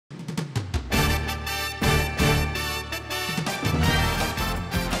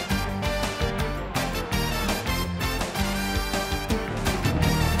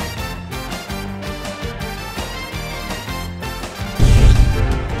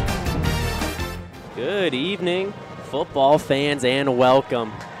Good evening, football fans, and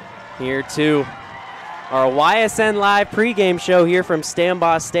welcome here to our YSN Live pregame show here from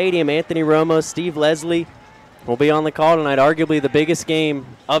Stambaugh Stadium. Anthony Romo, Steve Leslie will be on the call tonight. Arguably the biggest game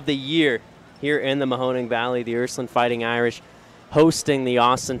of the year here in the Mahoning Valley. The Ursuline Fighting Irish hosting the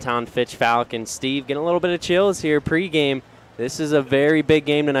Austintown Fitch Falcons. Steve, getting a little bit of chills here pregame. This is a very big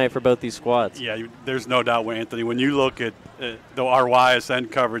game tonight for both these squads. Yeah, there's no doubt, Anthony. When you look at our YSN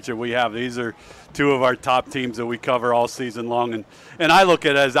coverage that we have, these are two of our top teams that we cover all season long. And I look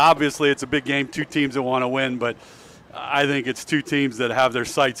at it as obviously it's a big game, two teams that want to win, but I think it's two teams that have their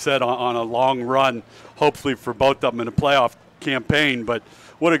sights set on a long run, hopefully for both of them in a playoff campaign. But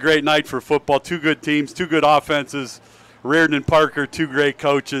what a great night for football. Two good teams, two good offenses. Reardon and Parker, two great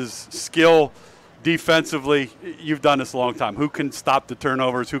coaches. Skill defensively, you've done this a long time. Who can stop the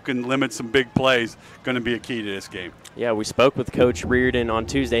turnovers? Who can limit some big plays? Going to be a key to this game. Yeah, we spoke with Coach Reardon on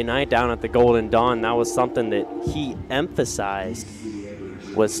Tuesday night down at the Golden Dawn. That was something that he emphasized,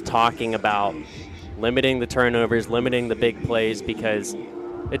 was talking about limiting the turnovers, limiting the big plays, because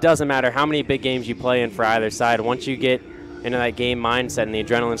it doesn't matter how many big games you play in for either side. Once you get into that game mindset and the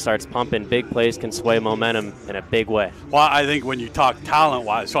adrenaline starts pumping, big plays can sway momentum in a big way. Well, I think when you talk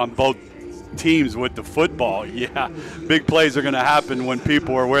talent-wise, so on both teams with the football, yeah, big plays are going to happen when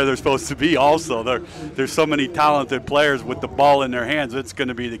people are where they're supposed to be also. There's so many talented players with the ball in their hands. It's going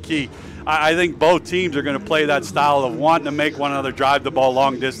to be the key. I think both teams are going to play that style of wanting to make one another drive the ball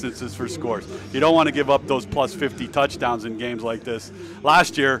long distances for scores. You don't want to give up those plus 50 touchdowns in games like this.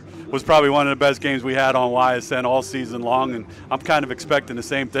 Last year was probably one of the best games we had on YSN all season long, and I'm kind of expecting the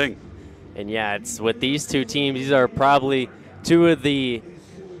same thing. And yeah, it's with these two teams, these are probably two of the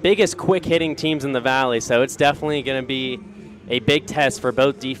biggest quick-hitting teams in the Valley, so it's definitely going to be a big test for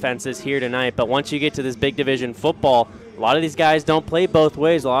both defenses here tonight. But once you get to this big division football, a lot of these guys don't play both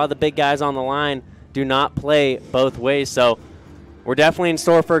ways. A lot of the big guys on the line do not play both ways, so we're definitely in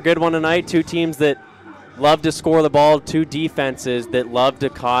store for a good one tonight. Two teams that love to score the ball, two defenses that love to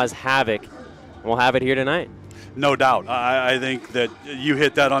cause havoc. We'll have it here tonight. No doubt. I think that you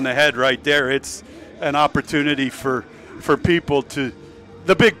hit that on the head right there. It's an opportunity for people to –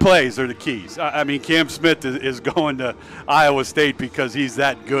 the big plays are the keys. I mean, Cam Smith is going to Iowa State because he's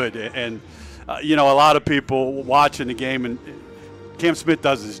that good. And, a lot of people watching the game, and Cam Smith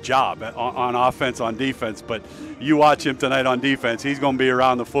does his job on offense, on defense. But you watch him tonight on defense, he's going to be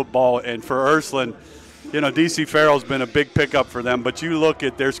around the football. And for Ursuline, DC Farrell's been a big pickup for them. But you look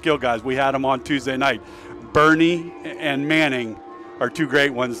at their skill guys. We had them on Tuesday night. Bernie and Manning are two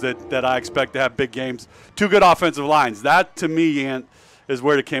great ones that I expect to have big games. Two good offensive lines. That, to me, Ant, is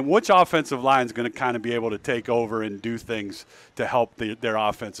where it came. Which offensive line is going to kind of be able to take over and do things to help their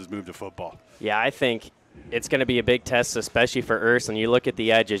offenses move the football? Yeah, I think it's going to be a big test, especially for Ursuline. You look at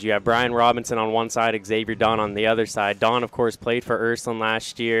the edges. You have Brian Robinson on one side, Xavier Don on the other side. Don, of course, played for Ursuline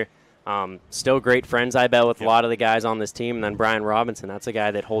last year. Still great friends, I bet, with a lot of the guys on this team. And then Brian Robinson, that's a guy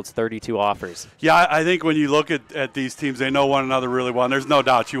that holds 32 offers. Yeah, I think when you look at these teams, they know one another really well. And there's no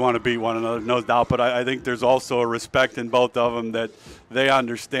doubt you want to beat one another, no doubt. But I think there's also a respect in both of them that they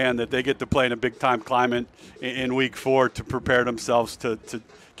understand that they get to play in a big-time climate in Week 4 to prepare themselves to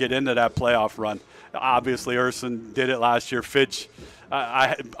get into that playoff run. Obviously, Ursuline did it last year. Fitch,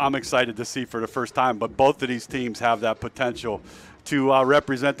 I'm excited to see for the first time. But both of these teams have that potential to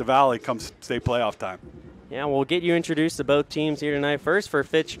represent the Valley come state playoff time. Yeah, we'll get you introduced to both teams here tonight. First, for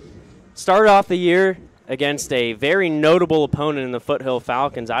Fitch, started off the year against a very notable opponent in the Foothill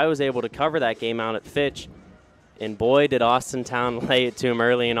Falcons. I was able to cover that game out at Fitch, and boy, did Austintown lay it to him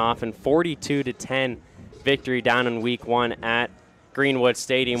early and often. 42-10 victory down in Week 1 at Greenwood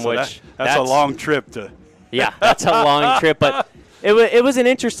Stadium, so that's a long trip to. Yeah, that's a long trip, but it was an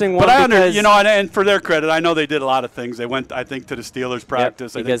interesting one. But and for their credit, I know they did a lot of things. They went, I think, to the Steelers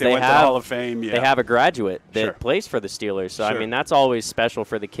practice. I think they went to the Hall of Fame. Yeah. They have a graduate that plays for the Steelers, so I mean that's always special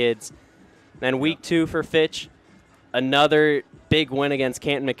for the kids. Then Week 2 for Fitch, another big win against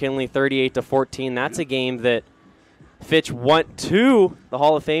Canton McKinley, 38-14. That's a game that Fitch went to the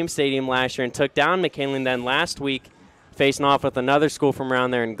Hall of Fame Stadium last year and took down McKinley. And then last week, facing off with another school from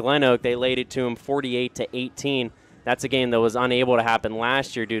around there in Glen Oak, they laid it to him 48-18. That's a game that was unable to happen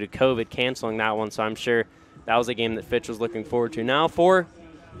last year due to COVID canceling that one, so I'm sure that was a game that Fitch was looking forward to. Now for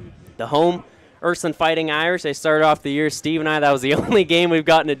the home Ursuline Fighting Irish, they started off the year, Steve and I, that was the only game we've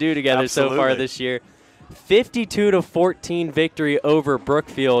gotten to do together so far this year. 52-14 victory over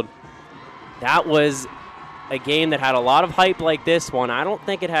Brookfield. That was a game that had a lot of hype like this one. I don't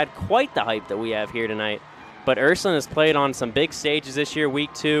think it had quite the hype that we have here tonight, but Ursuline has played on some big stages this year.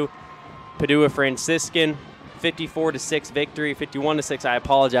 Week 2, Padua Franciscan, 54-6 victory, 51-6, I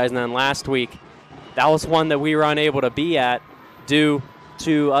apologize. And then last week, that was one that we were unable to be at due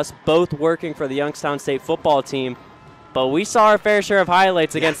to us both working for the Youngstown State football team. But we saw our fair share of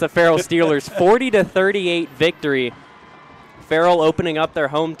highlights against the Farrell Steelers. 40-38 victory. Farrell opening up their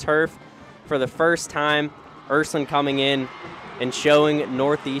home turf for the first time. Ursuline coming in and showing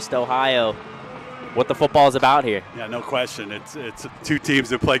Northeast Ohio what the football is about here. Yeah, no question. It's two teams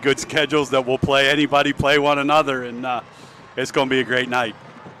that play good schedules that will play anybody, play one another, and it's going to be a great night.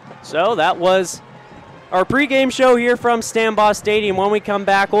 So that was our pregame show here from Stambaugh Stadium. When we come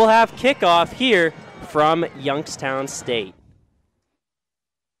back, we'll have kickoff here from Youngstown State.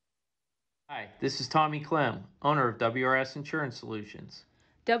 Hi, this is Tommy Clem, owner of WRS Insurance Solutions.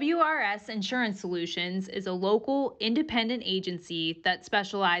 WRS Insurance Solutions is a local independent agency that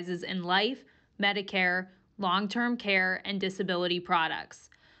specializes in life, Medicare, long-term care, and disability products.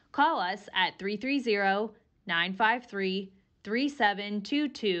 Call us at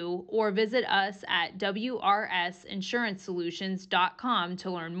 330-953-3722 or visit us at wrsinsuranceSolutions.com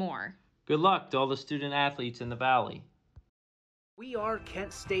to learn more. Good luck to all the student athletes in the Valley. We are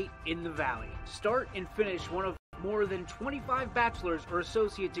Kent State in the Valley. Start and finish one of more than 25 bachelor's or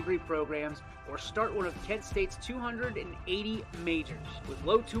associate degree programs, or start one of Kent State's 280 majors. With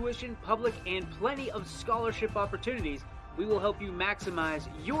low tuition, public, and plenty of scholarship opportunities, we will help you maximize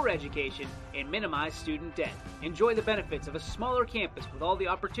your education and minimize student debt. Enjoy the benefits of a smaller campus with all the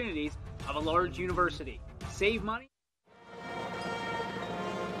opportunities of a large university. Save money.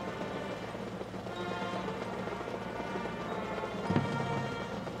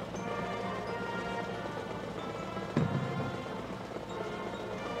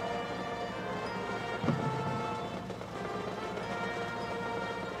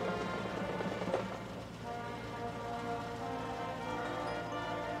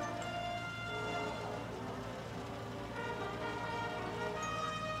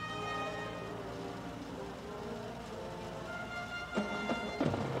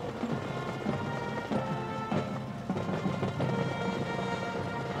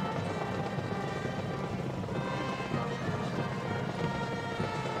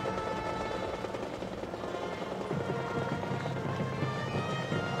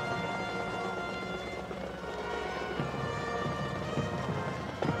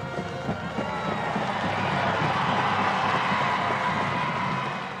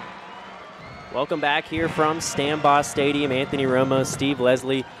 Welcome back here from Stambaugh Stadium. Anthony Romo, Steve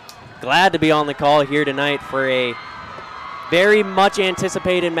Leslie, glad to be on the call here tonight for a very much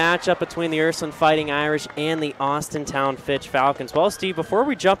anticipated matchup between the Ursuline Fighting Irish and the Austintown Fitch Falcons. Well, Steve, before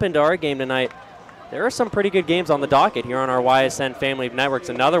we jump into our game tonight, there are some pretty good games on the docket here on our YSN family of networks.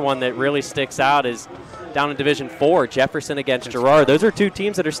 Another one that really sticks out is down in Division 4, Jefferson against Girard. Those are two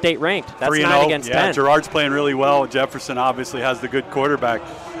teams that are state ranked. That's 9 against 10. Girard's playing really well. Jefferson obviously has the good quarterback.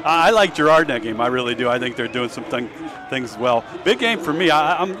 I like Girard in that game. I really do. I think they're doing some things well. Big game for me.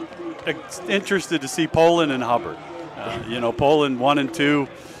 I'm interested to see Poland and Hubbard. Poland 1 and 2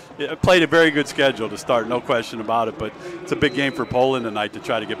 played a very good schedule to start, no question about it. But it's a big game for Poland tonight to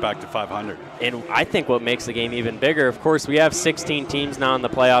try to get back to 500. And I think what makes the game even bigger, of course, we have 16 teams now in the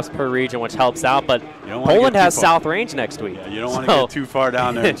playoffs per region, which helps out. But Poland has South Range next week. Yeah, you don't want to get too far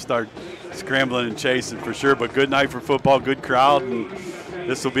down there and start scrambling and chasing for sure. But good night for football, good crowd, and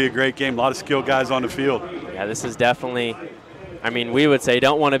this will be a great game. A lot of skilled guys on the field. Yeah, this is definitely, we would say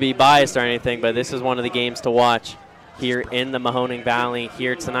don't want to be biased or anything, but this is one of the games to watch here in the Mahoning Valley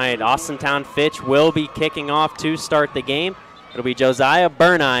here tonight. Austintown Fitch will be kicking off to start the game. It'll be Josiah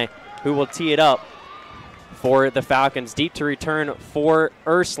Burneye who will tee it up for the Falcons. Deep to return for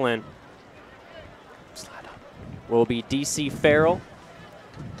Ursuline will be DC Farrell.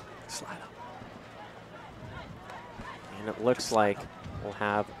 Slide up. And it looks like we'll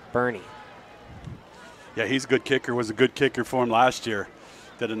have Bernie. Yeah, he's a good kicker, was a good kicker for him last year.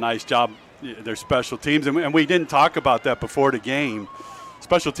 Did a nice job, their special teams. And we didn't talk about that before the game.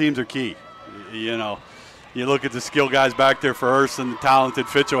 Special teams are key. You look at the skill guys back there for Ursuline, the talented.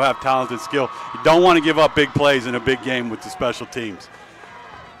 Fitch will have talented skill. You don't want to give up big plays in a big game with the special teams.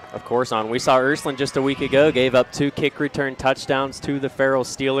 Of course, we saw Ursuline just a week ago, gave up 2 kick return touchdowns to the Farrell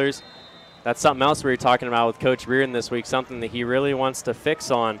Steelers. That's something else we were talking about with Coach Reardon this week, something that he really wants to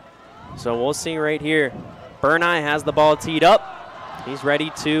fix on. So we'll see right here. Burneye has the ball teed up. He's ready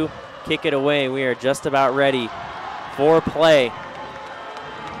to kick it away. We are just about ready for play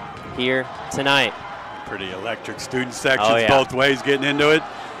here tonight. Pretty electric student sections both ways getting into it.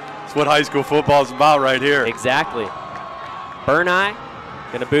 It's what high school football is about right here. Exactly. Burneye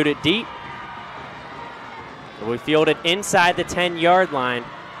going to boot it deep. We field it inside the 10-yard line.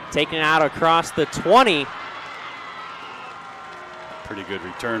 Taking it out across the 20. Pretty good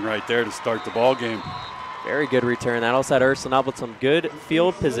return right there to start the ball game. Very good return. That also set Ursuline up with some good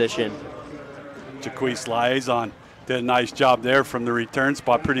field position. Jaquise Liaison did a nice job there from the return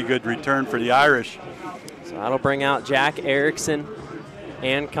spot. Pretty good return for the Irish. So that'll bring out Jack Erickson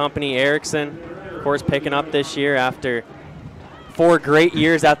and company. Erickson, of course, picking up this year after 4 great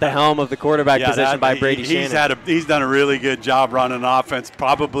years at the helm of the quarterback position by Brady Shannon. He's done a really good job running an offense.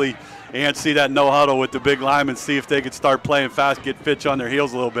 Probably, and see that no huddle with the big linemen, see if they could start playing fast, get Fitch on their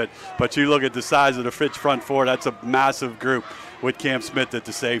heels a little bit. But you look at the size of the Fitch front four, that's a massive group with Cam Smith at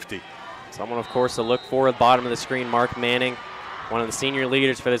the safety. Someone, of course, to look for at the bottom of the screen, Mark Manning, one of the senior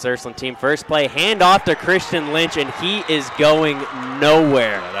leaders for this Ursuline team. First play, handoff to Christian Lynch, and he is going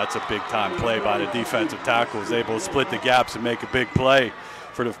nowhere. Yeah, that's a big-time play by the defensive tackle. He's able to split the gaps and make a big play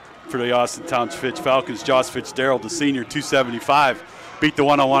for the Austintown Fitch Falcons. Josh Fitzgerald, the senior, 275, beat the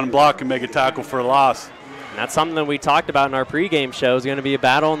one-on-one block and make a tackle for a loss. And that's something that we talked about in our pregame show. It's going to be a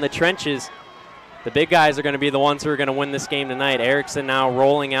battle in the trenches. The big guys are going to be the ones who are going to win this game tonight. Erickson now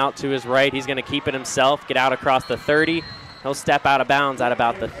rolling out to his right. He's going to keep it himself, get out across the 30. He'll step out of bounds at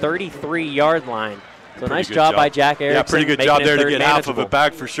about the 33-yard line. So nice job by Jack Erickson. Yeah, pretty good job there to get half of it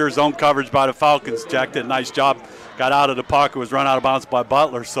back for sure. Zone coverage by the Falcons. Jack did a nice job. Got out of the pocket, was run out of bounds by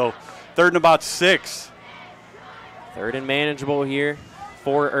Butler. So 3rd and about 6. 3rd and manageable here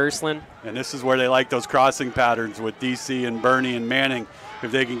for Ursuline. And this is where they like those crossing patterns with DC and Bernie and Manning.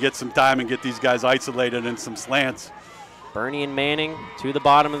 If they can get some time and get these guys isolated in some slants. Bernie and Manning to the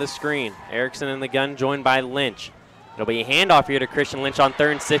bottom of the screen. Erickson in the gun joined by Lynch. It'll be a handoff here to Christian Lynch on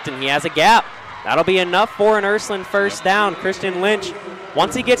 3rd and 6, and he has a gap. That'll be enough for an Ursuline first down. Christian Lynch,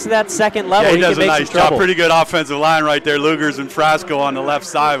 once he gets to that second level, he does can a make nice some trouble. job. Pretty good offensive line right there. Lugers and Frasco on the left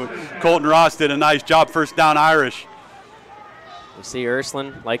side. Colton Ross did a nice job. First down Irish. You see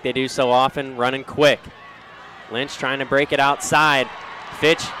Ursuline, like they do so often, running quick. Lynch trying to break it outside.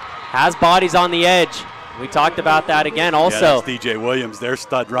 Fitch has bodies on the edge. We talked about that again also. Yeah, that's DJ Williams, their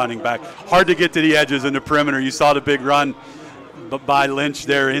stud running back. Hard to get to the edges in the perimeter. You saw the big run by Lynch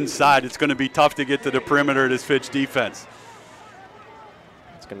there inside. It's going to be tough to get to the perimeter of this Fitch defense.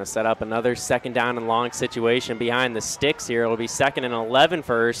 It's going to set up another 2nd down and long situation behind the sticks here. It'll be 2nd and 11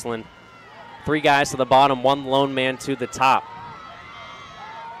 for Ursuline. 3 guys to the bottom, 1 lone man to the top.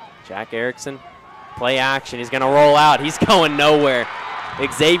 Jack Erickson, play action. He's going to roll out. He's going nowhere.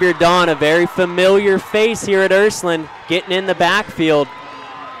 Xavier Dawn, a very familiar face here at Ursuline, getting in the backfield.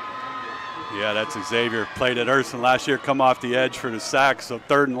 Yeah, that's Xavier. Played at Ursuline last year, come off the edge for the sack, so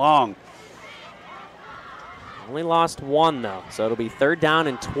 3rd and long. Only lost 1, though, so it'll be 3rd down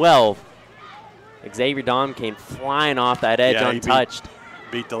and 12. Xavier Dawn came flying off that edge untouched.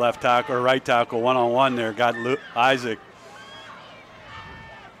 Beat the left tackle or right tackle one-on-one there, got Isaac.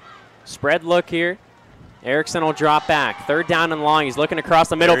 Spread look here. Erickson will drop back. 3rd down and long. He's looking across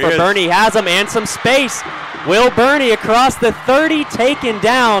the middle for Bernie. Has him and some space. Will Bernie across the 30, taken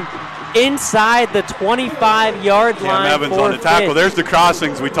down inside the 25-yard line. Cam Evans on the tackle. There's the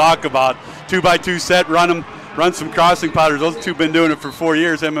crossings we talk about. 2x2 set, run some crossing patterns. Those two been doing it for 4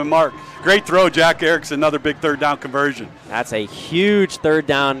 years, him and Mark. Great throw, Jack Erickson, another big 3rd down conversion. That's a huge 3rd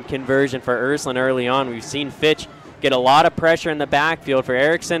down conversion for Ursuline early on. We've seen Fitch get a lot of pressure in the backfield for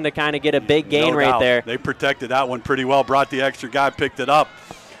Erickson to kind of get a big gain right there. They protected that one pretty well, brought the extra guy, picked it up.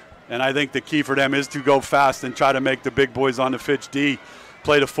 And I think the key for them is to go fast and try to make the big boys on the Fitch D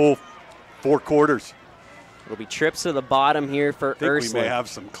play the full 4 quarters. It'll be trips to the bottom here for Ursuline. We may have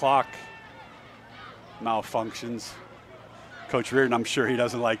some clock malfunctions. Coach Reardon, I'm sure he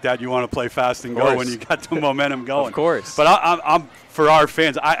doesn't like that. You want to play fast and go when you got the momentum going. Of course. But I'm for our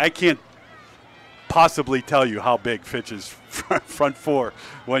fans, I can't possibly tell you how big Fitch's front 4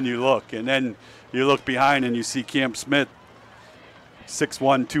 when you look. And then you look behind and you see Cam Smith,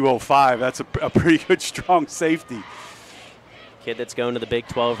 6'1", 205. That's a pretty good, strong safety. Kid that's going to the Big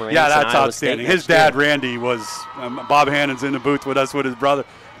 12 ranks. Yeah, that's outstanding. His dad, Randy, was Bob Hannon's in the booth with us with his brother.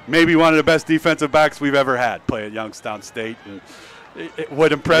 Maybe one of the best defensive backs we've ever had play at Youngstown State. And it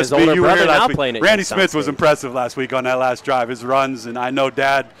would impress me. You were here last week. Randy Smith was impressive last week on that last drive. His runs, and I know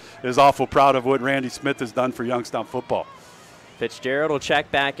Dad is awful proud of what Randy Smith has done for Youngstown football. Fitzgerald will check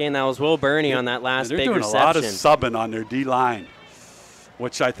back in. That was Will Bernie on that last big reception. They're doing a lot of subbing on their D-line,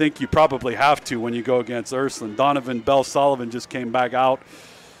 which I think you probably have to when you go against Ursuline. Donovan Bell Sullivan just came back out,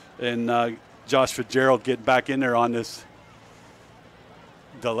 and Josh Fitzgerald getting back in there on this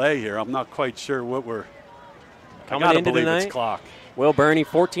delay here. I'm not quite sure what we're coming into tonight. It's clock. Will Bernie,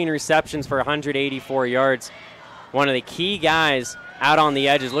 14 receptions for 184 yards. One of the key guys out on the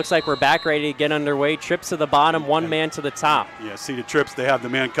edges. Looks like we're back ready to get underway. Trips to the bottom, 1 man to the top. Yeah, see the trips. They have the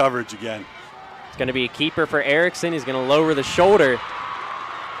man coverage again. It's going to be a keeper for Erickson. He's going to lower the shoulder.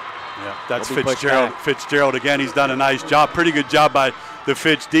 Yeah, that's Fitzgerald. Fitzgerald again, he's done a nice job. Pretty good job by the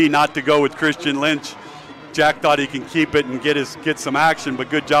Fitch D not to go with Christian Lynch. Jack thought he can keep it and get some action, but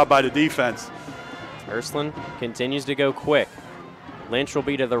good job by the defense. Ursuline continues to go quick. Lynch will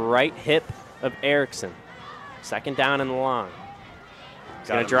be to the right hip of Erickson. Second down and long. He's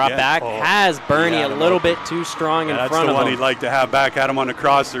going to drop back. Has Bernie a little bit too strong in front of him. That's the one he'd like to have back. Had him on the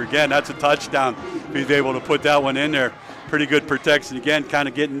crosser. Again, that's a touchdown if he's able to put that one in there. Pretty good protection. Again, kind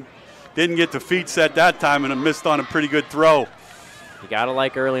of didn't get the feet set that time and missed on a pretty good throw. You got to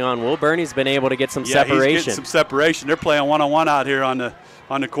like early on. Will Bernie's been able to get some separation. He's getting some separation. They're playing one-on-one out here on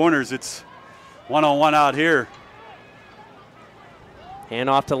the corners. It's one-on-one out here. Hand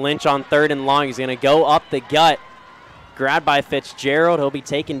off to Lynch on 3rd and long. He's going to go up the gut. Grabbed by Fitzgerald. He'll be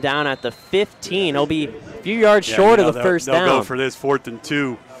taken down at the 15. He'll be a few yards short of the first down. They'll go for this 4th and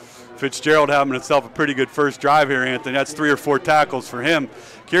 2. Fitzgerald having himself a pretty good first drive here, Anthony. That's 3 or 4 tackles for him.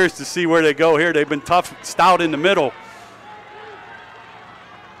 Curious to see where they go here. They've been tough, stout in the middle.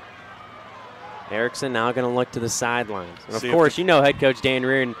 Erickson now going to look to the sidelines. And of course, you know head coach Dan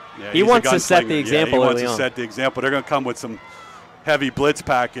Reardon, he wants to set the example early on. He wants to set the example. They're going to come with some heavy blitz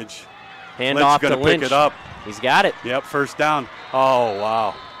package. Hand off to Lynch. Pick it up. He's got it. Yep, first down. Oh,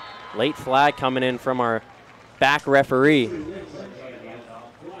 wow. Late flag coming in from our back referee.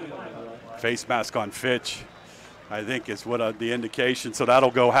 Face mask on Fitch, I think, is what the indication. So that'll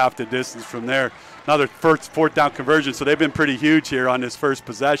go half the distance from there. Another 4th down conversion. So they've been pretty huge here on this first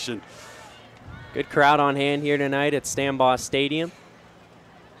possession. Good crowd on hand here tonight at Stambaugh Stadium.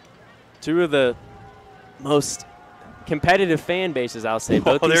 2 of the most competitive fan bases, I'll say,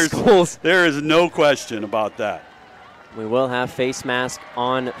 both these schools. There is no question about that. We will have face mask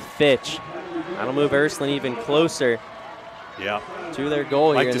on Fitch. That'll move Ursuline even closer to their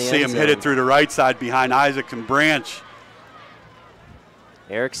goal here in the end zone. Like to see him hit it through the right side behind Isaac and Branch.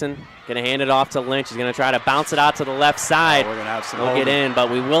 Erickson going to hand it off to Lynch. He's going to try to bounce it out to the left side. We're going to have some He'll get in,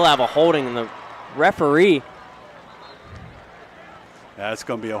 but we will have a holding in the referee. That's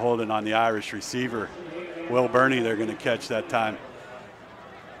going to be a holding on the Irish receiver. Will Bernie, they're going to catch that time.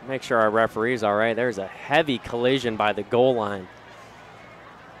 Make sure our referee's all right. There's a heavy collision by the goal line.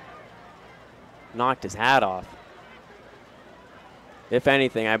 Knocked his hat off. If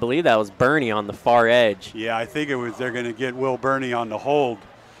anything, I believe that was Bernie on the far edge. Yeah, I think it was. They're going to get Will Bernie on the hold.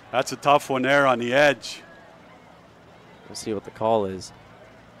 That's a tough one there on the edge. We'll see what the call is.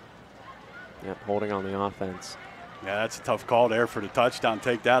 Yep, holding on the offense. Yeah, that's a tough call there for the touchdown.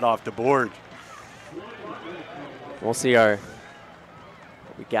 Take that off the board. We'll see what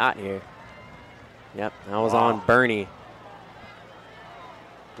we got here. Yep, that was on Bernie.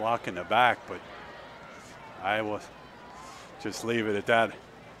 Blocking the back, but I will just leave it at that.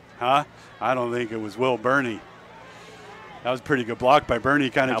 Huh? I don't think it was Will Bernie. That was a pretty good block by Bernie.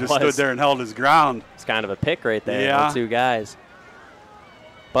 Kind of just stood there and held his ground. It's kind of a pick right there. Yeah. 2 guys.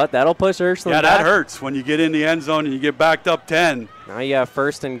 But that'll push Ursuline back. Yeah, that hurts when you get in the end zone and you get backed up 10. Now you have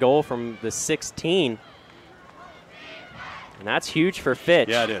 1st and goal from the 16. And that's huge for Fitch.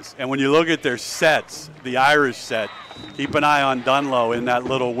 Yeah, it is. And when you look at their sets, the Irish set, keep an eye on Dunlow in that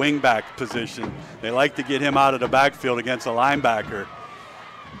little wingback position. They like to get him out of the backfield against a linebacker.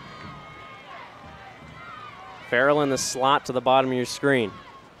 Farrell in the slot to the bottom of your screen.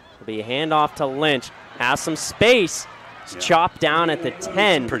 It'll be a handoff to Lynch. Has some space. Chopped down at the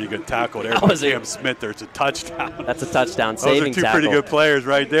 10. Pretty good tackle there by Cam Smith there. It's a touchdown. That's a touchdown saving tackle. Those are 2 pretty good players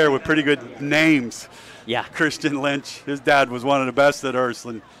right there with pretty good names. Yeah. Christian Lynch, his dad was one of the best at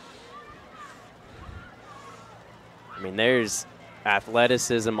Ursuline. I mean, there's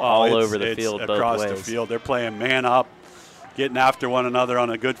athleticism all over the field both ways. Across the field. They're playing man up, getting after one another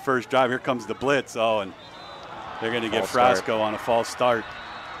on a good first drive. Here comes the blitz. And they're going to get Frasco on a false start.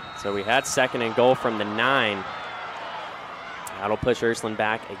 So we had 2nd and goal from the 9. That'll push Ursuline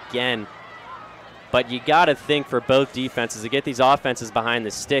back again. But you got to think for both defenses to get these offenses behind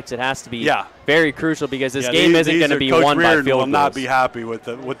the sticks, it has to be very crucial because this game isn't going to be won by field goals. Will not be happy with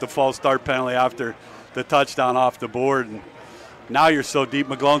the false start penalty after the touchdown off the board. And now you're so deep.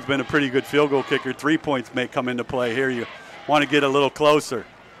 McGlone's been a pretty good field goal kicker. 3 points may come into play here. You want to get a little closer.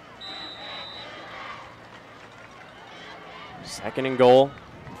 2nd and goal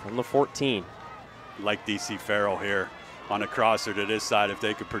from the 14. Like DC Farrell here on a crosser to this side if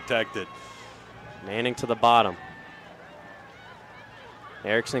they could protect it. Manning to the bottom.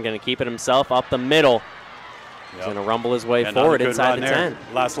 Erickson going to keep it himself up the middle. He's going to rumble his way forward inside the 10.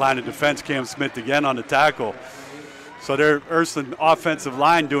 Last line of defense, Cam Smith again on the tackle. So their Ursuline offensive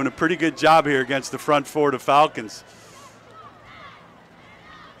line doing a pretty good job here against the front 4 of Falcons.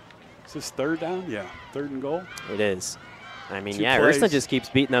 Is this 3rd down? Yeah, 3rd and goal. It is. I mean, yeah, Ursuline just keeps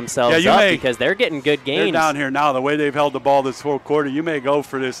beating themselves up because they're getting good games. They're down here now. The way they've held the ball this whole quarter, you may go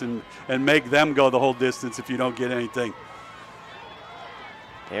for this and make them go the whole distance if you don't get anything.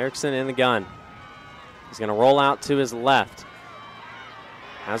 Erickson in the gun. He's going to roll out to his left.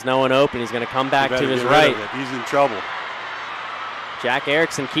 Has no one open. He's going to come back to his right. He's in trouble. Jack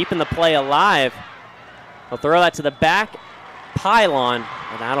Erickson keeping the play alive. He'll throw that to the back pylon,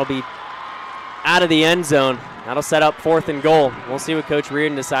 and that'll be out of the end zone. That'll set up 4th and goal. We'll see what Coach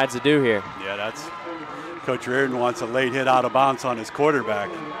Reardon decides to do here. Yeah, that's Coach Reardon wants a late hit out of bounds on his quarterback.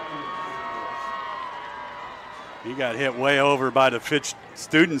 He got hit way over by the Fitch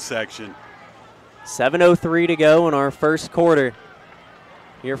student section. 7:03 to go in our first quarter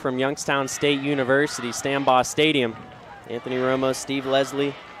here from Youngstown State University, Stambaugh Stadium. Anthony Romo, Steve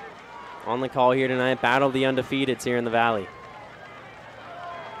Leslie on the call here tonight. Battle of the undefeateds here in the Valley.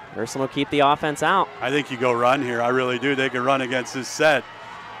 Ursuline will keep the offense out. I think you go run here. I really do. They can run against this set.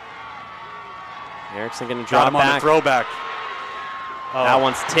 Erickson going to drop him back. On the throwback. Oh. That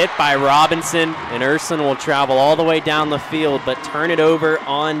one's tipped by Robinson, and Ursuline will travel all the way down the field, but turn it over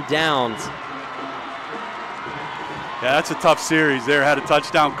on downs. Yeah, that's a tough series there. Had a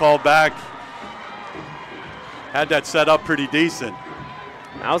touchdown called back. Had that set up pretty decent.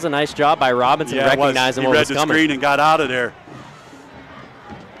 That was a nice job by Robinson recognizing what was coming. He read the screen and got out of there.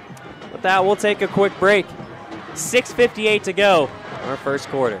 With that, we'll take a quick break. 6:58 to go in our first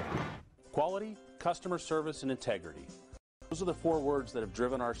quarter. Quality, customer service, and integrity. Those are the 4 words that have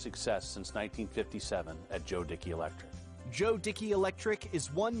driven our success since 1957 at Joe Dickey Electric. Joe Dickey Electric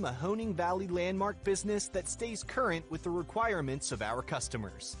is one Mahoning Valley landmark business that stays current with the requirements of our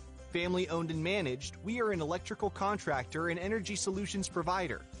customers. Family owned and managed, we are an electrical contractor and energy solutions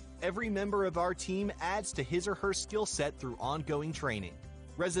provider. Every member of our team adds to his or her skill set through ongoing training.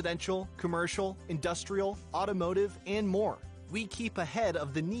 Residential, commercial, industrial, automotive, and more. We keep ahead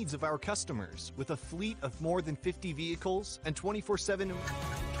of the needs of our customers with a fleet of more than 50 vehicles and 24/7.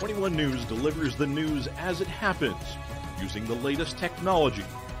 21 News delivers the news as it happens, using the latest technology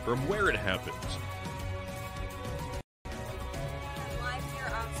from where it happens. Live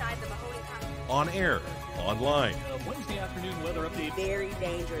here outside the Mahoning. On air, online, Wednesday afternoon weather update. Very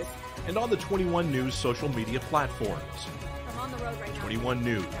dangerous. and on the 21 News social media platforms. I'm on the road right now. 21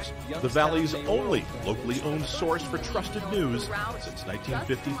 News, the Valley's only locally owned source for trusted news since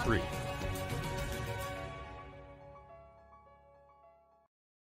 1953.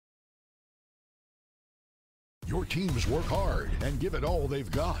 Your teams work hard and give it all they've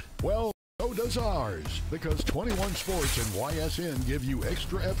got. Well, so does ours, because 21 Sports and YSN give you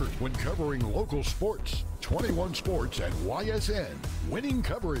extra effort when covering local sports. 21 Sports and YSN, winning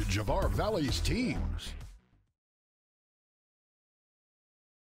coverage of our Valley's teams.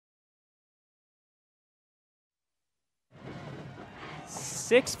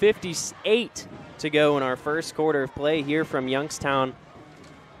 .658 to go in our first quarter of play here from Youngstown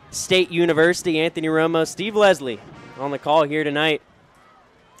State University. Anthony Romo, Steve Leslie on the call here tonight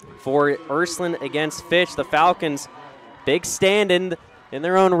for Ursuline against Fitch. The Falcons, big stand in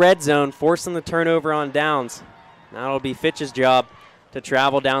their own red zone, forcing the turnover on downs. Now it'll be Fitch's job to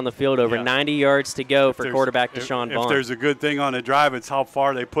travel down the field. Over 90 yards to go for quarterback Deshaun Vaughn. If there's a good thing on the drive, it's how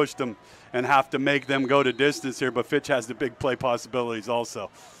far they pushed them and have to make them go to distance here, but Fitch has the big play possibilities also.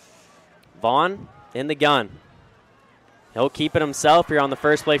 Vaughn in the gun. He'll keep it himself here on the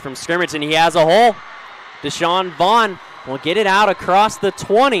first play from scrimmage, and he has a hole. Deshaun Vaughn will get it out across the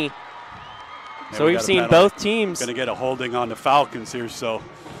 20. Yeah, so we've seen both teams. Going to get a holding on the Falcons here, so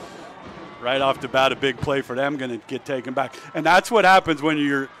right off the bat, a big play for them, going to get taken back. And that's what happens when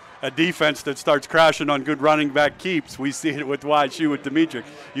you're a defense that starts crashing on good running back keeps. We see it with wide shoe with Dimitri.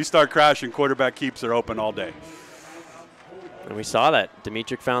 You start crashing, quarterback keeps are open all day. And we saw that.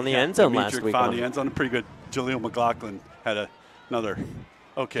 Dimitri found the end zone last week. Found the end zone. Pretty good. Jaleel McLaughlin had another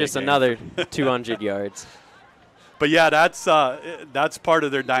just game. Another 200 yards. But, yeah, that's part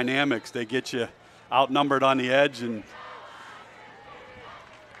of their dynamics. They get you outnumbered on the edge. And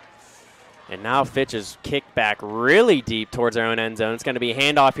now Fitch is kicked back really deep towards our own end zone. It's going to be a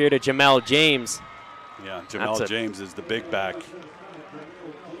handoff here to Jamel James. Yeah, Jamel James is the big back.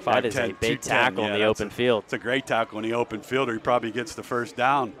 That is a big tackle in the open field. It's a great tackle in the open field, or he probably gets the first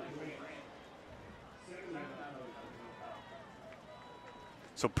down.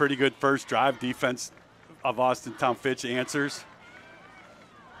 So pretty good first drive. Defense of Austintown Fitch answers.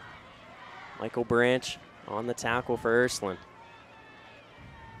 Michael Branch on the tackle for Ursuline.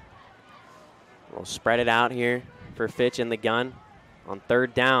 We'll spread it out here for Fitch in the gun. On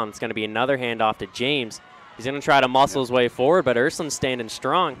third down, it's going to be another handoff to James. He's going to try to muscle his way forward, but Ursuline's standing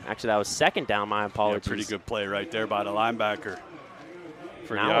strong. Actually, that was second down. My apologies. Pretty good play right there by the linebacker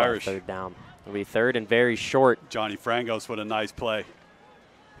for now the Irish. Third down. It'll be third and very short. Johnny Frangos with a nice play.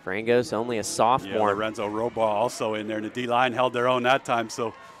 Frangos, only a sophomore. Yeah, Lorenzo Robaugh also in there, and the D-line held their own that time,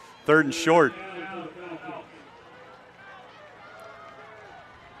 so third and short.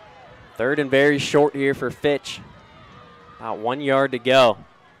 Third and very short here for Fitch. About 1 yard to go.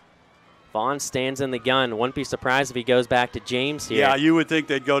 Vaughn stands in the gun. Wouldn't be surprised if he goes back to James here. Yeah, you would think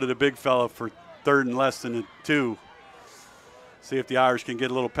they'd go to the big fella for third and less than a 2. See if the Irish can get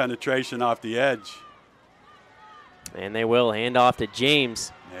a little penetration off the edge. And they will. Hand off to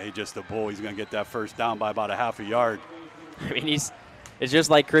James. Yeah, he's just a bull. He's going to get that first down by about a half a yard. I mean, it's just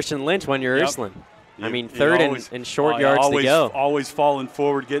like Christian Lynch when you're Ursuline. I mean, third and short yards to go. Always falling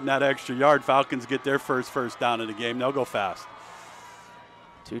forward, getting that extra yard. Falcons get their first down of the game. They'll go fast.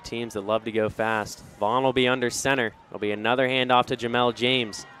 Two teams that love to go fast. Vaughn will be under center. There'll be another handoff to Jamel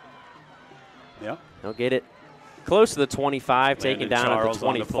James. Yep. He'll get it close to the 25, taken down at the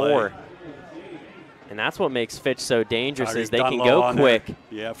 24. And that's what makes Fitch so dangerous is they can go quick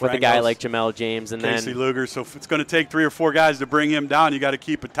with a guy like Jamel James. And Casey Luger. So if it's going to take 3 or 4 guys to bring him down, you got to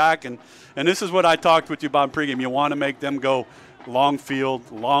keep attacking. And this is what I talked with you about in pregame. You want to make them go long field,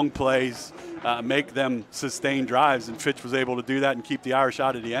 long plays, make them sustain drives. And Fitch was able to do that and keep the Irish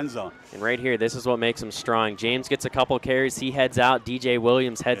out of the end zone. And right here, this is what makes him strong. James gets a couple carries. He heads out. DJ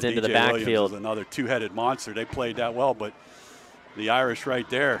Williams heads into the backfield. Williams is another two-headed monster. They played that well, but the Irish right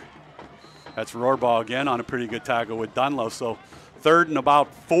there. That's Rohrbaugh again on a pretty good tackle with Dunlow. So third and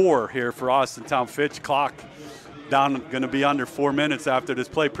about 4 here for Austintown Fitch. Clock down, going to be under 4 minutes after this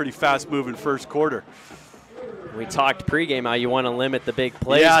play. Pretty fast-moving first quarter. We talked pregame how you want to limit the big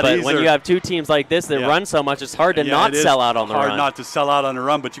plays, but when you have two teams like this that run so much, it's hard to not sell out on the run. Hard not to sell out on the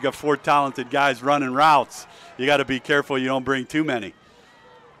run, but you got 4 talented guys running routes. You got to be careful you don't bring too many.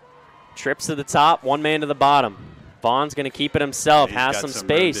 Trips to the top, 1 man to the bottom. Vaughn's going to keep it himself, has some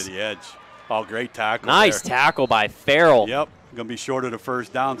space. To the edge. Oh, great tackle. Nice tackle by Farrell. Yep, going to be short of the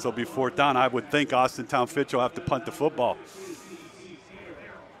first down, so it'll be 4th down. I would think Austintown Fitch will have to punt the football.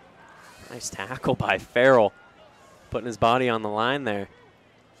 Nice tackle by Farrell, putting his body on the line there.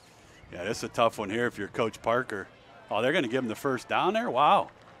 Yeah, this is a tough one here if you're Coach Parker. Oh, they're going to give him the first down there? Wow.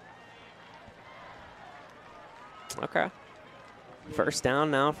 Okay. First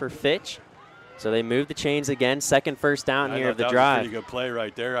down now for Fitch. So they move the chains again. Second first down here of the drive. That was a pretty good play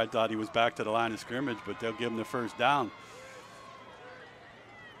right there. I thought he was back to the line of scrimmage, but they'll give him the first down.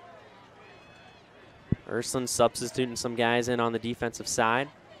 Ursuline substituting some guys in on the defensive side.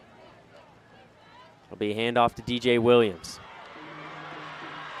 It'll be a handoff to DJ Williams.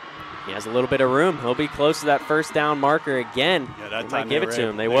 He has a little bit of room. He'll be close to that first down marker again. Yeah, that they time might give it to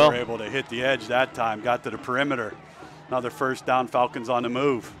him. They will. will. They were able to hit the edge that time. Got to the perimeter. Another first down. Falcons on the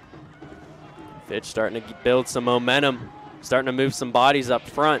move. Fitch starting to build some momentum, starting to move some bodies up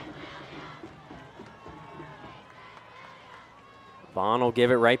front. Vaughn will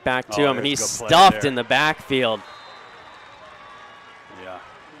give it right back to him, and he's stuffed in the backfield. Yeah.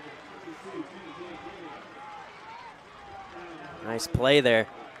 Nice play there,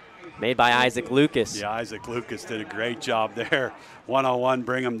 made by Isaac Lucas. Yeah, Isaac Lucas did a great job there. One-on-one,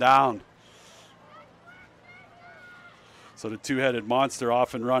 bring him down. So the two-headed monster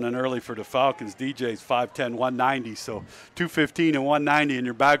off and running early for the Falcons. DJ's 5'10", 190, so 215 and 190 in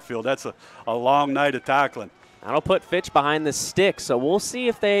your backfield. That's a long night of tackling. That'll put Fitch behind the stick, so we'll see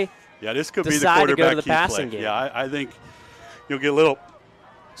if they this could be the decide quarterback to go to the key passing play. game. Yeah, I think you'll get a little,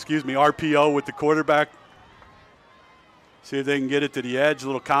 RPO with the quarterback. See if they can get it to the edge, a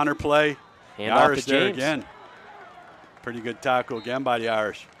little counter play. Hand the off Irish to there James. again. Pretty good tackle again by the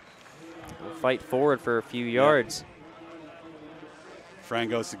Irish. We'll fight forward for a few yards.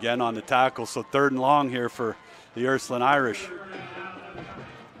 Frangos again on the tackle, so 3rd and long here for the Ursuline Irish.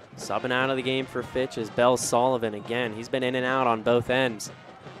 Subbing out of the game for Fitch is Bell Sullivan again. He's been in and out on both ends.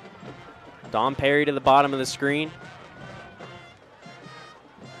 Dom Perry to the bottom of the screen.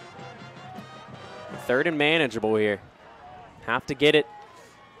 3rd and manageable here. Have to get it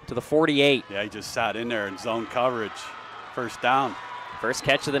to the 48. Yeah, he just sat in there in zone coverage. First down. First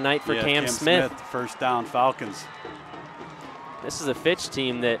catch of the night for Cam Smith. First down, Falcons. This is a Fitch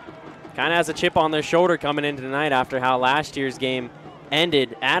team that kind of has a chip on their shoulder coming into tonight after how last year's game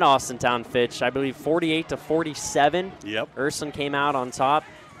ended at Austintown Fitch. I believe 48-47. Yep. Ursuline came out on top,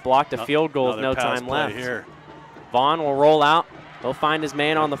 blocked a field goal with no time left. Here. Vaughn will roll out. He'll find his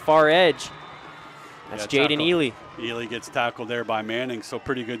man on the far edge. That's Jaden Ely. Ely gets tackled there by Manning, so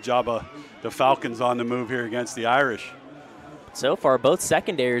pretty good job of the Falcons on the move here against the Irish. So far, both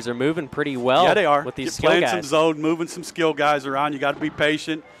secondaries are moving pretty well. Yeah, they are. With these You're skill playing guys. some zone, moving some skill guys around. You got to be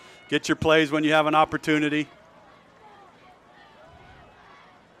patient. Get your plays when you have an opportunity.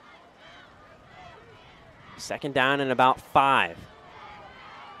 Second down and about 5.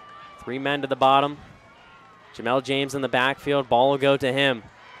 3 men to the bottom. Jamel James in the backfield. Ball will go to him.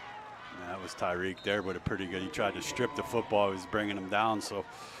 That was Tyreek there, but pretty good. He tried to strip the football. He was bringing him down. So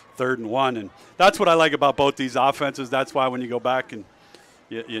 3rd and 1. And that's what I like about both these offenses. That's why when you go back and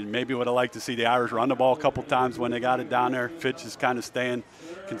you maybe would have liked to see the Irish run the ball a couple times when they got it down there. Fitch is kind of staying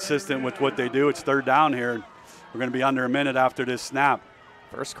consistent with what they do. It's 3rd down here. And we're going to be under a minute after this snap.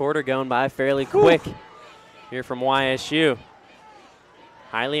 First quarter going by fairly quick here from YSU.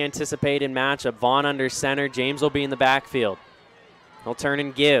 Highly anticipated matchup. Vaughn under center. James will be in the backfield. He'll turn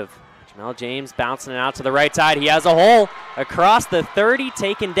and give. Jamel James bouncing it out to the right side. He has a hole across the 30,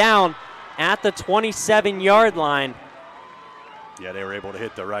 taken down at the 27-yard line. Yeah, they were able to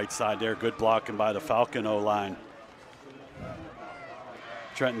hit the right side there. Good blocking by the Falcon O-line.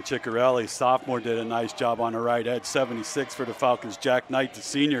 Trenton Ciccarelli, sophomore, did a nice job on the right edge. 76 for the Falcons. Jack Knight, the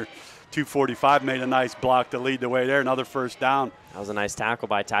senior, 245, made a nice block to lead the way there. Another first down. That was a nice tackle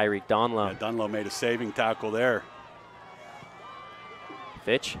by Tyreek Donlow. Yeah, Donlow made a saving tackle there.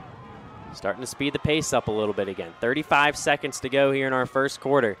 Fitch starting to speed the pace up a little bit again. 35 seconds to go here in our first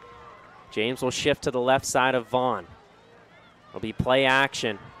quarter. James will shift to the left side of Vaughn. It'll be play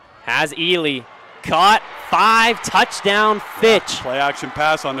action. Has Ely. Caught. 5. Touchdown, Fitch. Yeah, play action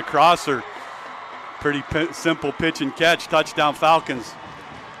pass on the crosser. Pretty simple pitch and catch. Touchdown, Falcons.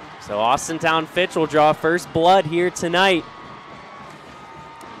 So Austintown Fitch will draw first blood here tonight.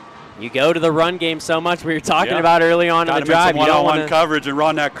 You go to the run game so much we were talking about early on in the drive. You don't want coverage and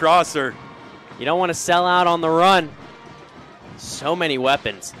run that crosser. You don't want to sell out on the run. So many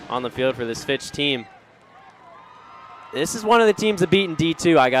weapons on the field for this Fitch team. This is one of the teams that beat in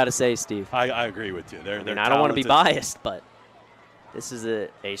D2, I got to say, Steve. I agree with you. I don't want to be biased, but this is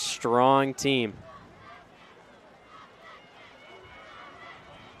a strong team.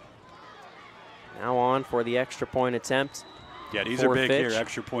 Now on for the extra point attempt. Yeah, these are big here.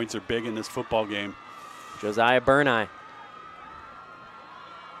 Extra points are big in this football game. Josiah Burneye.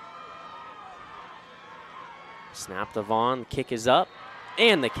 Snap to Vaughn. The kick is up,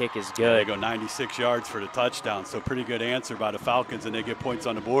 and the kick is good. Yeah, they go 96 yards for the touchdown, so pretty good answer by the Falcons, and they get points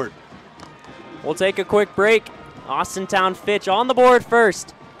on the board. We'll take a quick break. Austintown Fitch on the board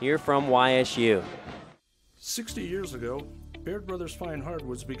first. Here from YSU. 60 years ago, Baird Brothers Fine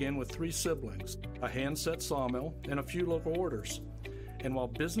Hardwoods began with 3 siblings, a hand-set sawmill, and a few local orders. And while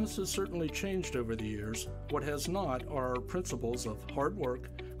business has certainly changed over the years, what has not are our principles of hard work,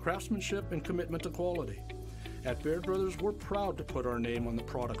 craftsmanship, and commitment to quality. At Baird Brothers, we're proud to put our name on the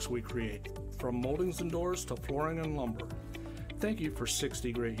products we create, from moldings and doors to flooring and lumber. Thank you for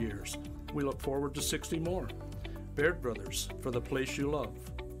 60 great years. We look forward to 60 more. Baird Brothers, for the place you love.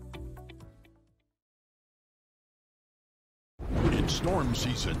 It's storm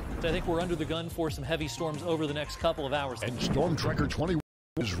season. I think we're under the gun for some heavy storms over the next couple of hours. And Storm Tracker 21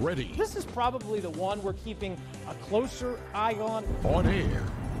 is ready. This is probably the one we're keeping a closer eye on. On air.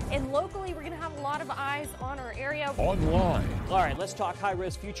 And locally, we're going to have a lot of eyes on our area. Online. All right, let's talk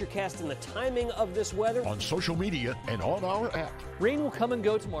high-res futurecast and the timing of this weather. On social media and on our app. Rain will come and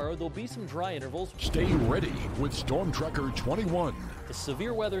go tomorrow. There'll be some dry intervals. Stay ready with Storm Tracker 21. The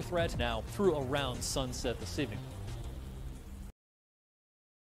severe weather threat now through around sunset this evening.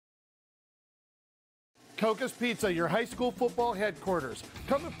 Coca's Pizza, your high school football headquarters.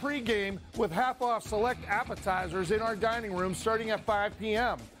 Come to pregame with half-off select appetizers in our dining room starting at 5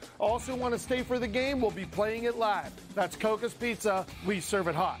 p.m. Also want to stay for the game? We'll be playing it live. That's Coca's Pizza. We serve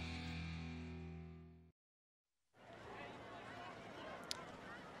it hot.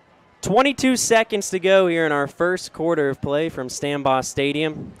 "22 seconds to go here in our first quarter of play from Stambaugh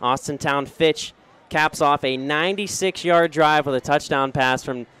Stadium. Austintown Fitch caps off a 96-yard drive with a touchdown pass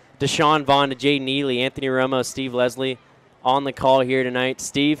from Deshaun Vaughn to Jaden Ely. Anthony Romo, Steve Leslie on the call here tonight.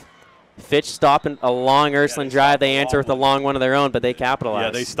 Steve, Fitch stopping a long Ursuline drive. They answer with a long one of their own, but they capitalize.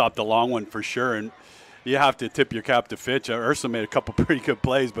 Yeah, they stopped a long one for sure, and you have to tip your cap to Fitch. Ursuline made a couple pretty good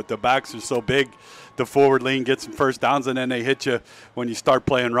plays, but the backs are so big. The forward lean gets some first downs, and then they hit you when you start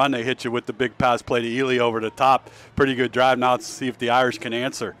playing run. They hit you with the big pass play to Ely over the top. Pretty good drive. Now let's see if the Irish can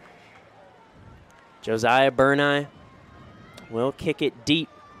answer. Josiah Burneye will kick it deep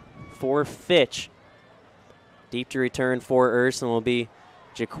for Fitch. Deep to return for Ursuline will be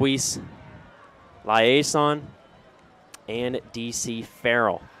Jaquise Liaison and DC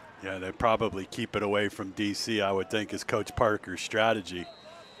Farrell. Yeah, they probably keep it away from DC, I would think, is Coach Parker's strategy.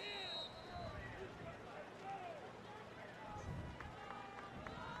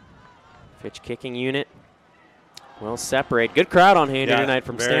 Fitch kicking unit will separate. Good crowd on hand here tonight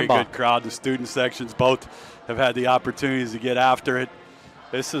from very Stambaugh. Good crowd. The student sections both have had the opportunities to get after it.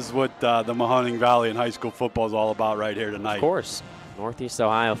 This is what the Mahoning Valley and high school football is all about right here tonight. Of course. Northeast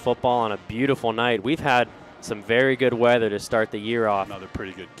Ohio football on a beautiful night. We've had some very good weather to start the year off. Another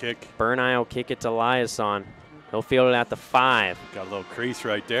pretty good kick. Burneye will kick it to Liason. He'll field it at the 5. Got a little crease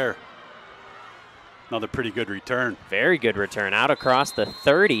right there. Another pretty good return. Very good return. Out across the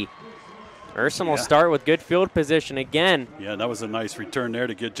 30. Ursuline will start with good field position again. Yeah, that was a nice return there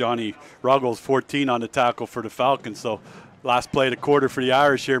to get Johnny Ruggles 14 on the tackle for the Falcons. So last play of the quarter for the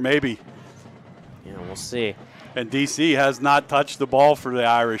Irish here, maybe. Yeah, we'll see. And DC has not touched the ball for the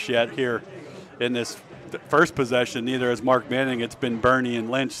Irish yet here in this first possession. Neither has Mark Manning. It's been Bernie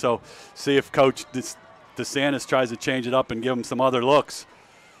and Lynch. So see if Coach DeSantis tries to change it up and give him some other looks.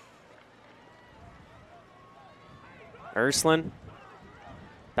 Ursuline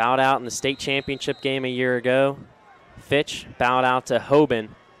bowed out in the state championship game a year ago. Fitch bowed out to Hoban,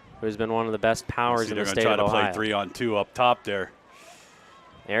 who's been one of the best powers in the state of Ohio. They're going to try to play 3-on-2 up top there.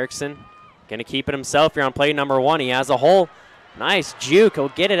 Erickson going to keep it himself here on play number 1. He has a hole. Nice juke. He'll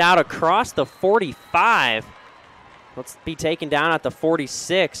get it out across the 45. Let's be taken down at the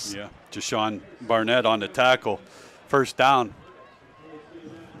 46. Yeah, Jashawn Barnett on the tackle. First down.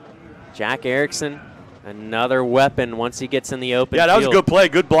 Jack Erickson, another weapon once he gets in the open Yeah, that was field. a good play,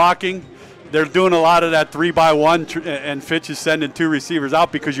 good blocking. They're doing a lot of that 3-by-1, and Fitch is sending 2 receivers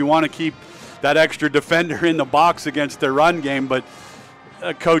out because you want to keep that extra defender in the box against their run game. But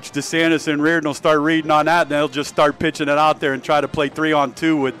Coach DeSantis and Reardon will start reading on that, and they'll just start pitching it out there and try to play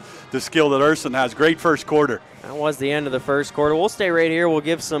 3-on-2 with the skill that Ursuline has. Great first quarter. That was the end of the first quarter. We'll stay right here. We'll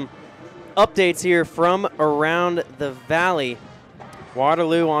give some updates here from around the valley.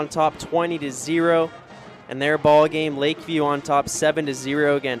 Waterloo on top 20-0 in their ball game. Lakeview on top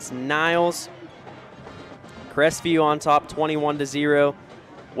 7-0 against Niles. Crestview on top 21-0.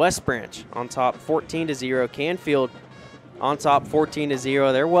 West Branch on top 14-0. Canfield on top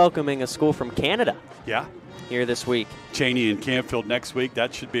 14-0. They're welcoming a school from Canada. Yeah. Here this week. Cheney and Canfield next week.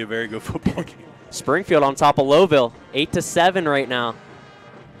 That should be a very good football game. Springfield on top of Lowville, 8-7 right now.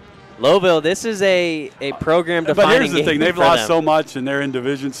 Lowville, this is a program defining But here's the game thing: they've for lost them. so much, and they're in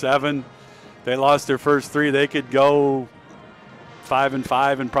Division 7. They lost their first 3. They could go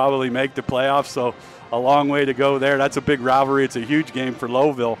 5-5 and probably make the playoffs. So a long way to go there. That's a big rivalry. It's a huge game for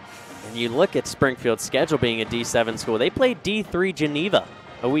Lowville. And you look at Springfield's schedule being a D7 school. They played D3 Geneva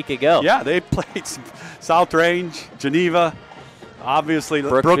a week ago. Yeah, they played South Range, Geneva, obviously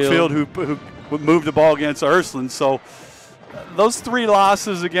Brookfield who moved the ball against Ursuline. So those 3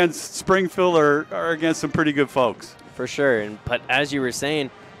 losses against Springfield are against some pretty good folks. For sure. But as you were saying,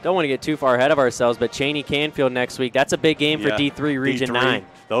 don't want to get too far ahead of ourselves, but Cheney Canfield next week, that's a big game for D3 Region D3. 9.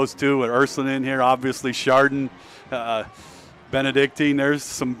 Those 2 with Ursuline in here, obviously Chardon, Benedictine. There's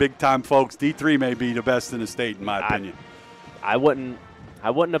some big-time folks. D3 may be the best in the state, in my opinion. I wouldn't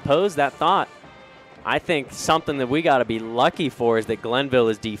oppose that thought. I think something that we got to be lucky for is that Glenville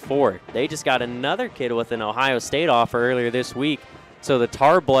is D4. They just got another kid with an Ohio State offer earlier this week. So the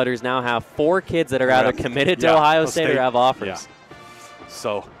Tar Blooders now have 4 kids that are either committed to Ohio State or have offers. Yeah.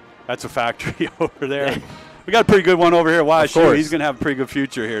 So that's a factory over there. We got a pretty good one over here at YSU. He's going to have a pretty good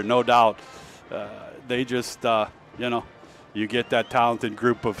future here, no doubt. They just, you get that talented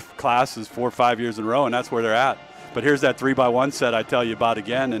group of classes 4 or 5 years in a row, and that's where they're at. But here's that 3-by-1 set I tell you about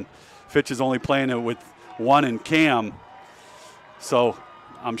again, and Fitch is only playing it with 1 in Cam. So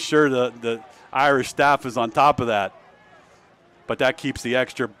I'm sure the Irish staff is on top of that. But that keeps the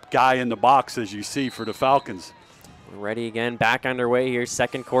extra guy in the box, as you see, for the Falcons. Ready again, back underway here.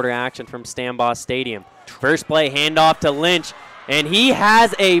 Second quarter action from Stambaugh Stadium. First play, handoff to Lynch, and he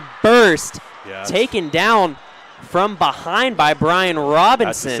has a burst taken down from behind by Brian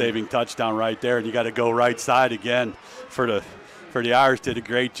Robinson. That's a saving touchdown right there, and you got to go right side again for the Irish. Did a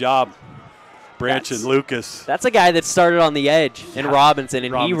great job. Branch and Lucas. That's a guy that started on the edge in Robinson,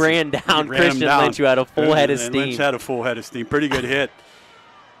 and he ran down Christian Lynch, who had a full head of steam. Lynch had a full head of steam. Pretty good hit.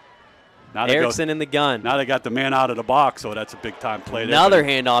 Now Erickson in the gun. Now they got the man out of the box, so that's a big-time play. Another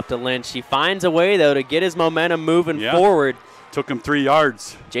handoff to Lynch. He finds a way, though, to get his momentum moving forward. Took him 3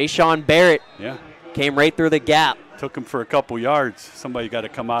 yards. Jay-Sean Barrett came right through the gap. Took him for a couple yards. Somebody got to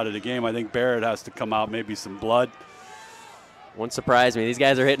come out of the game. I think Barrett has to come out, maybe some blood. Wouldn't surprise me. These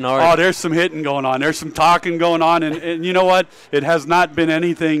guys are hitting hard. Oh, there's some hitting going on. There's some talking going on, and you know what? It has not been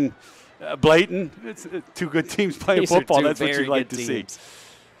anything blatant. It's 2 good teams playing football. That's what you'd like to see.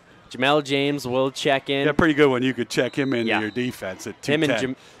 Jamel James will check in. Yeah, pretty good when you could check him into your defense at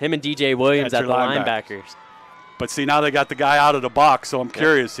 210. Him and DJ Williams at the linebackers. But see, now they got the guy out of the box, so I'm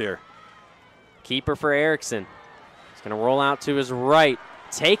curious here. Keeper for Erickson. He's going to roll out to his right.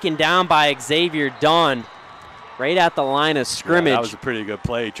 Taken down by Xavier Dunn right at the line of scrimmage. Yeah, that was a pretty good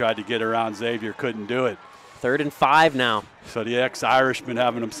play. He tried to get around Xavier, couldn't do it. 3rd and 5 now. So the ex-Irishman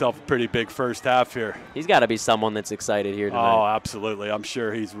having himself a pretty big first half here. He's got to be someone that's excited here tonight. Oh, absolutely. I'm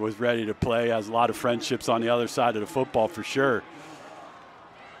sure he was ready to play. Has a lot of friendships on the other side of the football for sure.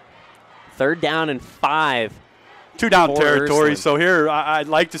 3rd down and 5. 2 down territory. Ursuline. So here I'd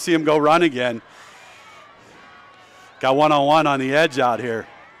like to see him go run again. Got one-on-one on the edge out here.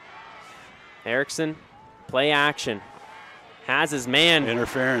 Erickson, play action. Has his man.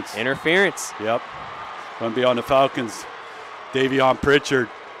 Interference. Interference. Yep. Going to be on the Falcons. Davion Pritchard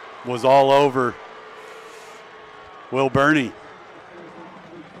was all over Will Burney.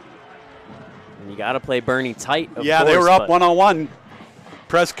 And you got to play Burney tight, of yeah, course, they were up one-on-one.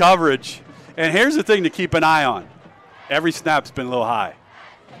 Press coverage. And here's the thing to keep an eye on. Every snap's been a little high.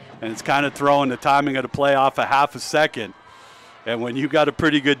 And it's kind of throwing the timing of the play off a half a second. And when you got a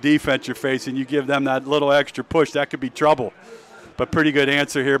pretty good defense you're facing, you give them that little extra push, that could be trouble. But pretty good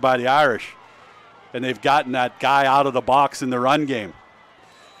answer here by the Irish. And they've gotten that guy out of the box in the run game.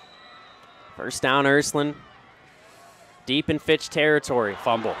 1st down, Ursuline. Deep in Fitch territory.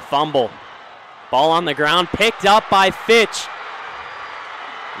 Fumble. Ball on the ground, picked up by Fitch.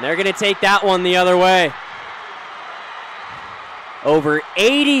 And they're going to take that one the other way. Over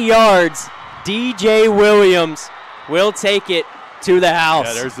 80 yards, DJ Williams will take it to the house.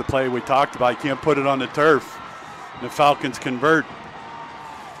 Yeah, there's the play we talked about. You can't put it on the turf. The Falcons convert.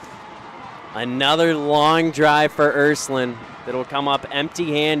 Another long drive for Ursuline that'll come up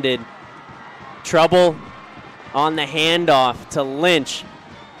empty-handed. Trouble on the handoff to Lynch.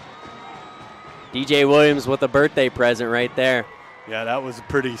 DJ Williams with a birthday present right there. Yeah, that was a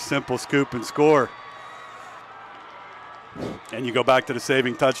pretty simple scoop and score. And you go back to the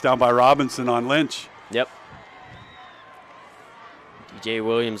saving touchdown by Robinson on Lynch. Yep. DJ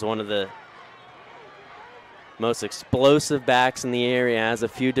Williams, one of the most explosive backs in the area, has a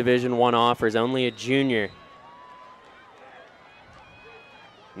few Division I offers, only a junior.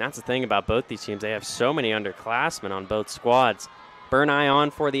 And that's the thing about both these teams. They have so many underclassmen on both squads. Burney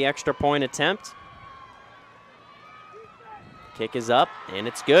on for the extra point attempt. Kick is up, and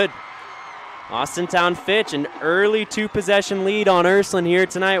it's good. Austintown Fitch, an early 2-possession lead on Ursuline here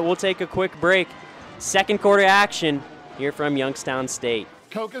tonight. We'll take a quick break. 2nd quarter action here from Youngstown State.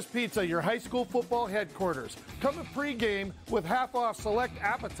 Coca's Pizza, your high school football headquarters. Come to pregame with half-off select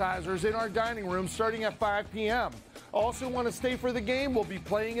appetizers in our dining room starting at 5 p.m. Also want to stay for the game? We'll be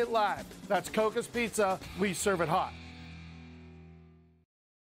playing it live. That's Coca's Pizza. We serve it hot.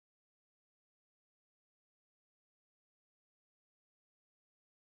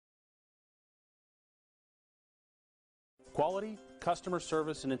 Quality, customer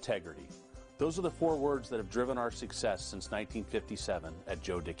service, and integrity. Those are the 4 words that have driven our success since 1957 at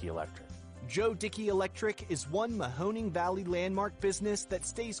Joe Dickey Electric. Joe Dickey Electric is one Mahoning Valley landmark business that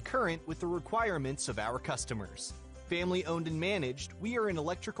stays current with the requirements of our customers. Family owned and managed, we are an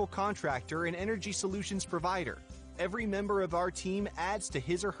electrical contractor and energy solutions provider. Every member of our team adds to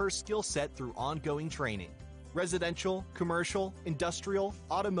his or her skill set through ongoing training. Residential, commercial, industrial,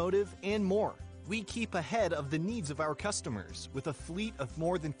 automotive, and more. We keep ahead of the needs of our customers with a fleet of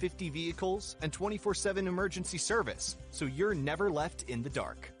more than 50 vehicles and 24/7 emergency service, so you're never left in the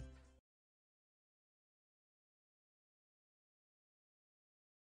dark.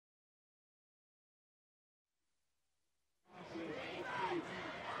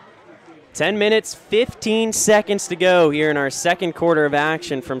 Ten minutes, 15 seconds to go here in our 2nd quarter of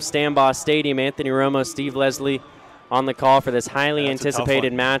action from Stambaugh Stadium. Anthony Romo, Steve Leslie on the call for this highly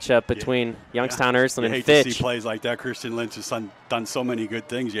anticipated matchup between Youngstown Ursuline and Fitch. You hate to see plays like that. Christian Lynch has done so many good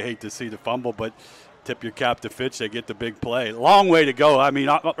things. You hate to see the fumble, but tip your cap to Fitch. They get the big play. Long way to go. I mean,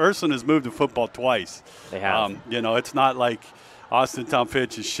 Ursuline has moved the football twice. They have. You know, it's not like Austintown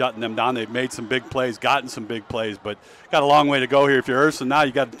Fitch is shutting them down. They've made some big plays, gotten some big plays, but got a long way to go here. If you're Ursuline now,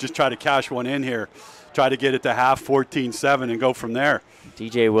 you got to just try to cash one in here. Try to get it to half 14-7 and go from there.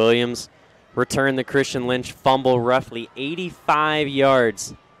 DJ Williams returned the Christian Lynch fumble roughly 85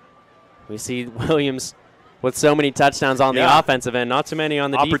 yards. We see Williams with so many touchdowns on the offensive end, not too many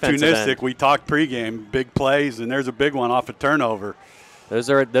on the defensive end. Opportunistic. We talked pregame, big plays, and there's a big one off a turnover. Those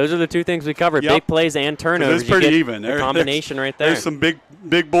are the 2 things we covered, big plays and turnovers. It's pretty even. The combination right there. There's some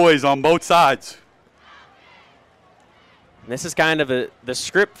big boys on both sides. This is kind of the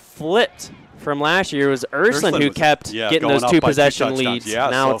script flipped from last year. It was Ursuline who kept getting those 2-possession leads.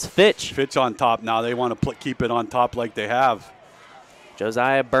 Now it's Fitch. Fitch on top now. They want to keep it on top like they have.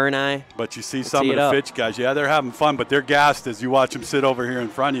 Josiah Burneye. But you see some of the Fitch guys, yeah, they're having fun, but they're gassed as you watch them sit over here in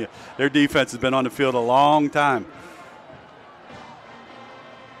front of you. Their defense has been on the field a long time.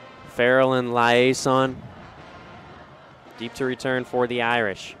 Farrell and Liaison. Deep to return for the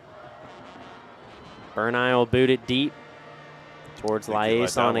Irish. Burneye will boot it deep towards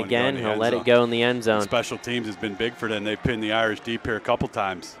Liaison again. He'll let it go in the end zone. Special teams has been big for them. They've pinned the Irish deep here a couple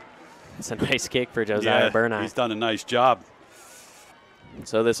times. It's a nice kick for Josiah Burneye. He's done a nice job.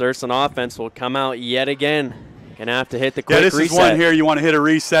 So this Ursuline offense will come out yet again. Gonna have to hit the quick reset. This is one here you want to hit a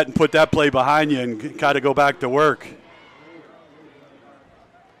reset and put that play behind you and kind of go back to work.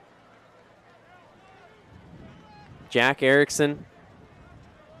 Jack Erickson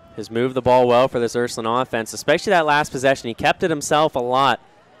has moved the ball well for this Ursuline offense, especially that last possession. He kept it himself a lot.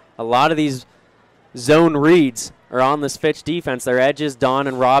 A lot of these zone reads are on this Fitch defense. Their edges, Don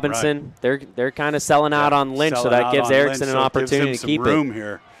and Robinson, they're kind of selling out on Lynch, so that gives Erickson an opportunity to keep it. Room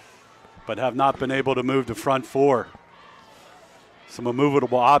here, but have not been able to move the front four. Some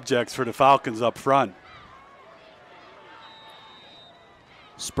immovable objects for the Falcons up front.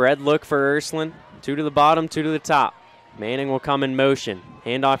 Spread look for Ursuline. 2 to the bottom, 2 to the top. Manning will come in motion.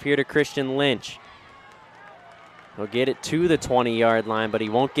 Handoff here to Christian Lynch. He'll get it to the 20-yard line, but he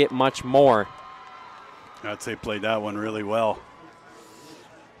won't get much more. I'd say played that one really well.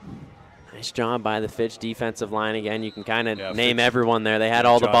 Nice job by the Fitch defensive line again. You can kind of name everyone there. They had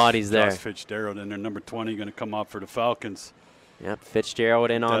all the bodies there. Josh Fitzgerald in there, number 20, going to come up for the Falcons. Yep,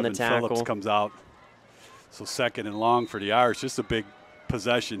 Fitzgerald in on the tackle. Phillips comes out. So 2nd and long for the Irish. Just a big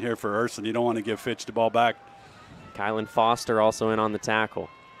possession here for Ursuline. You don't want to give Fitch the ball back. Kylan Foster also in on the tackle.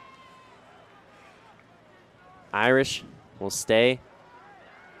 Irish will stay.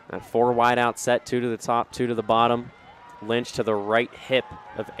 That 4 wide out set, 2 to the top, 2 to the bottom. Lynch to the right hip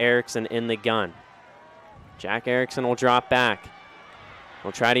of Erickson in the gun. Jack Erickson will drop back.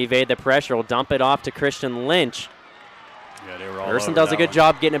 He'll try to evade the pressure. He'll dump it off to Christian Lynch. Yeah, they were all Ursuline does a good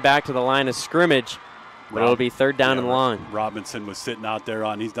job getting it back to the line of scrimmage, but it'll be 3rd down and long. Robinson was sitting out there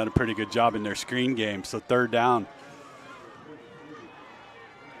on. He's done a pretty good job in their screen game, so 3rd down.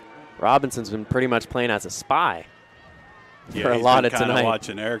 Robinson's been pretty much playing as a spy. Yeah, for a lot of kind tonight. Of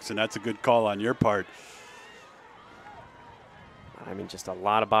watching Erickson. That's a good call on your part. I mean, just a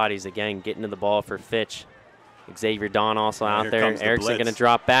lot of bodies again getting to the ball for Fitch. Xavier Don also out there. Erickson going to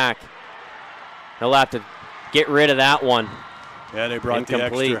drop back. He'll have to get rid of that one. Yeah, they brought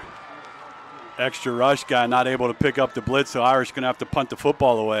the extra rush guy, not able to pick up the blitz, so Irish going to have to punt the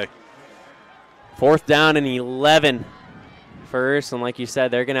football away. 4th down and 11 for Ursuline. Like you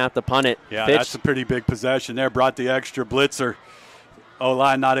said, they're going to have to punt it. Yeah, Fitch, that's a pretty big possession there. Brought the extra blitzer.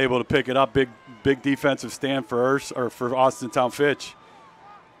 O-line not able to pick it up. Big defensive stand for Austintown Fitch.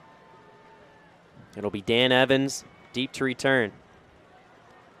 It'll be Dan Evans, deep to return.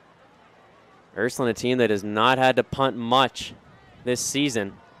 Ursuline, a team that has not had to punt much this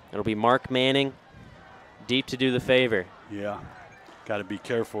season. It'll be Mark Manning, deep to do the favor. Yeah, got to be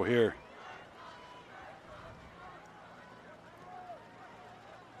careful here.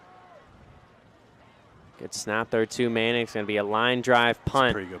 Good snap there to Manning. It's going to be a line drive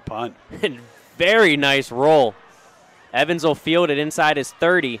punt. Pretty good punt. And very nice roll. Evans will field it inside his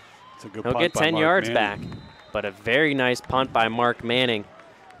 30. It's a good He'll punt get by 10 Mark yards Manning. back. But a very nice punt by Mark Manning.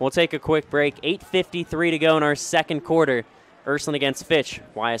 We'll take a quick break. 8:53 to go in our 2nd quarter. Ursuline against Fitch,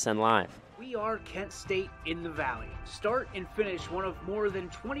 YSN Live. We are Kent State in the Valley. Start and finish one of more than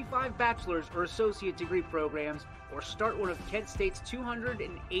 25 bachelor's or associate degree programs, or start one of Kent State's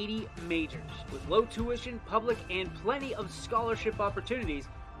 280 majors. With low tuition, public, and plenty of scholarship opportunities,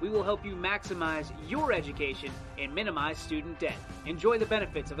 we will help you maximize your education and minimize student debt. Enjoy the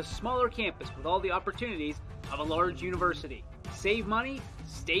benefits of a smaller campus with all the opportunities of a large university. Save money,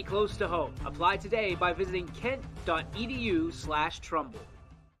 stay close to home. Apply today by visiting kent.edu/Trumbull.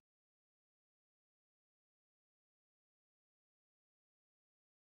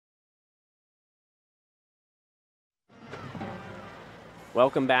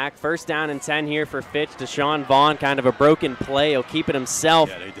 Welcome back. 1st down and 10 here for Fitch. Deshaun Vaughn, kind of a broken play. He'll keep it himself.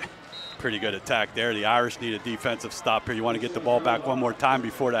 Yeah, they did. Pretty good attack there. The Irish need a defensive stop here. You want to get the ball back one more time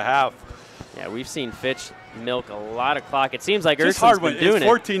before the half. Yeah, we've seen Fitch milk a lot of clock. It seems like It's Ursuline's hard when been doing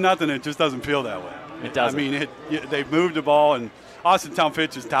it's 14-0. It just doesn't feel that way. It doesn't. I mean, they've moved the ball, and Austintown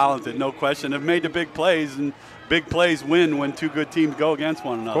Fitch is talented, no question. They've made the big plays, and big plays win when 2 good teams go against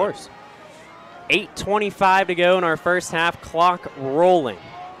one another. Of course. 8:25 to go in our 1st half. Clock rolling.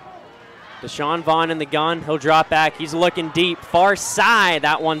 Deshaun Vaughn in the gun. He'll drop back. He's looking deep. Far side.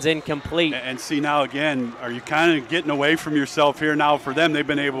 That one's incomplete. And see now again, are you kind of getting away from yourself here now for them? They've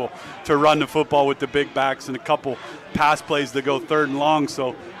been able to run the football with the big backs and a couple pass plays to go 3rd and long.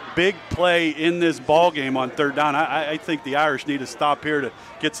 So big play in this ball game on 3rd down. I think the Irish need to stop here to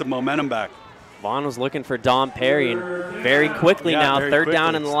get some momentum back. Vaughn was looking for Dom Perry, and very quickly now, 3rd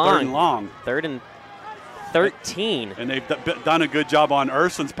down and long. 3rd and long. 3rd and 13. And they've done a good job on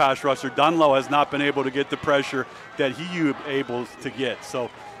Ursuline's pass rusher. Dunlow has not been able to get the pressure that he was able to get.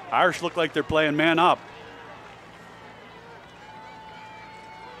 So Irish look like they're playing man up.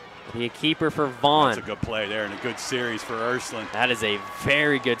 Be a keeper for Vaughn. That's a good play there and a good series for Ursuline. That is a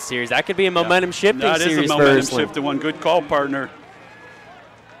very good series. That could be a momentum shifting series for Ursuline. That is a momentum shifting one. Good call, partner.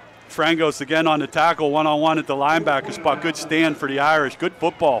 Frangos again on the tackle, one-on-one at the linebacker spot. Good stand for the Irish. Good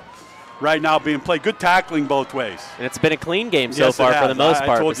football right now being played. Good tackling both ways. And it's been a clean game so far for the most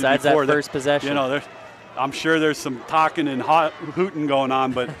part, besides that first possession. You know, I'm sure there's some talking and hooting going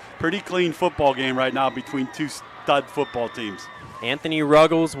on, but pretty clean football game right now between two stud football teams. Anthony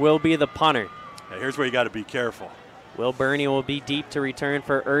Ruggles will be the punter. Now here's where you got to be careful. Will Burney will be deep to return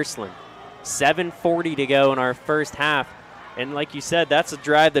for Ursuline. 7:40 to go in our first half. And like you said, that's a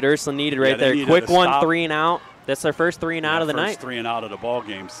drive that Ursuline needed right there. Quick one, 3 and out. That's their first 3 and out of the night. First 3 and out of the ball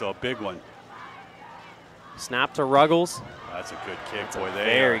game, so a big one. Snap to Ruggles. That's a good kick, That's boy. A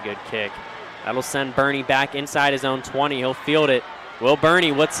very good kick. That'll send Burney back inside his own 20. He'll field it. Will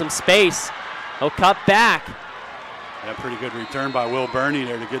Burney with some space. He'll cut back. Yeah, pretty good return by Will Burney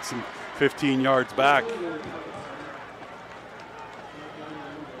there to get some 15 yards back.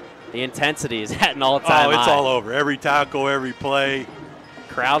 The intensity is at an all-time high. Oh, it's all over. Every tackle, every play.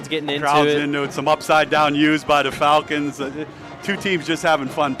 Crowd's getting into it. Crowd's into it. Some upside-down U's by the Falcons. Two teams just having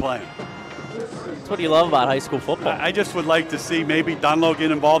fun playing. That's what you love about high school football. I just would like to see maybe Dunlow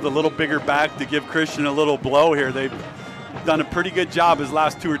get involved a little bigger back to give Christian a little blow here. They've done a pretty good job his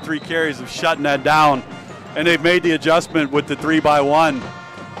last 2 or 3 carries of shutting that down. And they've made the adjustment with the 3-by-1,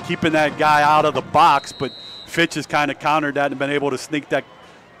 keeping that guy out of the box. But Fitch has kind of countered that and been able to sneak that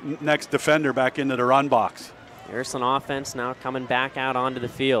next defender back into the run box. Ursuline offense now coming back out onto the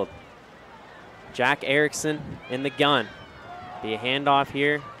field. Jack Erickson in the gun. Be a handoff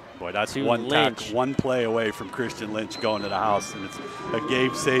here. Boy, that's Lynch. one play away from Christian Lynch going to the house, and it's a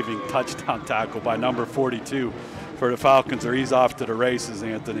game-saving touchdown tackle by number 42 for the Falcons, or he's off to the races,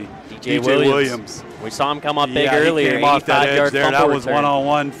 Anthony. DJ Williams. We saw him come up big earlier. He came off that edge there. That was return.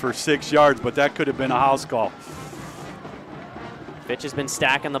 one-on-one for 6 yards, but that could have been a house call. Fitch has been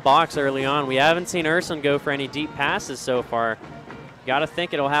stacking the box early on. We haven't seen Ursuline go for any deep passes so far. Got to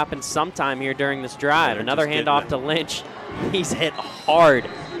think it'll happen sometime here during this drive. Another handoff to Lynch. He's hit hard.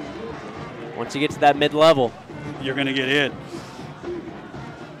 Once you get to that mid-level, you're going to get hit.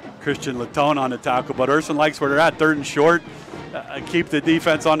 Christian Latone on the tackle, but Ursuline likes where they're at, 3rd and short. Keep the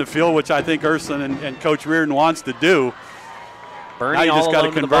defense on the field, which I think Ursuline and Coach Reardon wants to do. Burney now you just got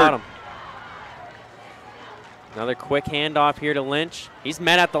to convert. The bottom. Another quick handoff here to Lynch. He's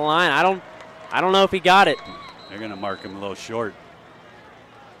met at the line. I don't know if he got it. They're going to mark him a little short.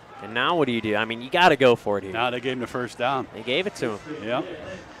 And now what do you do? I mean, you got to go for it here. Now they gave him the first down. They gave it to him. Yeah.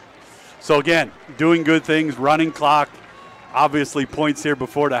 So again, doing good things, running clock. Obviously, points here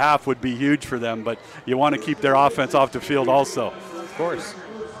before the half would be huge for them, but you want to keep their offense off the field also. Of course.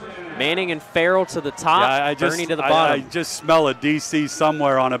 Manning and Farrell to the top, Burney to the bottom. I just smell a DC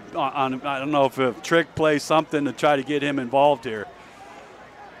somewhere on I don't know if a trick play, something to try to get him involved here.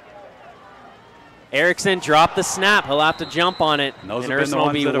 Erickson dropped the snap. He'll have to jump on it. And those and have been the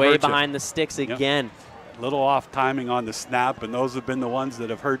Ursuline will ones be way behind the sticks again. A little off timing on the snap, and those have been the ones that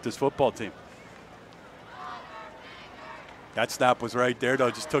have hurt this football team. That snap was right there,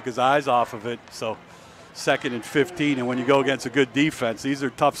 though. Just took his eyes off of it. So 2nd and 15, and when you go against a good defense, these are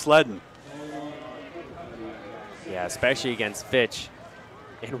tough sledding. Yeah, especially against Fitch.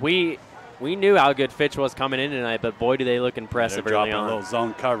 And we knew how good Fitch was coming in tonight, but boy, do they look impressive early on. A little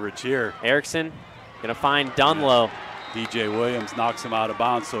zone coverage here. Erickson going to find Dunlow. DJ Williams knocks him out of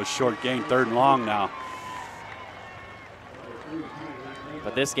bounds, so a short gain, 3rd and long now.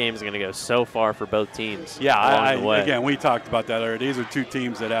 But this game is going to go so far for both teams. Yeah, again, we talked about that earlier. These are two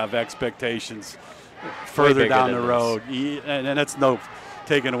teams that have expectations further down the road. And that's no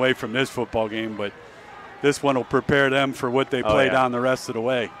taken away from this football game, but this one will prepare them for what they play down the rest of the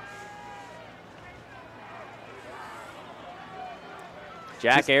way.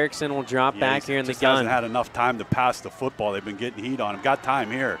 Jack Erickson will drop back here in the gun. Hasn't had enough time to pass the football. They've been getting heat on him. Got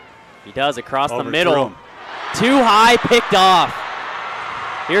time here. He does across the middle. Too high, picked off.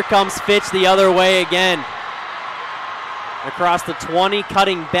 Here comes Fitch the other way again. Across the 20,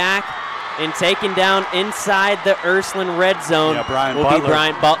 cutting back and taken down inside the Ursuline red zone be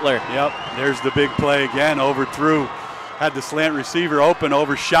Brian Butler. Yep, there's the big play again, overthrew. Had the slant receiver open,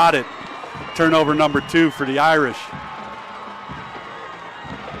 overshot it. Turnover number 2 for the Irish.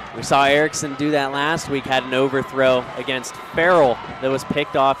 We saw Erickson do that last week, had an overthrow against Farrell that was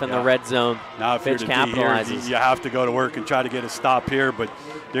picked off in the red zone. Now if Fitch you're the D here, you have to go to work and try to get a stop here, but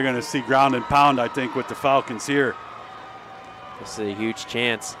you're going to see ground and pound, I think, with the Falcons here. This is a huge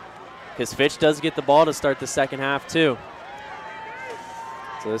chance because Fitch does get the ball to start the second half too.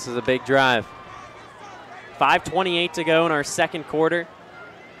 So this is a big drive. 5:28 to go in our second quarter.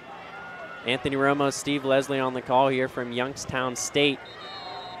 Anthony Romo, Steve Leslie on the call here from Youngstown State.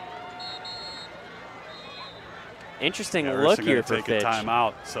 Interesting look here for Fitch. Take a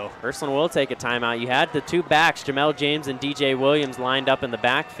timeout, so Ursuline will take a timeout. You had the two backs, Jamel James and DJ Williams, lined up in the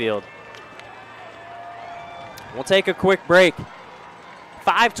backfield. We'll take a quick break.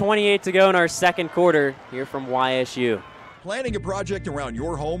 5:28 to go in our second quarter here from YSU. Planning a project around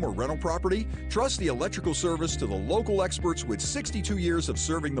your home or rental property? Trust the electrical service to the local experts with 62 years of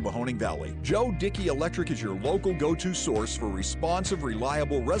serving the Mahoning Valley. Joe Dickey Electric is your local go-to source for responsive,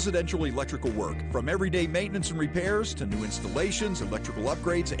 reliable residential electrical work. From everyday maintenance and repairs to new installations, electrical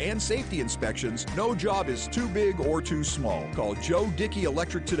upgrades, and safety inspections, no job is too big or too small. Call Joe Dickey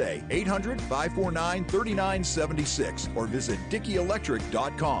Electric today, 800-549-3976, or visit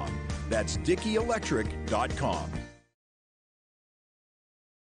DickeyElectric.com. That's DickeyElectric.com.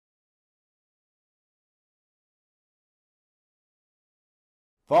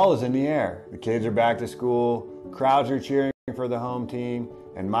 Fall is in the air. The kids are back to school, crowds are cheering for the home team,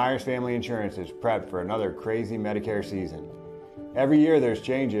 and Myers Family Insurance is prepped for another crazy Medicare season. Every year there's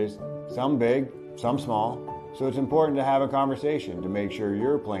changes, some big, some small, so it's important to have a conversation to make sure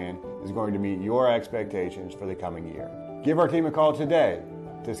your plan is going to meet your expectations for the coming year. Give our team a call today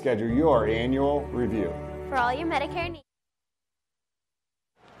to schedule your annual review. For all your Medicare needs.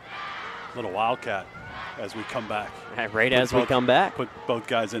 Little wildcat as we come back. Right as we come back. Put both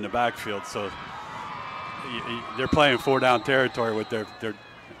guys in the backfield, so they're playing 4-down territory with their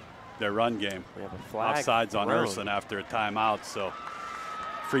run game. We have a flag offsides on Ursuline after a timeout, so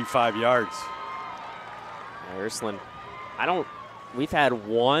free 5 yards. Yeah, Ursuline, we've had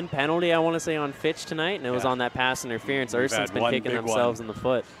one penalty, I want to say, on Fitch tonight, and it was on that pass interference. Ursuline's been kicking themselves in the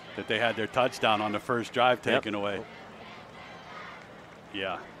foot. That they had their touchdown on the first drive taken away.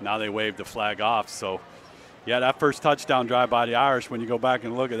 Yeah, now they waved the flag off, so yeah, that first touchdown drive by the Irish, when you go back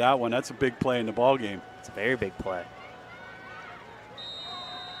and look at that one, that's a big play in the ball game. It's a very big play.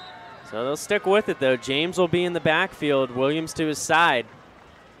 So they'll stick with it, though. James will be in the backfield, Williams to his side.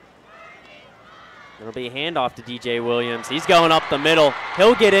 It'll be a handoff to DJ Williams. He's going up the middle.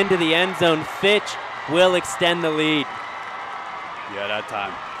 He'll get into the end zone. Fitch will extend the lead. Yeah, that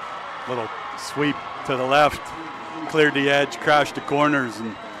time. Little sweep to the left, cleared the edge, crashed the corners,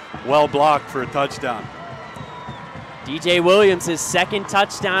 and well blocked for a touchdown. DJ Williams, his second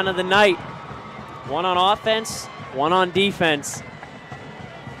touchdown of the night. One on offense, one on defense.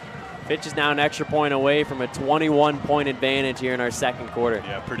 Fitch is now an extra point away from a 21-point advantage here in our second quarter.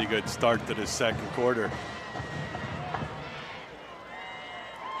 Yeah, pretty good start to the second quarter.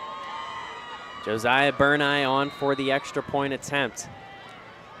 Josiah Burneye on for the extra point attempt.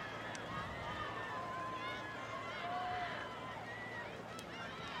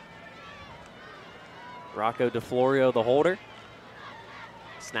 Rocco DeFlorio, the holder.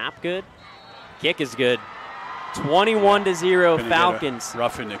 Snap good. Kick is good. 21-0 Falcons.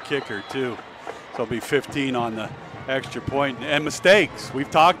 Roughing the kicker, too. So it'll be 15 on the extra point. And mistakes.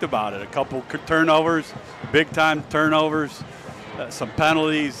 We've talked about it. A couple turnovers, big-time turnovers, some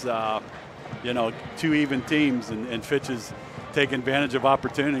penalties. You know, two even teams, and Fitch is taking advantage of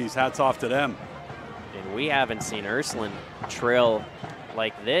opportunities. Hats off to them. And we haven't seen Ursuline trail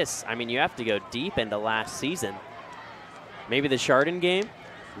like this. I mean, you have to go deep into last season. Maybe the Chardon game?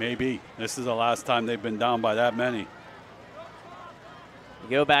 Maybe. This is the last time they've been down by that many. You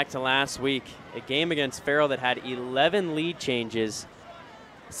go back to last week, a game against Farrell that had 11 lead changes.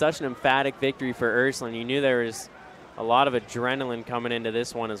 Such an emphatic victory for Ursuline. You knew there was a lot of adrenaline coming into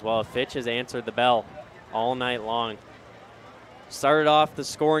this one as well. Fitch has answered the bell all night long. Started off the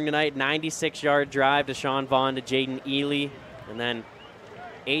scoring tonight, 96-yard drive to Sean Vaughn to Jaden Ely, and then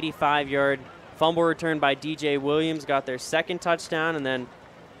 85-yard fumble return by DJ Williams, got their second touchdown, and then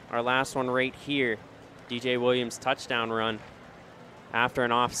our last one right here, DJ Williams' touchdown run after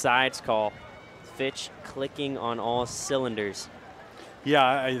an offsides call. Fitch clicking on all cylinders.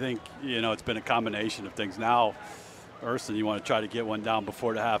 Yeah, I think, you know, it's been a combination of things. Now, Ursuline, you want to try to get one down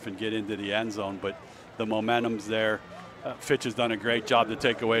before the half and get into the end zone, but the momentum's there. Fitch has done a great job to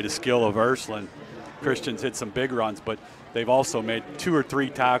take away the skill of Ursuline. Christian's hit some big runs, but they've also made 2 or 3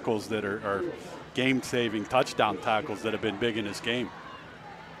 tackles that are game-saving touchdown tackles that have been big in this game.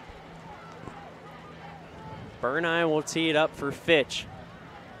 Bernheim will tee it up for Fitch.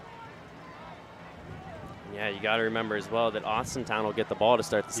 Yeah, you got to remember as well that Austintown will get the ball to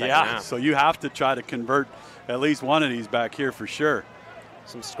start the second half. So you have to try to convert at least one of these back here for sure.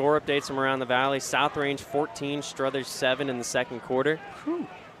 Some score updates from around the valley. South Range 14, Struthers 7 in the second quarter. Whew.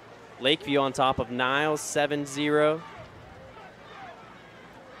 Lakeview on top of Niles 7-0.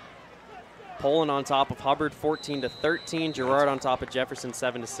 Poland on top of Hubbard 14-13. Girard on top of Jefferson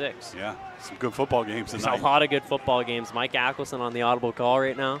 7-6. Yeah, some good football games tonight. There's a lot of good football games. Mike Ackelson on the audible call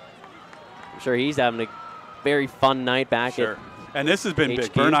right now. I'm sure he's having a very fun night back at And this has been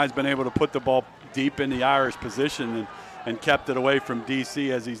big. Bernheim's been able to put the ball deep in the Irish position and kept it away from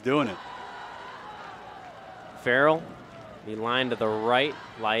DC as he's doing it. Farrell, the line to the right,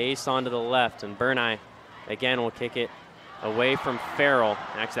 Liaison to the left, and Bernheim again will kick it away from Farrell.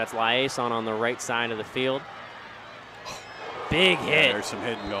 Actually, that's Liaison on the right side of the field. Big hit. Yeah, there's some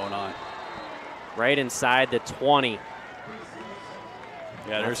hitting going on. Right inside the 20.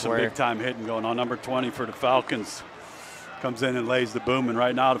 Yeah, there's some big-time hitting going on. Number 20 for the Falcons comes in and lays the boom, and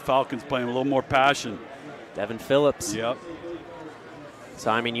right now the Falcons playing a little more passion. Devin Phillips. Yep. So,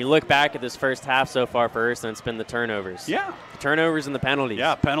 I mean, you look back at this first half so far for Ursuline, it's been the turnovers. Yeah. The turnovers and the penalties.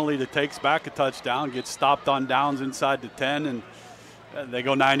 Yeah, penalty that takes back a touchdown, gets stopped on downs inside the 10, and they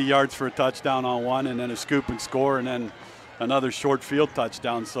go 90 yards for a touchdown on one, and then a scoop and score, and then another short field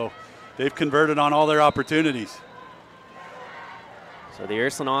touchdown. So they've converted on all their opportunities. So the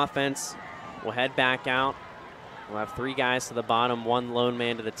Ursuline offense will head back out. We'll have 3 guys to the bottom, 1 lone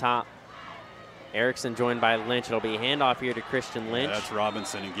man to the top. Erickson joined by Lynch. It'll be a handoff here to Christian Lynch. Yeah, that's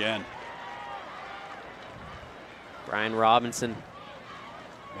Robinson again. Brian Robinson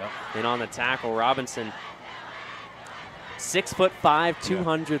in on the tackle. Robinson, 6'5",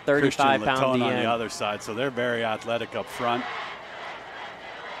 235 pound on DM. the other side, so they're very athletic up front.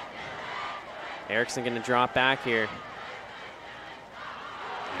 Erickson going to drop back here.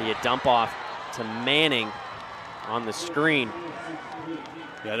 Be a dump off to Manning on the screen.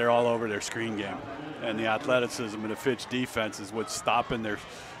 Yeah, they're all over their screen game. And the athleticism of the Fitch defense is what's stopping their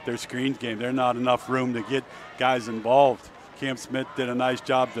screen game. There's not enough room to get guys involved. Cam Smith did a nice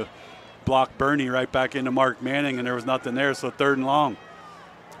job to block Bernie right back into Mark Manning, and there was nothing there, so 3rd and long.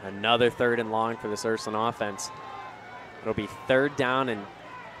 Another 3rd and long for this Ursuline offense. It'll be 3rd down and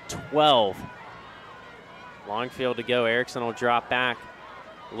 12. Long field to go. Erickson will drop back.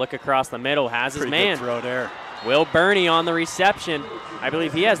 Look across the middle, has his man. Good throw there. Will Burney on the reception. I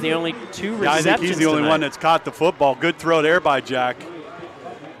believe he has the only 2 receptions I think he's the only one that's caught the football. Good throw there by Jack.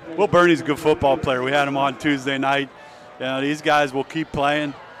 Will Burney's a good football player. We had him on Tuesday night. You know, these guys will keep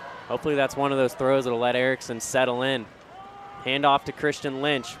playing. Hopefully that's one of those throws that'll let Erickson settle in. Hand off to Christian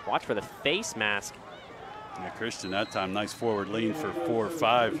Lynch. Watch for the face mask. Yeah, Christian that time, nice forward lean for 4 or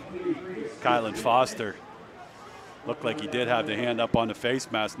 5. Kylan Foster. Looked like he did have the hand up on the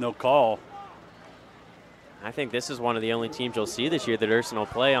face mask, no call. I think this is one of the only teams you'll see this year that Ursuline will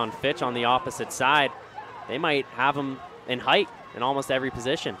play on Fitch on the opposite side. They might have them in height in almost every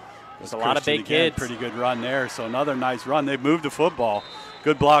position. There's a lot of big kids. Pretty good run there, so another nice run. They've moved the football.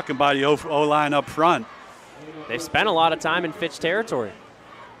 Good blocking by the O-line up front. They've spent a lot of time in Fitch territory.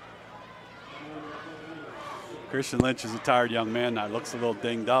 Christian Lynch is a tired young man now. Looks a little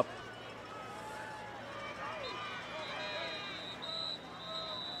dinged up.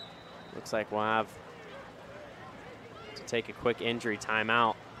 Looks like we'll have to take a quick injury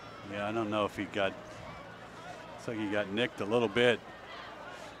timeout. Yeah, I don't know if he got, looks like he got nicked a little bit.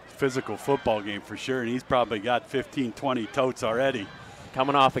 Physical football game for sure, and he's probably got 15, 20 totes already.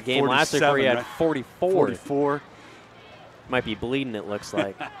 Coming off a game last week where he had 44. 44. Might be bleeding, it looks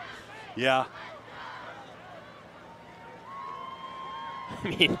like. Yeah. I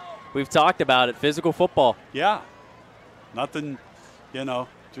mean, we've talked about it, physical football. Yeah. Nothing, you know,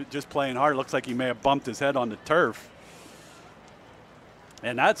 just playing hard. It looks like he may have bumped his head on the turf.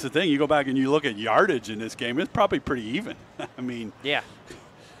 And that's the thing. You go back and you look at yardage in this game, it's probably pretty even. I mean. Yeah.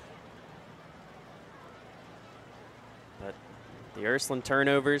 But the Ursuline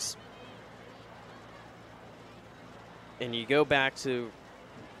turnovers. And you go back to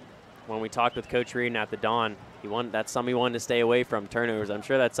when we talked with Coach Reardon at the Dawn. That's something he wanted to stay away from, turnovers. I'm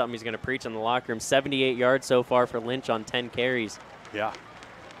sure that's something he's going to preach in the locker room. 78 yards so far for Lynch on 10 carries. Yeah.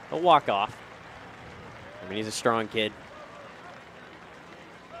 A walk-off. I mean, he's a strong kid.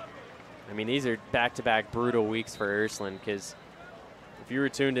 I mean, these are back-to-back brutal weeks for Ursuline because if you were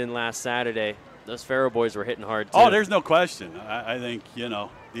tuned in last Saturday, Those Faro boys were hitting hard, too. Oh, there's no question. I think,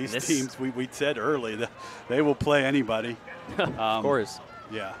 these teams, we said early that they will play anybody. Of course.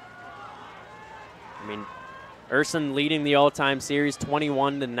 Yeah. I mean, Ursuline leading the all-time series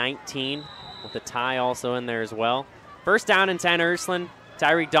 21-19 with a tie also in there as well. First down and 10, Ursuline.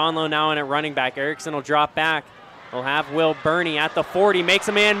 Tyreek Donlow now in at running back. Erickson will drop back. We'll have Will Burney at the 40. Makes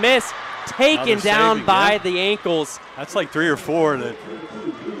a man miss. Taken down by the ankles. That's like 3 or 4.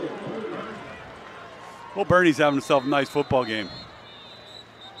 Will Burney's having himself a nice football game.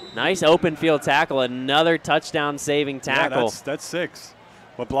 Nice open field tackle. Another touchdown-saving tackle. Yeah, that's 6.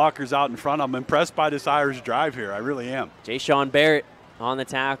 What blockers out in front. I'm impressed by this Irish drive here. I really am. Jay Sean Barrett on the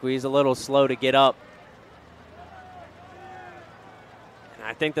tackle. He's a little slow to get up. And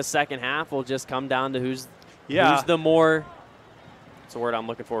I think the second half will just come down to who's the more, what's the word I'm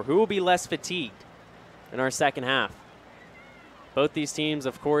looking for, who will be less fatigued in our second half. Both these teams,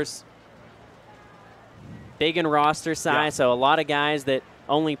 of course, big in roster size, so a lot of guys that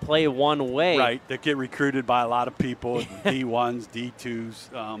only play one way. Right, that get recruited by a lot of people, D1s,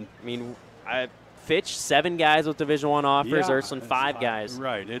 D2s. I mean, Fitch, 7 guys with Division I offers, Ursuline 5 guys.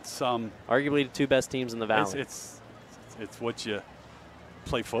 Right, it's arguably the 2 best teams in the Valley. It's what you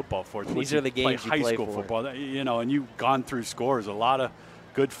play football for. These are the games you play high school for. football. And you've gone through scores. A lot of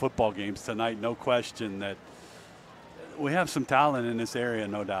good football games tonight. No question that we have some talent in this area,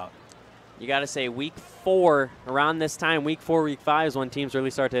 no doubt. You got to say week 4, around this time, week 4, week 5 is when teams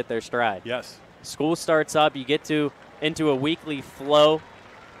really start to hit their stride. Yes. School starts up. You get into a weekly flow.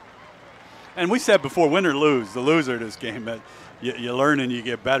 And we said before, win or lose, the loser of this game, you learn and you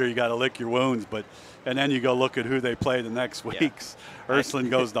get better. You got to lick your wounds, and then you go look at who they play the next weeks. Yeah. Ursuline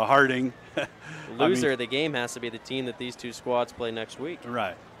goes to Harding. The loser of the game has to be the team that these 2 squads play next week.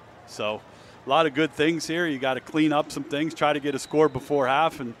 Right. So a lot of good things here. You got to clean up some things, try to get a score before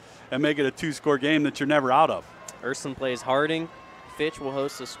half, and make it a 2-score game that you're never out of. Ursuline plays Harding. Fitch will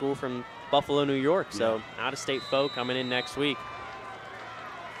host a school from Buffalo, New York. So out-of-state foe coming in next week.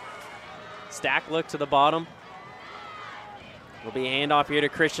 Stack look to the bottom. Will be a handoff here to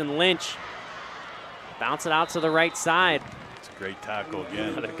Christian Lynch. Bounce it out to the right side. It's a great tackle again.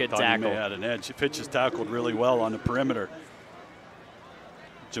 Another good Thought tackle. He may have had an edge. Fitch has tackled really well on the perimeter.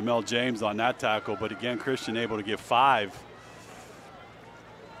 Jamel James on that tackle, but again, Christian able to get 5.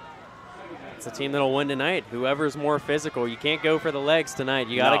 It's a team that'll win tonight. Whoever's more physical. You can't go for the legs tonight.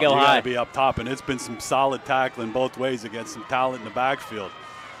 You got to go high. You got to be up top, and it's been some solid tackling both ways against some talent in the backfield.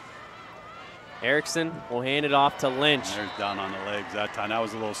 Erickson will hand it off to Lynch. And there's down on the legs that time. That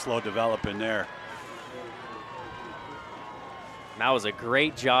was a little slow developing there. That was a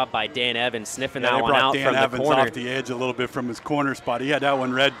great job by Dan Evans sniffing that they one brought out Dan from Evans the corner. off the edge a little bit from his corner spot. He had that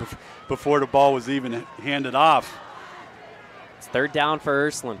one read before the ball was even handed off. It's 3rd down for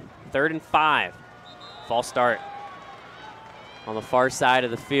Ursuline. 3rd and 5. False start on the far side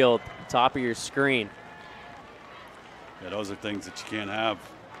of the field, top of your screen. Yeah, those are things that you can't have.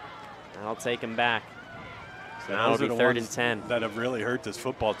 That'll take him back. So Yeah, now those it'll are be the 3rd ones and 10. that have really hurt this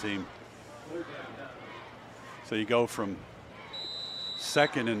football team. So you go from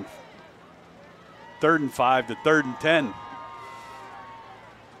 2nd and 3rd and 5 to 3rd and 10.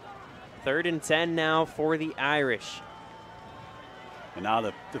 3rd and 10 now for the Irish. And now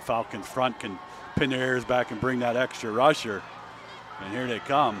the Falcons front can pin their ears back and bring that extra rusher. And here they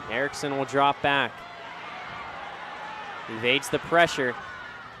come. Erickson will drop back. Evades the pressure.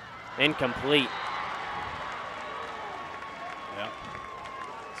 Incomplete. Yeah.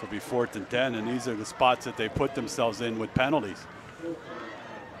 So it'll be 4th and 10, and these are the spots that they put themselves in with penalties.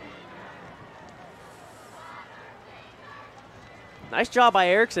 Nice job by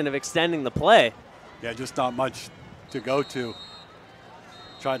Erickson of extending the play. Yeah, just not much to go to.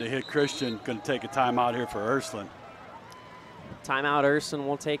 Tried to hit Christian. Going to take a timeout here for Ursuline. Timeout, Ursuline.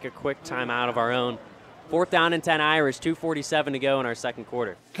 We'll take a quick timeout of our own. 4th down and 10 Irish, 2:47 to go in our second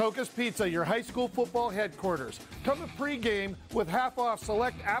quarter. Coca's Pizza, your high school football headquarters. Come to pregame with half-off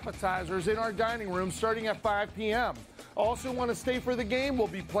select appetizers in our dining room starting at 5 p.m. Also want to stay for the game? We'll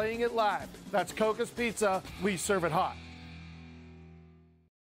be playing it live. That's Coca's Pizza. We serve it hot.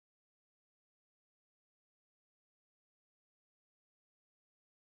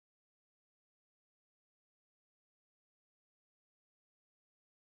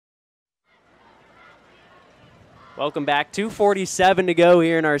 Welcome back. 2:47 to go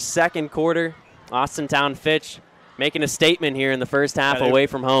here in our second quarter. Austintown Fitch making a statement here in the first half away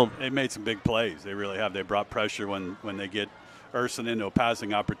from home. They made some big plays. They really have. They brought pressure when they get Ursuline into a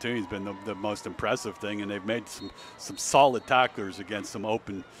passing opportunity. Has been the most impressive thing, and they've made some solid tacklers against some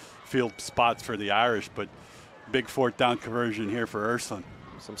open field spots for the Irish, but big 4th down conversion here for Ursuline.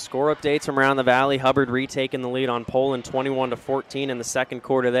 Some score updates from around the valley. Hubbard retaking the lead on Poland 21-14 in the second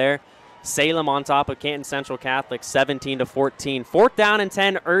quarter there. Salem on top of Canton Central Catholic 17-14. 4th down and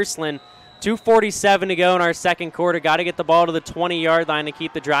 10, Ursuline. 2:47 to go in our second quarter. Got to get the ball to the 20-yard line to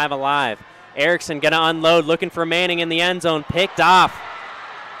keep the drive alive. Erickson going to unload, looking for Manning in the end zone. Picked off.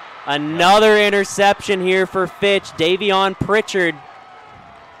 Another interception here for Fitch. Davion Pritchard.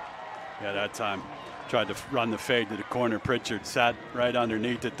 Yeah, that time tried to run the fade to the corner. Pritchard sat right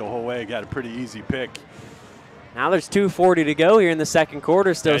underneath it the whole way. Got a pretty easy pick. Now there's 2:40 to go here in the second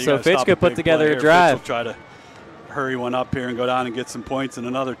quarter still, so Fitch could put together a drive. Fitch will try to hurry one up here and go down and get some points and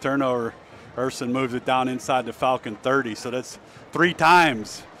another turnover. Urson moves it down inside the Falcon 30, so that's 3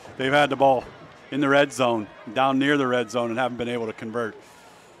 times they've had the ball in the red zone, down near the red zone, and haven't been able to convert.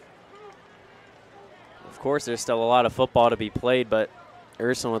 Of course, there's still a lot of football to be played, but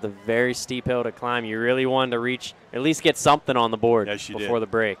Urson with a very steep hill to climb. You really wanted to reach, at least get something on the board before the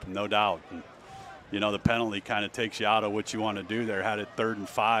break. No doubt. And, you know, the penalty kind of takes you out of what you want to do there. Had it 3rd and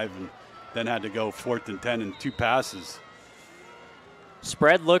 5 and then had to go 4th and 10 and 2 passes.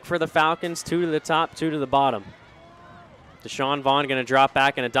 Spread look for the Falcons, 2 to the top, 2 to the bottom. Deshaun Vaughn going to drop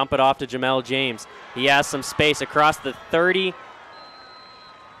back and dump it off to Jamel James. He has some space across the 30.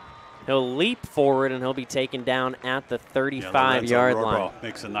 He'll leap forward, and he'll be taken down at the 35-yard line.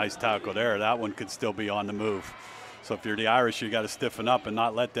 Makes a nice tackle there. That one could still be on the move. So if you're the Irish, you got to stiffen up and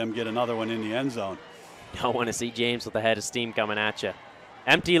not let them get another one in the end zone. Don't want to see James with a head of steam coming at you.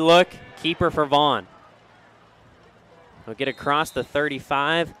 Empty look, keeper for Vaughn. He'll get across the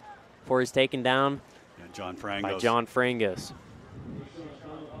 35 before he's taken down by John Frangos.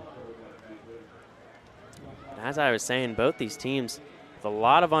 As I was saying, both these teams with a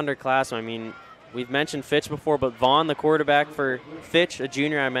lot of underclassmen. I mean, we've mentioned Fitch before, but Vaughn, the quarterback for Fitch, a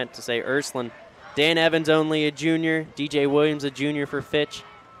junior. I meant to say Ursuline. Dan Evans, only a junior. DJ Williams, a junior for Fitch.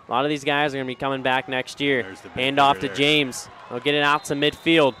 A lot of these guys are going to be coming back next year. Hand off to James. He'll get it out to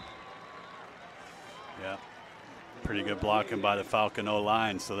midfield. Yeah, pretty good blocking by the Falcon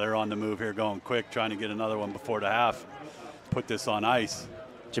O-line, so they're on the move here going quick, trying to get another one before the half. Put this on ice.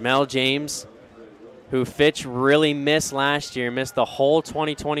 Jamel James, who Fitch really missed last year, missed the whole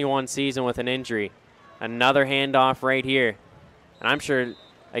 2021 season with an injury. Another handoff right here. And I'm sure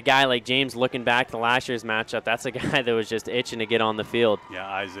a guy like James, looking back to last year's matchup, that's a guy that was just itching to get on the field. Yeah,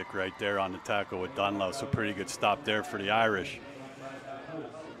 Isaac right there on the tackle with Dunlow, so pretty good stop there for the Irish.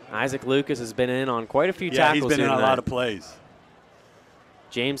 Isaac Lucas has been in on quite a few tackles. Yeah, he's been in a lot of plays.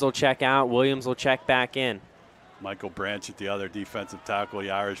 James will check out. Williams will check back in. Michael Branch at the other defensive tackle.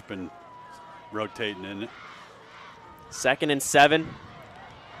 The Irish been rotating in it. 2nd and 7.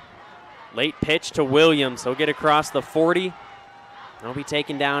 Late pitch to Williams. He'll get across the 40. He'll be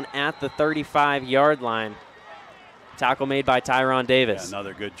taken down at the 35-yard line. Tackle made by Tyron Davis. Yeah,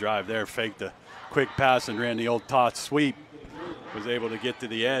 another good drive there. Faked a quick pass and ran the old toss sweep. Was able to get to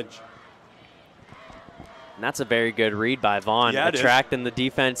the edge. And that's a very good read by Vaughn. Yeah, attracting the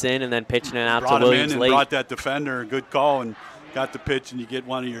defense in and then pitching it out to Williams. Brought him in and late. brought that defender. A good call and got the pitch, and you get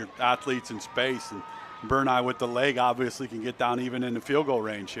one of your athletes in space. And Burneye with the leg obviously can get down even in the field goal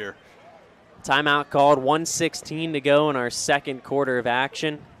range here. Timeout called, 1:16 to go in our second quarter of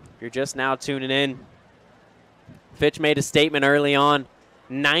action. If you're just now tuning in, Fitch made a statement early on.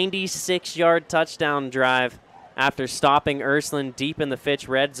 96-yard touchdown drive after stopping Ursuline deep in the Fitch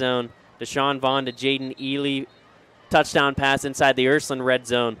red zone. Deshaun Vaughn to Jaden Ely. Touchdown pass inside the Ursuline red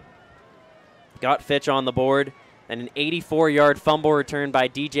zone. Got Fitch on the board. And an 84-yard fumble return by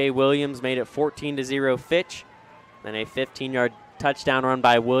DJ Williams made it 14-0 Fitch. Then a 15-yard touchdown run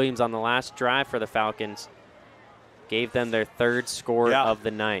by Williams on the last drive for the Falcons gave them their 3rd score of the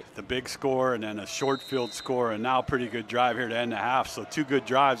night. The big score and then a short field score, and now pretty good drive here to end the half. So 2 good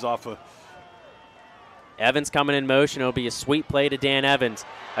drives off of. Evans coming in motion. It'll be a sweet play to Dan Evans.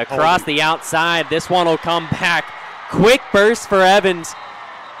 Across the outside. This one will come back. Quick burst for Evans.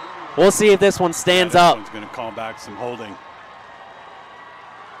 We'll see if this one stands up. This one's going to call back some holding.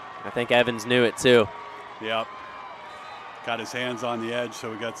 I think Evans knew it too. Yep. Got his hands on the edge, so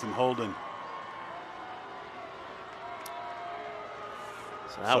we got some holding.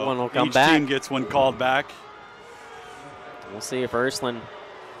 So that one will come back. Each team gets one called back. We'll see if Ursuline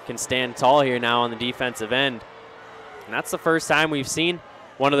can stand tall here now on the defensive end. And that's the first time we've seen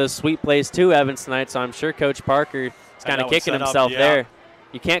one of those sweep plays to Evans tonight, so I'm sure Coach Parker is kind of kicking himself there.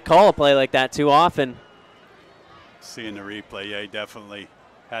 You can't call a play like that too often. Seeing the replay, yeah, he definitely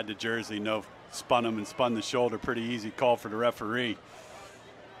had the jersey, spun him and spun the shoulder. Pretty easy call for the referee.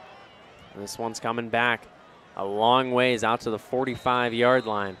 This one's coming back a long ways out to the 45-yard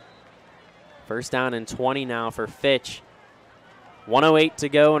line. 1st down and 20 now for Fitch. 1:08 to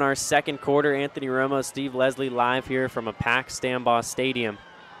go in our second quarter. Anthony Romo, Steve Leslie live here from a packed Stambaugh Stadium.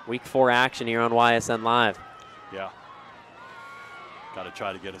 Week 4 action here on YSN Live. Yeah. Got to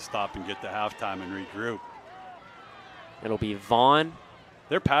try to get a stop and get to halftime and regroup. It'll be Vaughn.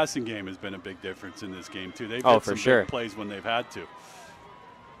 Their passing game has been a big difference in this game, too. They've hit some big plays when they've had to.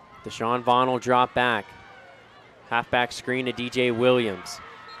 Deshaun Vaughn will drop back. Halfback screen to DJ Williams.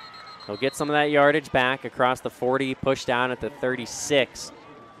 He'll get some of that yardage back across the 40, pushed down at the 36.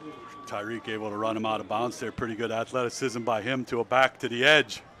 Tyreek able to run him out of bounds there. Pretty good athleticism by him to a back to the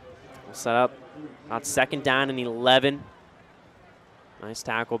edge. We'll set up on 2nd down and 11. Nice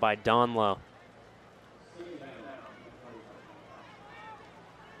tackle by Donlow.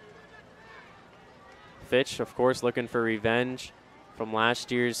 Fitch, of course, looking for revenge from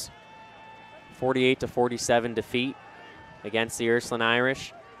last year's 48-47 defeat against the Ursuline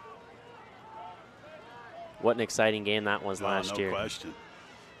Irish. What an exciting game that was last year. No question.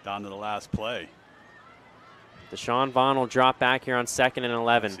 Down to the last play. Deshaun Vaughn will drop back here on 2nd and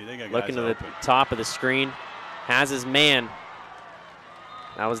 11. Looking to the top of the screen. Has his man.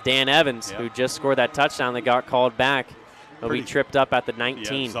 That was Dan Evans, who just scored that touchdown that got called back. He'll be tripped up at the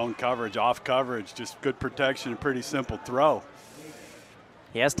 19. Yeah, zone coverage, off coverage, just good protection, pretty simple throw.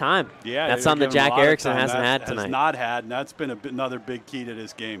 He has time. Yeah, that's something that Jack Erickson hasn't had tonight. Has not had, and that's been another big key to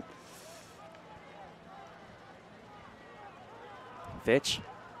this game. Fitch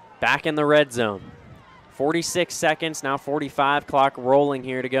back in the red zone. 46 seconds, now 45. Clock rolling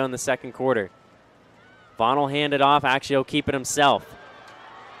here to go in the second quarter. Vaughn will hand it off. Actually, he'll keep it himself.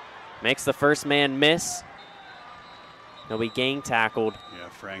 Makes the first man miss. He'll be gang tackled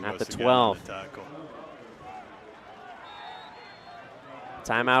at the 12.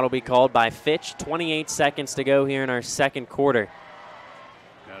 Timeout will be called by Fitch. 28 seconds to go here in our second quarter.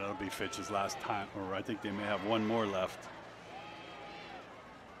 Yeah, that'll be Fitch's last time, or I think they may have one more left.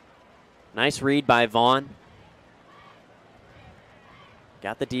 Nice read by Vaughn.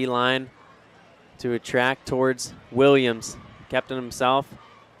 Got the D-line to attract towards Williams. Kept it himself.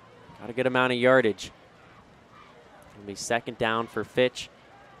 Got a good amount of yardage. It'll be 2nd down for Fitch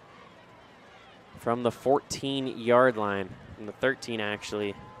from the 14-yard line. From the 13,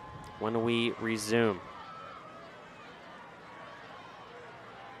 actually, when we resume.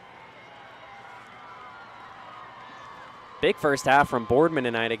 Big first half from Boardman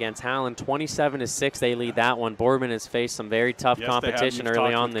tonight against Howland. 27-6, they lead that one. Boardman has faced some very tough competition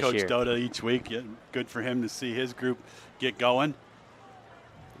early on this year. Coach Doda each week. Yeah, good for him to see his group get going.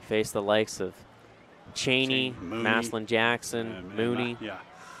 He faced the likes of Cheney, Maslin Jackson, Mooney. Yeah.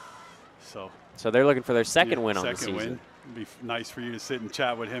 So they're looking for their second win on the season. Win. It'd be nice for you to sit and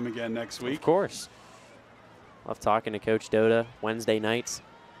chat with him again next week. Of course. Love talking to Coach Doda Wednesday nights.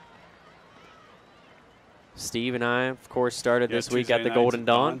 Steve and I, of course, started this week at the Golden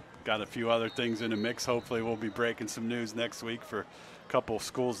Dawn. Got a few other things in the mix. Hopefully we'll be breaking some news next week for a couple of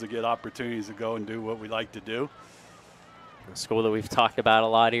schools to get opportunities to go and do what we like to do. A school that we've talked about a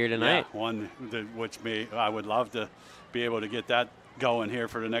lot here tonight. Yeah, one which I would love to be able to get that going here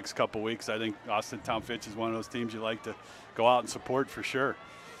for the next couple weeks. I think Austintown Fitch is one of those teams you like to go out and support for sure.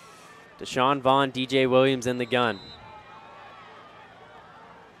 Deshaun Vaughn, DJ Williams in the gun.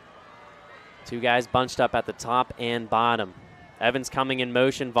 Two guys bunched up at the top and bottom. Evans coming in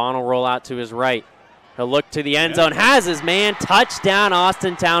motion. Vaughn will roll out to his right. He'll look to the end zone. Has his man. Touchdown,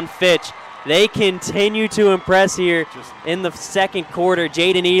 Austintown Fitch. They continue to impress here in the second quarter.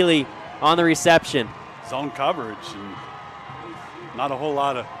 Jaden Ely on the reception. Zone coverage. And not a whole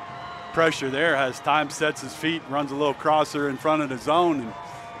lot of pressure there. Has time, sets his feet, runs a little crosser in front of the zone, and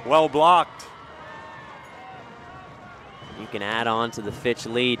well blocked. You can add on to the Fitch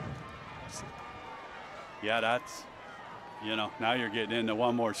lead. Yeah, that's, now you're getting into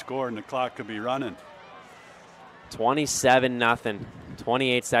one more score and the clock could be running. 27-0.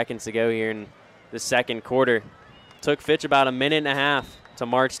 28 seconds to go here in the second quarter. Took Fitch about a minute and a half to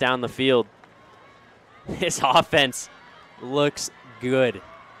march down the field. His offense looks good.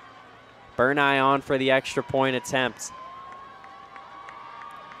 Burneye on for the extra point attempt.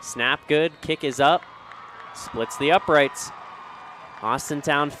 Snap good, kick is up, splits the uprights.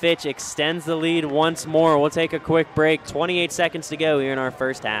 Austintown Fitch extends the lead once more. We'll take a quick break. 28 seconds to go here in our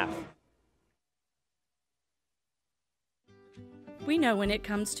first half. We know when it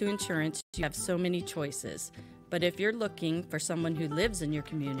comes to insurance, you have so many choices. But if you're looking for someone who lives in your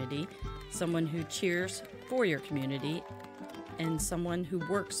community, someone who cheers for your community, and someone who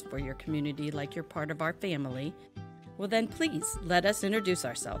works for your community like you're part of our family, well then please let us introduce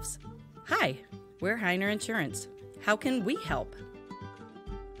ourselves. Hi, we're Heiner Insurance. How can we help?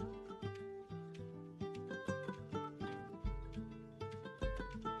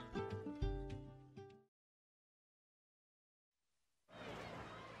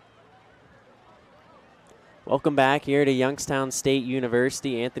 Welcome back here to Youngstown State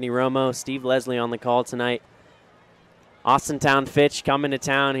University. Anthony Romo, Steve Leslie on the call tonight. Austintown Fitch coming to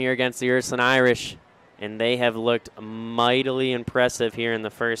town here against the Ursuline Irish, and they have looked mightily impressive here in the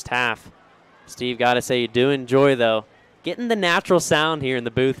first half. Steve, got to say, you do enjoy, though, getting the natural sound here in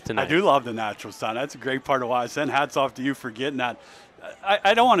the booth tonight. I do love the natural sound. That's a great part of YSN. Hats off to you for getting that.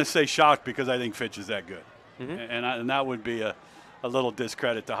 I don't want to say shocked because I think Fitch is that good. And that would be a little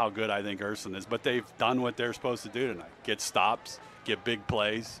discredit to how good I think Ursuline is. But they've done what they're supposed to do tonight. Get stops, get big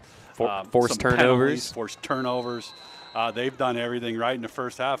plays. Force turnovers. Force turnovers. They've done everything right in the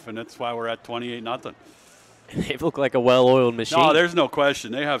first half, and that's why we're at 28-0. They look like a well-oiled machine. No, there's no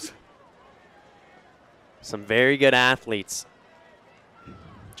question. They have some very good athletes.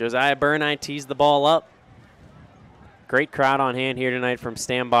 Josiah Burneye tees the ball up. Great crowd on hand here tonight from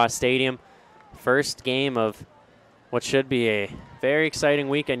Stambaugh Stadium. First game of what should be a very exciting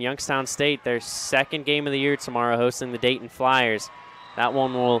weekend. Youngstown State, their second game of the year tomorrow, hosting the Dayton Flyers. That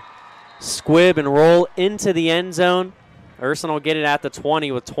one will squib and roll into the end zone. Ursuline will get it at the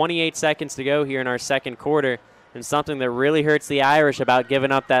 20 with 28 seconds to go here in our second quarter. And something that really hurts the Irish about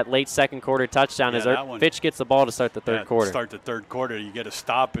giving up that late second quarter touchdown is Fitch gets the ball to start the third quarter. Start the third quarter, you get a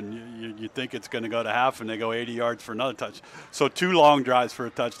stop, and you think it's going to go to half, and they go 80 yards for another touch. So 2 long drives for a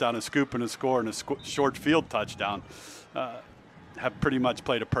touchdown, a scoop and a score, and a short field touchdown have pretty much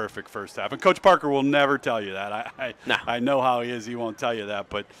played a perfect first half. And Coach Parker will never tell you that. I know how he is. He won't tell you that.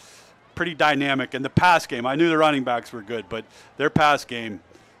 But pretty dynamic. And the pass game, I knew the running backs were good, but their pass game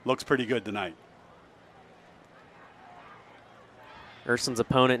looks pretty good tonight. Ursuline's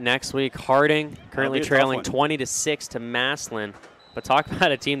opponent next week, Harding, currently trailing 20-6 to Massillon. But talk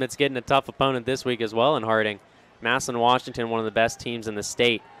about a team that's getting a tough opponent this week as well in Harding. Massillon, Washington, one of the best teams in the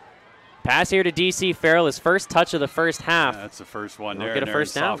state. Pass here to D.C. Farrell, his first touch of the first half. Yeah, that's the first one They'll there. Get a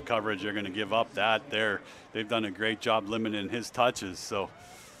first down. Soft coverage, they're going to give up that there. They've done a great job limiting his touches. So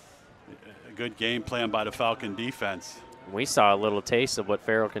a good game plan by the Falcon defense. We saw a little taste of what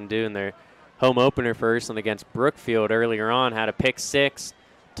Farrell can do in their home opener for Ursuline against Brookfield earlier on. Had a pick 6,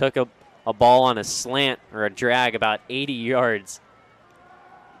 took a ball on a slant or a drag about 80 yards.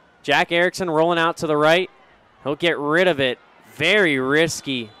 Jack Erickson rolling out to the right. He'll get rid of it. Very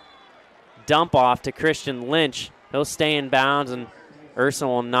risky dump off to Christian Lynch. He'll stay in bounds, and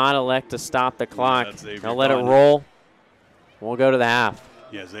Ursuline will not elect to stop the clock. Yeah, they'll let it roll. We'll go to the half.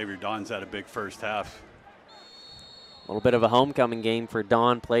 Yeah, Xavier Dawn's had a big first half. A little bit of a homecoming game for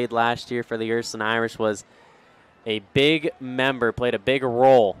Dawn. Played last year for the Ursuline Irish, was a big member, played a big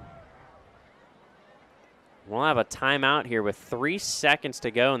role. We'll have a timeout here with 3 seconds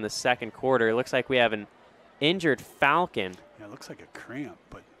to go in the second quarter. It looks like we have an injured Falcon. Yeah, it looks like a cramp,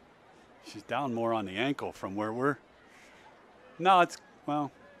 but she's down more on the ankle from where we're. No, it's,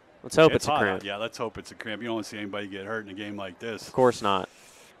 well. Let's hope it's a cramp. Out. Yeah, let's hope it's a cramp. You don't want to see anybody get hurt in a game like this. Of course not.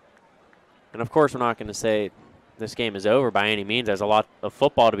 And, of course, we're not going to say this game is over by any means. There's a lot of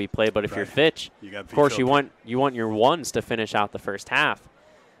football to be played, but if you're Fitch, of course you want your ones to finish out the first half.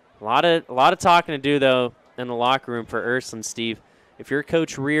 A lot of talking to do, though, in the locker room for Ursuline, Steve. If you're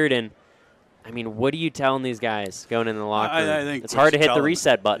Coach Reardon, I mean, what are you telling these guys going in the locker room? I think it's hard to hit the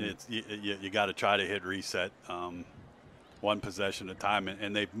reset button. You got to try to hit reset one possession at a time,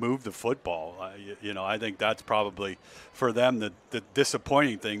 and they've moved the football. I think that's probably for them the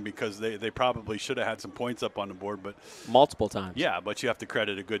disappointing thing, because they probably should have had some points up on the board, but multiple times. Yeah, but you have to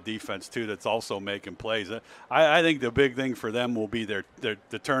credit a good defense too that's also making plays. I think the big thing for them will be the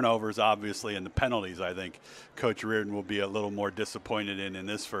turnovers, obviously, and the penalties. I think Coach Reardon will be a little more disappointed in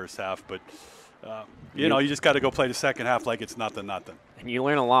this first half, but you just got to go play the second half like it's nothing. And you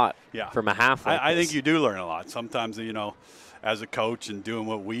learn a lot from a half like I think you do learn a lot. Sometimes, as a coach and doing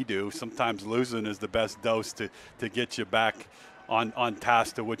what we do, sometimes losing is the best dose to get you back on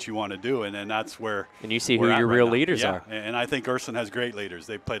task to what you want to do. And that's where – And you see who your real leaders are. And I think Ursuline has great leaders.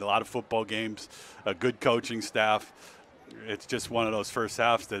 They've played a lot of football games, a good coaching staff. It's just one of those first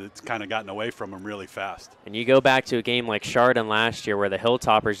halves that it's kind of gotten away from them really fast. And you go back to a game like Chardon last year where the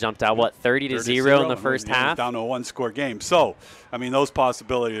Hilltoppers jumped out, 30-0 in the first half? Down to a one-score game. So, I mean, those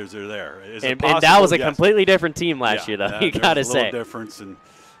possibilities are there. And that was a completely different team last year, though, you got to say. There's a little difference, and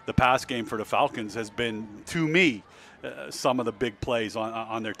the pass game for the Falcons has been, to me, some of the big plays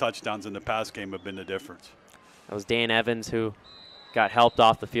on their touchdowns in the pass game have been the difference. That was Dan Evans who got helped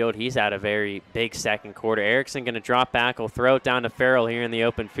off the field. He's had a very big second quarter. Erickson going to drop back. He'll throw it down to Farrell here in the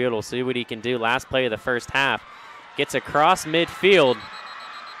open field. We'll see what he can do. Last play of the first half. Gets across midfield,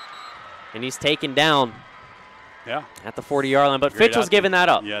 and he's taken down at the 40-yard line. But Fitch was giving that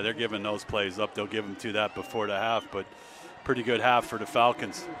up. Yeah, they're giving those plays up. They'll give them to that before the half. But pretty good half for the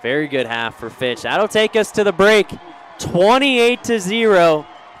Falcons. Very good half for Fitch. That'll take us to the break. 28-0.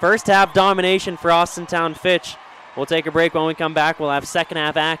 First half domination for Austintown Fitch. We'll take a break. When we come back, we'll have second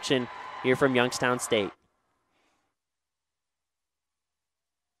half action here from Youngstown State.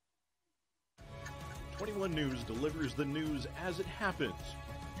 21 News delivers the news as it happens,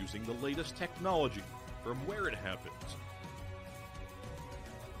 using the latest technology from where it happens.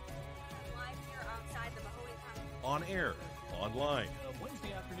 Live here outside the Mahoney County. On air, online,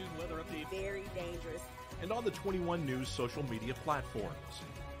 Wednesday afternoon weather update. Very dangerous. and on the 21 News social media platforms.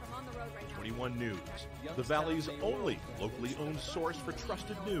 I'm on the road right now. 21 News, the Valley's only locally owned source for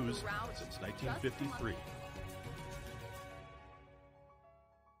trusted news since 1953.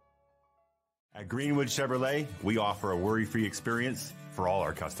 At Greenwood Chevrolet, we offer a worry-free experience for all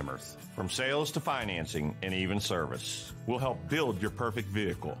our customers. From sales to financing and even service, we'll help build your perfect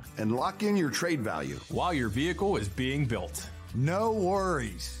vehicle and lock in your trade value while your vehicle is being built. No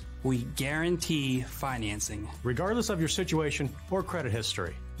worries. We guarantee financing, regardless of your situation or credit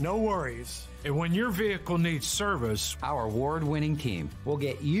history. No worries. And when your vehicle needs service, our award-winning team will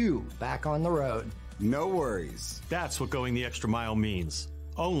get you back on the road. No worries. That's what going the extra mile means.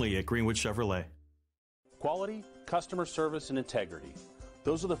 Only at Greenwood Chevrolet. Quality, customer service, and integrity.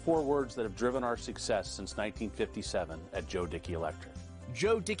 Those are the 4 words that have driven our success since 1957 at Joe Dickey Electric.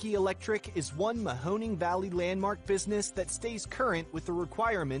 Joe Dickey Electric is one Mahoning Valley landmark business that stays current with the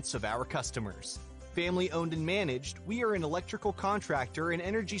requirements of our customers. Family owned and managed, we are an electrical contractor and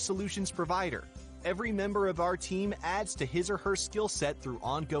energy solutions provider. Every member of our team adds to his or her skill set through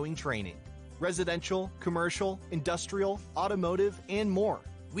ongoing training. Residential, commercial, industrial, automotive, and more.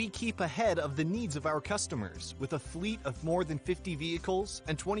 We keep ahead of the needs of our customers with a fleet of more than 50 vehicles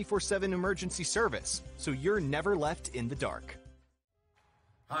and 24/7 emergency service, so you're never left in the dark.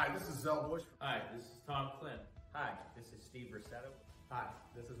 Hi, this is Zell Bush. Hi, this is Tom Flynn. Hi, this is Steve Rossetto. Hi,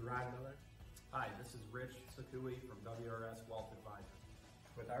 this is Ryan Miller. Hi, this is Rich Sakui from WRS Wealth Advisors.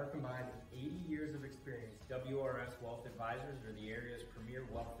 With our combined 80 years of experience, WRS Wealth Advisors are the area's premier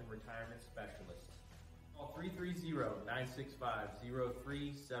wealth and retirement specialists. Call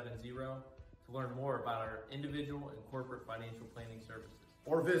 330-965-0370 to learn more about our individual and corporate financial planning services.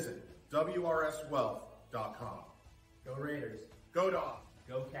 Or visit WRSwealth.com. Go Raiders. Go Dogs.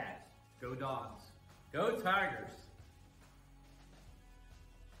 Go Cats. Go Dogs. Go Tigers.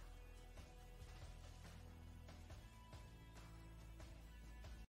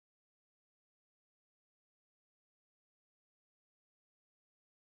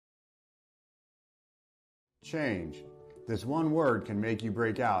 Change. This one word can make you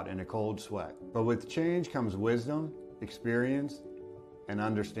break out in a cold sweat. But with change comes wisdom, experience, and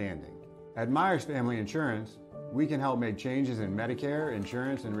understanding. At Myers Family Insurance, we can help make changes in Medicare,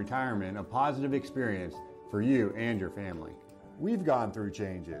 insurance, and retirement a positive experience for you and your family. We've gone through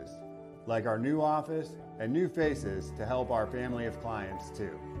changes, like our new office and new faces to help our family of clients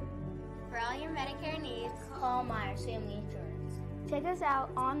too. For all your Medicare needs, call Myers Family Insurance. Check us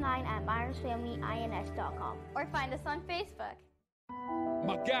out online at MyersFamilyINS.com or find us on Facebook.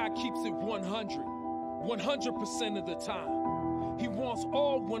 My guy keeps it 100% of the time. He wants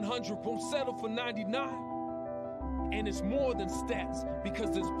all 100, won't settle for 99. And it's more than stats because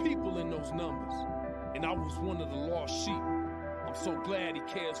there's people in those numbers. And I was one of the lost sheep. I'm so glad he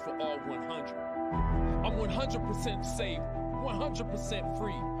cares for all 100. I'm 100% safe, 100%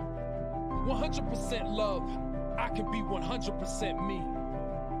 free, 100% love. I can be 100% me.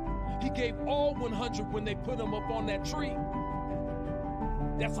 He gave all 100 when they put him up on that tree.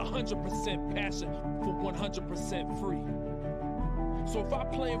 That's 100% passion for 100% free. So if I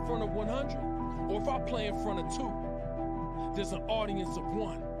play in front of 100, or if I play in front of 2, there's an audience of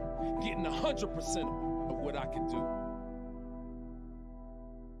 1 getting 100% of what I can do.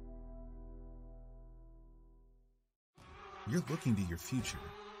 You're looking to your future,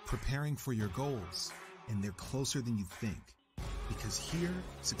 preparing for your goals, and they're closer than you think. Because here,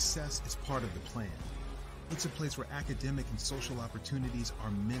 success is part of the plan. It's a place where academic and social opportunities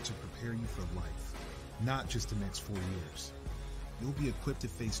are meant to prepare you for life, not just the next 4 years. You'll be equipped to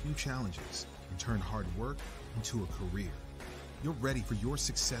face new challenges and turn hard work into a career. You're ready for your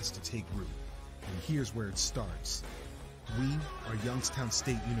success to take root. And here's where it starts. We are Youngstown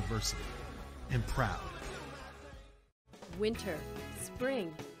State University, and proud. Winter,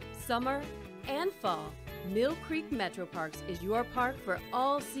 spring, summer, and fall, Mill Creek Metro Parks is your park for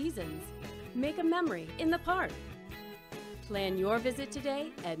all seasons. Make a memory in the park. Plan your visit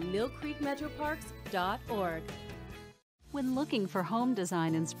today at millcreekmetroparks.org. When looking for home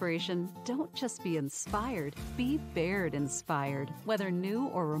design inspiration, don't just be inspired, be Baird inspired. Whether new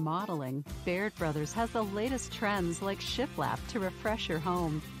or remodeling, Baird Brothers has the latest trends like shiplap to refresh your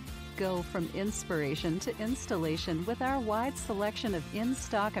home. Go from inspiration to installation with our wide selection of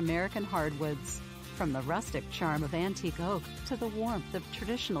in-stock American hardwoods. From the rustic charm of antique oak to the warmth of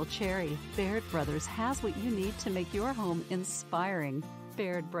traditional cherry, Baird Brothers has what you need to make your home inspiring.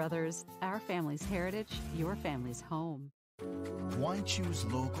 Baird Brothers, our family's heritage, your family's home. Why choose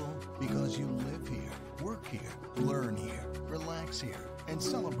local? Because you live here, work here, learn here, relax here, and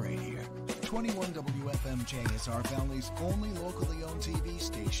celebrate here. 21 WFMJ is our family's only locally owned TV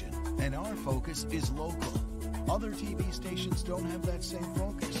station, and our focus is local. Other TV stations don't have that same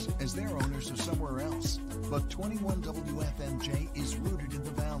focus, as their owners are somewhere else. But 21 WFMJ is rooted in the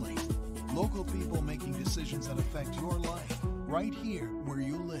Valley. Local people making decisions that affect your life, right here where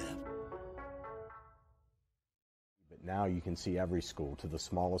you live. Now you can see every school, to the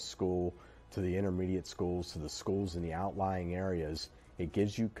smallest school, to the intermediate schools, to the schools in the outlying areas. It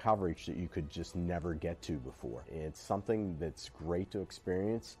gives you coverage that you could just never get to before. It's something that's great to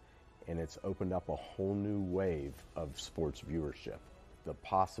experience, and it's opened up a whole new wave of sports viewership. The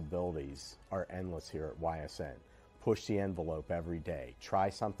possibilities are endless here at YSN. Push the envelope every day. Try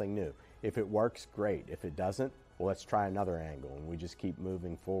something new. If it works, great. If it doesn't, well, let's try another angle, and we just keep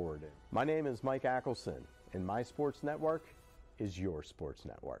moving forward. My name is Mike Ackelson, and my sports network is your sports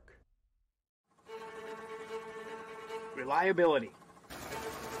network. Reliability,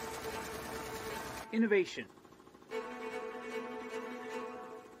 innovation,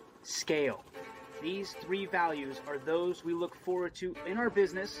 scale. These three values are those we look forward to in our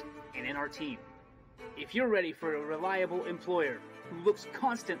business and in our team. If you're ready for a reliable employer who looks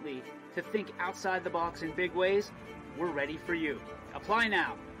constantly to think outside the box in big ways, we're ready for you. Apply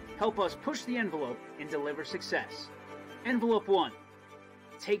now. Help us push the envelope and deliver success. Envelope 1.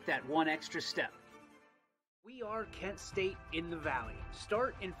 Take that one extra step. We are Kent State in the Valley.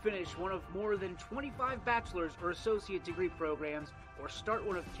 Start and finish one of more than 25 bachelor's or associate degree programs, or start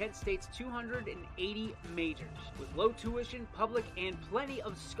one of Kent State's 280 majors. With low tuition, public, and plenty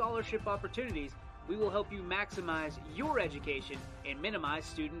of scholarship opportunities, we will help you maximize your education and minimize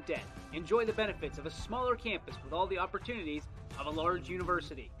student debt. Enjoy the benefits of a smaller campus with all the opportunities of a large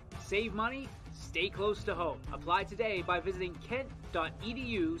university. Save money, stay close to home. Apply today by visiting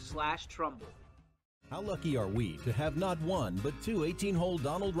kent.edu/Trumbull. How lucky are we to have not one, but two 18-hole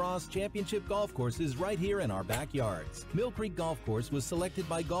Donald Ross Championship golf courses right here in our backyards. Mill Creek Golf Course was selected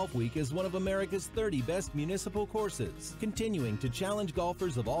by Golf Week as one of America's 30 best municipal courses, continuing to challenge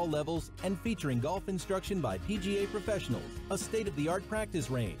golfers of all levels and featuring golf instruction by PGA professionals, a state-of-the-art practice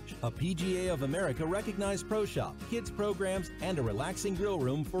range, a PGA of America recognized pro shop, kids programs, and a relaxing grill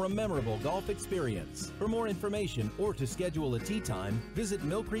room for a memorable golf experience. For more information or to schedule a tee time, visit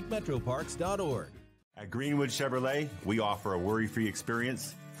millcreekmetroparks.org. At Greenwood Chevrolet, we offer a worry-free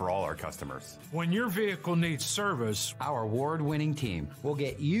experience for all our customers. When your vehicle needs service, our award-winning team will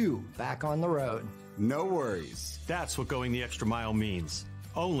get you back on the road. No worries. That's what going the extra mile means.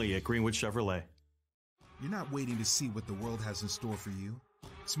 Only at Greenwood Chevrolet. You're not waiting to see what the world has in store for you.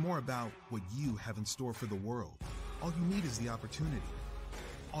 It's more about what you have in store for the world. All you need is the opportunity.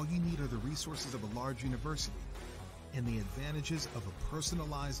 All you need are the resources of a large university and the advantages of a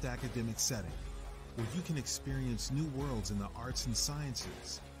personalized academic setting, where you can experience new worlds in the arts and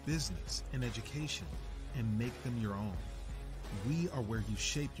sciences, business, and education, and make them your own. We are where you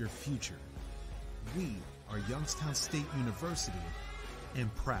shape your future. We are Youngstown State University,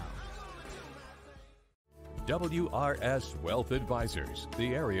 and proud. WRS Wealth Advisors,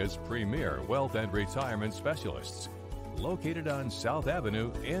 the area's premier wealth and retirement specialists, located on South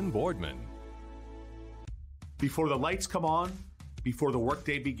Avenue in Boardman. Before the lights come on, before the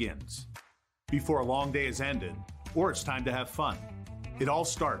workday begins, before a long day is ended, or it's time to have fun. It all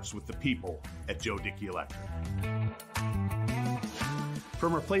starts with the people at Joe Dickey Electric.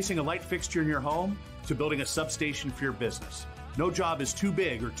 From replacing a light fixture in your home to building a substation for your business, no job is too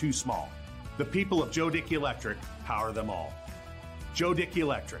big or too small. The people of Joe Dickey Electric power them all. Joe Dickey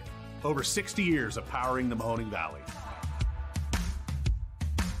Electric, over 60 years of powering the Mahoning Valley.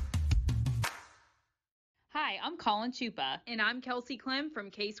 Hi, I'm Colin Chupa. And I'm Kelsey Clem from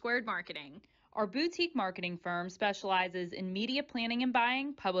K-Squared Marketing. Our boutique marketing firm specializes in media planning and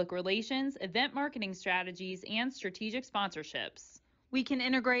buying, public relations, event marketing strategies, and strategic sponsorships. We can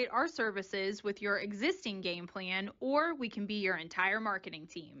integrate our services with your existing game plan, or we can be your entire marketing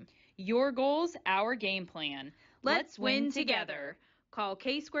team. Your goals, our game plan. Let's win together. Call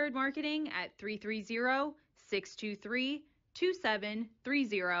K-Squared Marketing at 330-623-2323.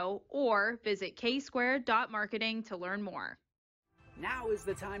 2730 or visit ksquared.marketing to learn more. Now is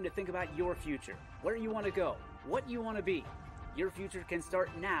the time to think about your future, where you want to go, what you want to be. Your future can start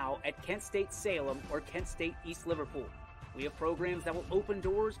now at Kent State Salem or Kent State East Liverpool. We have programs that will open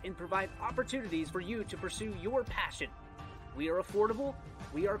doors and provide opportunities for you to pursue your passion. We are affordable,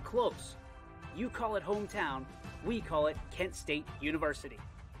 we are close. You call it hometown, we call it Kent State University.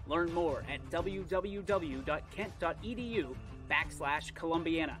 Learn more at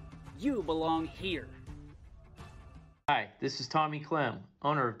www.kent.edu/Columbiana. You belong here. Hi, this is Tommy Clem,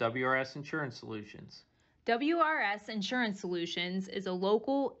 owner of WRS Insurance Solutions. WRS Insurance Solutions is a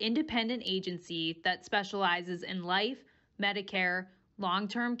local independent agency that specializes in life, Medicare,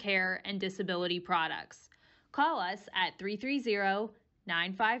 long-term care, and disability products. Call us at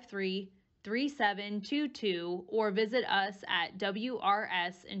 330-953-3722 or visit us at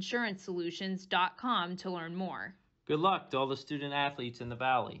wrsinsuranceSolutions.com to learn more. Good luck to all the student athletes in the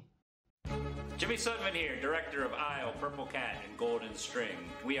Valley. Jimmy Sudman here, Director of Isle, Purple Cat, and Golden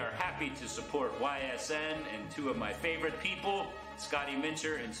String. We are happy to support YSN and two of my favorite people, Scotty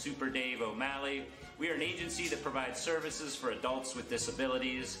Mincher and Super Dave O'Malley. We are an agency that provides services for adults with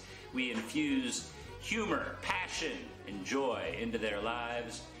disabilities. We infuse humor, passion, and joy into their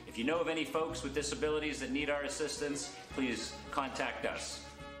lives. If you know of any folks with disabilities that need our assistance, please contact us.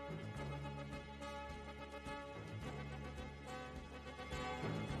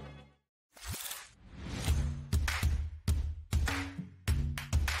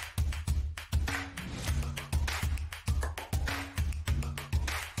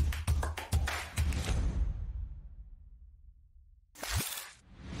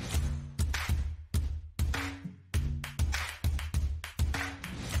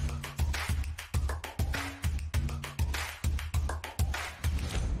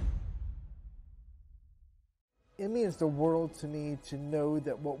 It means the world to me to know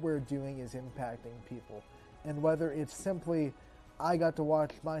that what we're doing is impacting people. And whether it's simply, I got to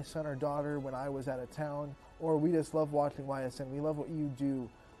watch my son or daughter when I was out of town, or we just love watching YSN, we love what you do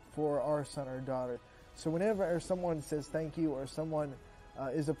for our son or daughter. So whenever someone says thank you or someone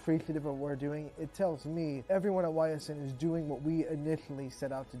is appreciative of what we're doing, it tells me everyone at YSN is doing what we initially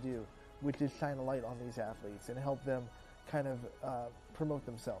set out to do, which is shine a light on these athletes and help them kind of promote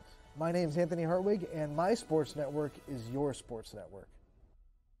themselves. My name is Anthony Hartwig, and my sports network is your sports network.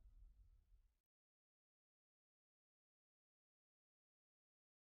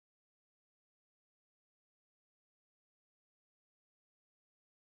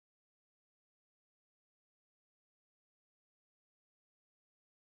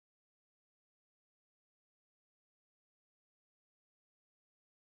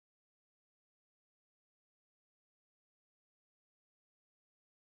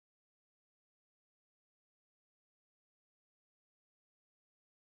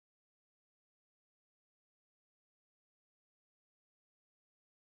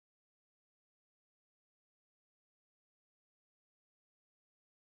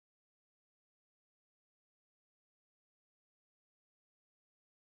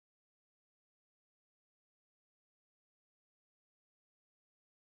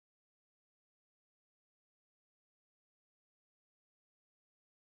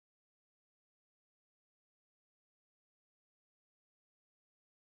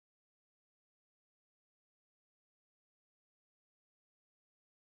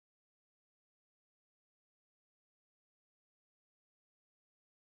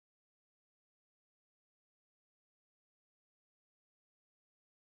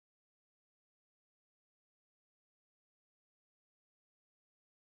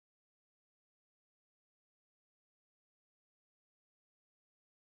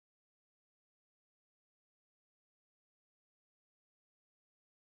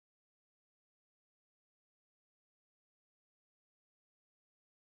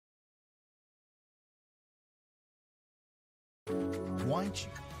 Why'd you?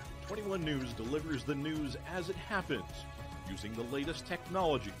 21 News delivers the news as it happens, using the latest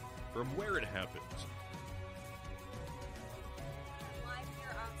technology from where it happens. Live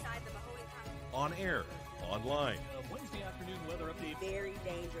here outside the Mahoney County. On air, online, Wednesday afternoon weather update. Very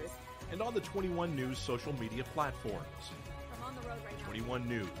dangerous. and on the 21 News social media platforms. I'm on the road right now. 21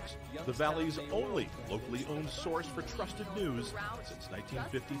 News, the Valley's only locally owned source for trusted news since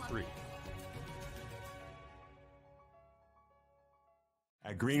 1953.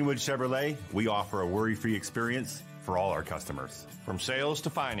 At Greenwood Chevrolet, we offer a worry-free experience for all our customers. From sales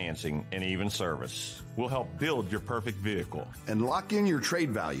to financing and even service, we'll help build your perfect vehicle. And lock in your trade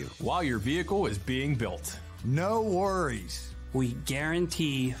value while your vehicle is being built. No worries. We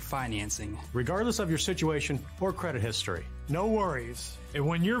guarantee financing, regardless of your situation or credit history. No worries. And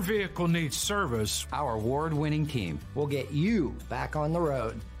when your vehicle needs service, our award-winning team will get you back on the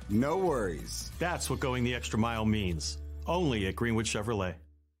road. No worries. That's what going the extra mile means. Only at Greenwood Chevrolet.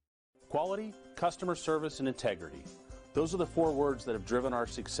 Quality, customer service, and integrity. Those are the 4 words that have driven our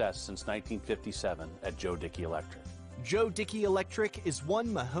success since 1957 at Joe Dickey Electric. Joe Dickey Electric is one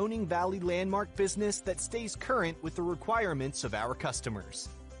Mahoning Valley landmark business that stays current with the requirements of our customers.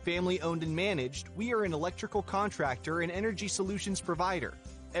 Family owned and managed, we are an electrical contractor and energy solutions provider.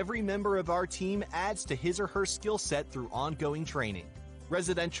 Every member of our team adds to his or her skill set through ongoing training.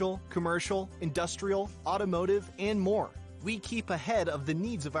 Residential, commercial, industrial, automotive, and more. We keep ahead of the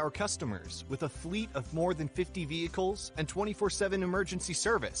needs of our customers with a fleet of more than 50 vehicles and 24/7 emergency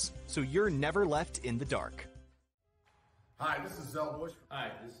service, so you're never left in the dark. Hi, this is Zell Bush. Hi,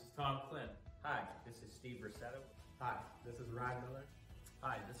 this is Tom Clem. Hi, this is Steve Rossetto. Hi, this is Ryan Miller.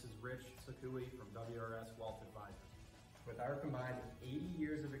 Hi, this is Rich Sakui from WRS Wealth Advisors. With our combined 80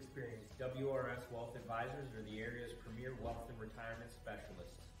 years of experience, WRS Wealth Advisors are the area's premier wealth and retirement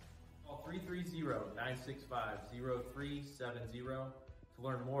specialists. Call 330-965-0370 to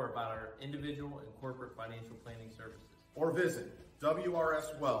learn more about our individual and corporate financial planning services. Or visit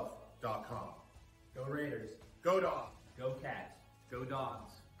WRSwealth.com. Go Raiders. Go Dogs. Go Cats. Go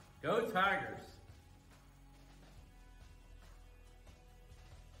Dogs. Go Tigers.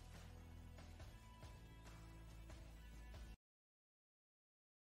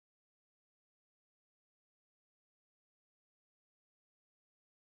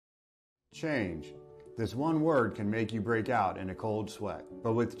 Change. This one word can make you break out in a cold sweat.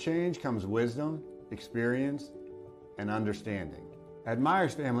 But with change comes wisdom, experience, and understanding. At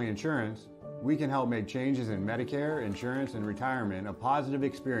Myers Family Insurance, we can help make changes in Medicare, insurance, and retirement a positive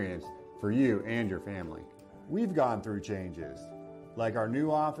experience for you and your family. We've gone through changes, like our new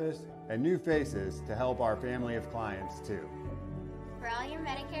office and new faces to help our family of clients too. For all your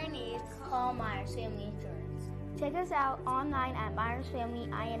Medicare needs, call Myers Family Insurance. Check us out online at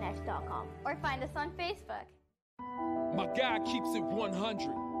MyersFamilyINS.com or find us on Facebook. My guy keeps it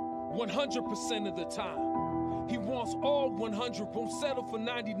 100% of the time. He wants all 100, won't settle for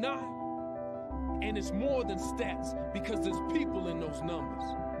 99. And it's more than stats because there's people in those numbers.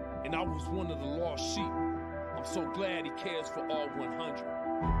 And I was one of the lost sheep. I'm so glad he cares for all 100.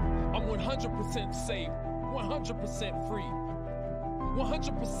 I'm 100% safe, 100% free,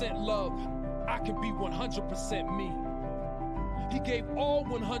 100% love. I can be 100% me. He gave all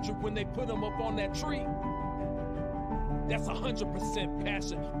 100 when they put him up on that tree. That's 100%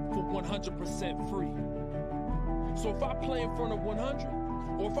 passion for 100% free. So if I play in front of 100,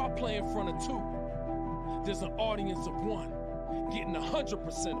 or if I play in front of 2, there's an audience of 1 getting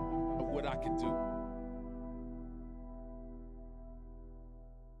 100% of what I can do.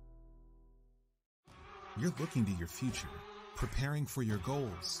 You're looking to your future, preparing for your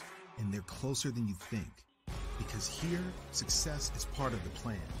goals, and they're closer than you think. Because here, success is part of the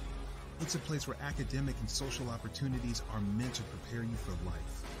plan. It's a place where academic and social opportunities are meant to prepare you for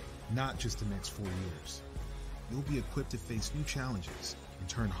life, not just the next 4 years. You'll be equipped to face new challenges and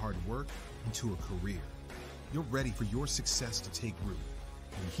turn hard work into a career. You're ready for your success to take root.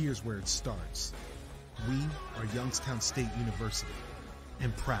 And here's where it starts. We are Youngstown State University,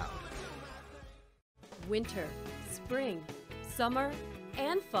 and proud. Winter, spring, summer,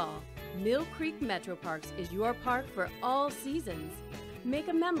 and fall, Mill Creek Metro Parks is your park for all seasons. Make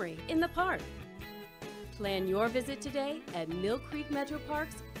a memory in the park. Plan your visit today at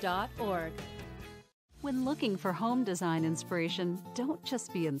millcreekmetroparks.org. When looking for home design inspiration, don't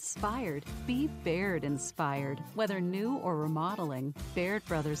just be inspired, be Baird inspired. Whether new or remodeling, Baird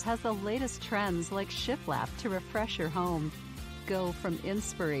Brothers has the latest trends like shiplap to refresh your home. Go from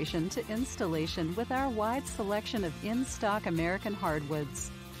inspiration to installation with our wide selection of in-stock American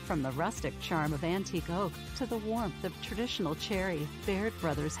hardwoods. From the rustic charm of antique oak to the warmth of traditional cherry, Baird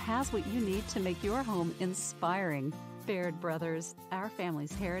Brothers has what you need to make your home inspiring. Baird Brothers, our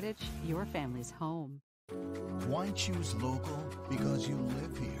family's heritage, your family's home. Why choose local? Because you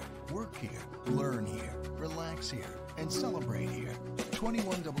live here, work here, learn here, relax here, and celebrate here.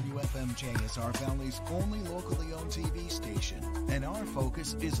 21 WFMJ is our family's only locally owned TV station, and our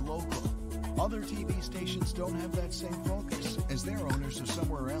focus is local. Other TV stations don't have that same focus, as their owners are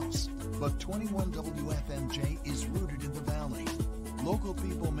somewhere else. But 21 WFMJ is rooted in the Valley. Local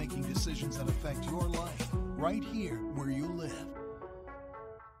people making decisions that affect your life, right here where you live.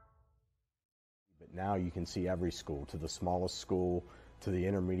 But now you can see every school, to the smallest school, to the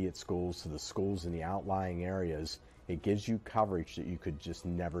intermediate schools, to the schools in the outlying areas. It gives you coverage that you could just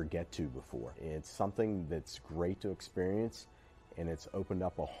never get to before. It's something that's great to experience, and it's opened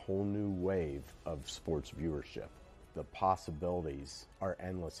up a whole new wave of sports viewership. The possibilities are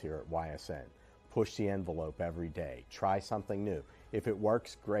endless here at YSN. Push the envelope every day. Try something new. If it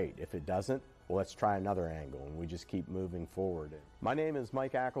works, great. If it doesn't, well, let's try another angle, and we just keep moving forward. My name is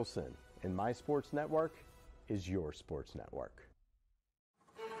Mike Ackelson, and my sports network is your sports network.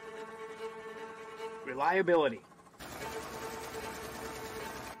 Reliability,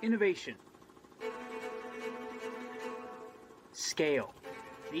 innovation, scale.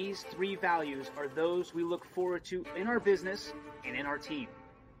 These three values are those we look forward to in our business and in our team.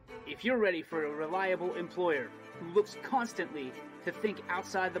 If you're ready for a reliable employer who looks constantly to think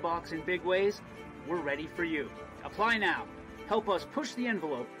outside the box in big ways, we're ready for you. Apply now. Help us push the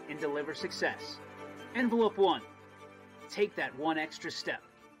envelope and deliver success. Envelope 1. Take that one extra step.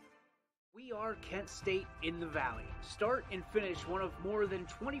 We are Kent State in the Valley. Start and finish one of more than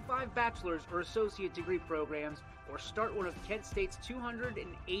 25 bachelor's or associate degree programs, or start one of Kent State's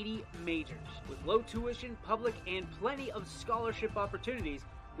 280 majors. With low tuition, public, and plenty of scholarship opportunities,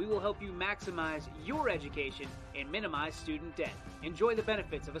 we will help you maximize your education and minimize student debt. Enjoy the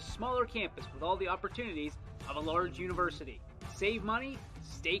benefits of a smaller campus with all the opportunities of a large university. Save money,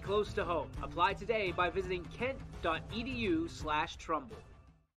 stay close to home. Apply today by visiting kent.edu/Trumbull.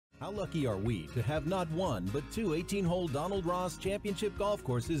 How lucky are we to have not one, but two 18-hole Donald Ross Championship golf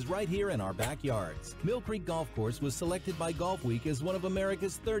courses right here in our backyards. Mill Creek Golf Course was selected by Golf Week as one of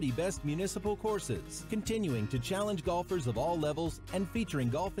America's 30 best municipal courses, continuing to challenge golfers of all levels and featuring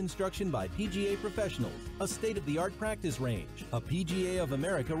golf instruction by PGA professionals, a state-of-the-art practice range, a PGA of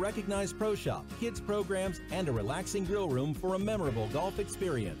America recognized pro shop, kids programs, and a relaxing grill room for a memorable golf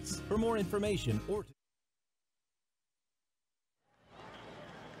experience. For more information or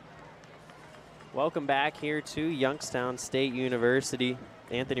Welcome back here to Youngstown State University.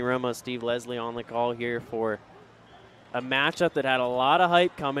 Anthony Romo, Steve Leslie on the call here for a matchup that had a lot of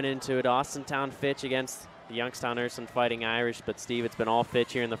hype coming into it. Austintown Fitch against the Youngstown Ursuline Fighting Irish. But, Steve, it's been all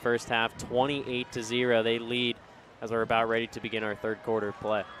Fitch here in the first half, 28-0. They lead as we're about ready to begin our third quarter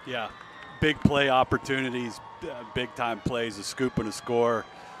play. Yeah, big play opportunities, big-time plays, a scoop and a score,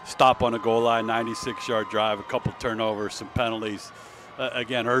 stop on a goal line, 96-yard drive, a couple turnovers, some penalties.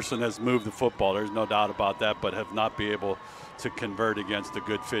 Again, Ursuline has moved the football. There's no doubt about that, but have not been able to convert against a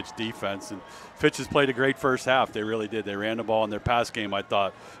good Fitch defense. And Fitch has played a great first half. They really did. They ran the ball, and their pass game, I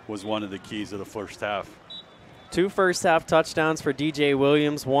thought, was one of the keys of the first half. 2 first-half touchdowns for DJ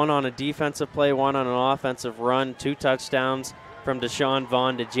Williams, one on a defensive play, one on an offensive run, 2 touchdowns from Deshaun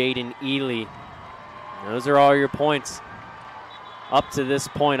Vaughn to Jaden Ely. Those are all your points. Up to this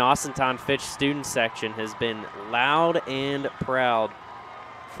point, Austintown Fitch student section has been loud and proud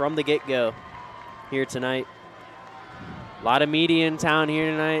from the get-go here tonight. A lot of media in town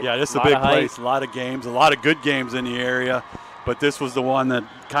here tonight. Yeah, this is a big place, a lot of games, a lot of good games in the area, but this was the one that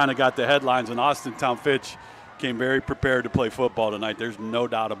kind of got the headlines, and Austintown Fitch came very prepared to play football tonight. There's no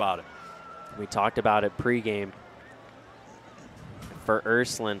doubt about it. We talked about it pregame. For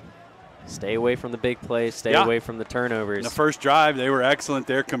Ursuline, stay away from the big plays, stay away from the turnovers. In the first drive, they were excellent.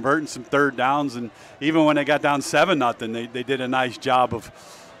 They're converting some third downs, and even when they got down 7-0, they did a nice job of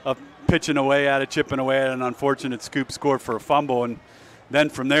pitching away at it, chipping away at it, an unfortunate scoop score for a fumble. And then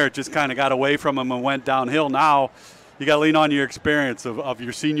from there, it just kind of got away from them and went downhill. Now you got to lean on your experience of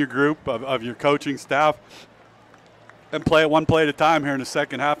your senior group, of your coaching staff, and play it one play at a time here in the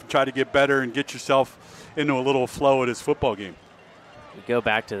second half and try to get better and get yourself into a little flow of this football game. We go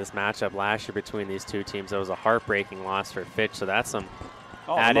back to this matchup last year between these two teams. It was a heartbreaking loss for Fitch, so that's some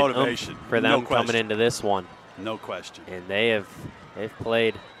added motivation for them coming into this one. No question. And they've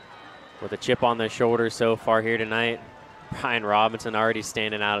played with a chip on their shoulder so far here tonight. Brian Robinson already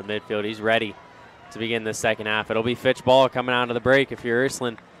standing out at midfield. He's ready to begin the second half. It'll be Fitch ball coming out of the break if you're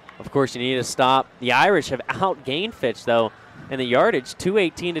Ursuline. Of course, you need to stop. The Irish have outgained Fitch, though, in the yardage,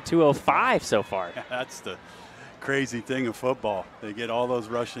 218 to 205 so far. That's the crazy thing of football. They get all those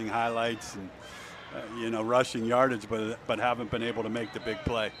rushing highlights and rushing yardage, but haven't been able to make the big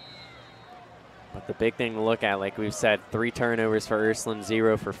play. But the big thing to look at, like we've said, 3 turnovers for Ursuline,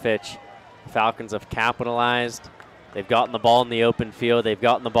 0 for Fitch. Falcons have capitalized. They've gotten the ball in the open field. They've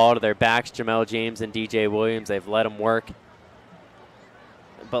gotten the ball to their backs, Jamel James and DJ Williams. They've let them work.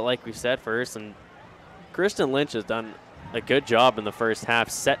 But like we said for Ursuline, Kristen Lynch has done a good job in the first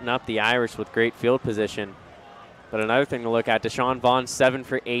half, setting up the Irish with great field position. But another thing to look at, Deshaun Vaughn, 7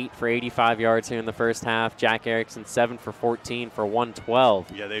 for 8 for 85 yards here in the first half. Jack Erickson, 7 for 14 for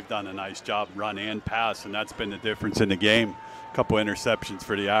 112. Yeah, they've done a nice job run and pass, and that's been the difference in the game. A couple interceptions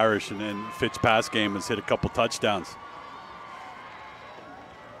for the Irish, and then Fitch pass game has hit a couple touchdowns.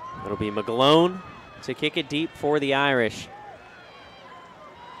 It'll be McGlone to kick it deep for the Irish.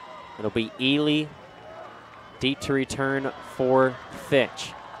 It'll be Ely Deep to return for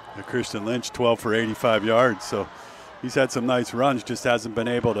Fitch. Christian Lynch, 12 for 85 yards. So he's had some nice runs, just hasn't been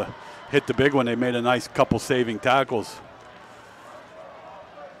able to hit the big one. They made a nice couple saving tackles.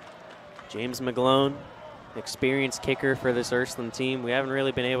 James McGlone, experienced kicker for this Ursuline team. We haven't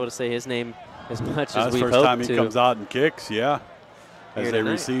really been able to say his name as much as we've hoped to. First time he comes out and kicks, yeah, as they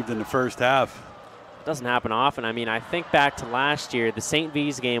received in the first half. Doesn't happen often. I mean, I think back to last year, the St.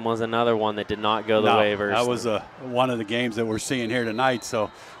 V's game was another one that did not go the way of Ursuline. That was one of the games that we're seeing here tonight. So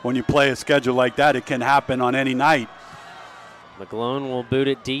when you play a schedule like that, it can happen on any night. McGlone will boot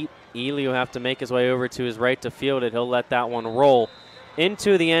it deep. Ely will have to make his way over to his right to field it. He'll let that one roll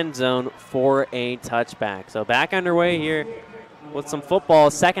into the end zone for a touchback. So back underway here with some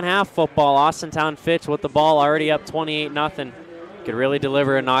football, second half football. Austintown Fitch with the ball already up 28-0. Could really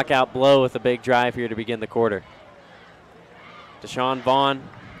deliver a knockout blow with a big drive here to begin the quarter. Deshaun Vaughn,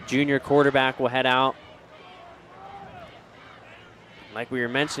 junior quarterback, will head out. Like we were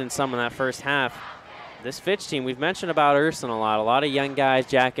mentioning some in that first half, this Fitch team, we've mentioned about Ursuline a lot. A lot of young guys,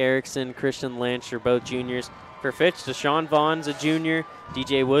 Jack Erickson, Christian Lynch are both juniors. For Fitch, Deshaun Vaughn's a junior,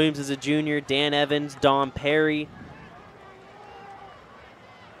 DJ Williams is a junior, Dan Evans, Dom Perry.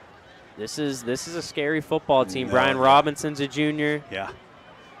 This is a scary football team. Brian Robinson's a junior. Yeah,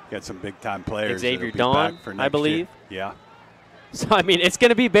 got some big-time players. Xavier Dawn, I believe. Yeah. So, I mean, it's going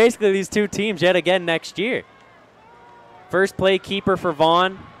to be basically these two teams yet again next year. First play keeper for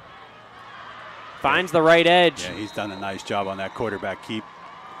Vaughn. Finds the right edge. Yeah, he's done a nice job on that quarterback keep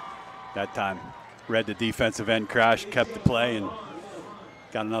that time. Read the defensive end crash, kept the play, and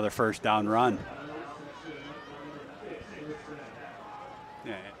got another first down run.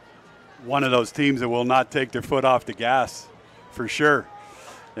 Yeah. One of those teams that will not take their foot off the gas, for sure.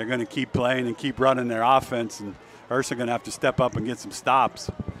 They're going to keep playing and keep running their offense, and Ursa going to have to step up and get some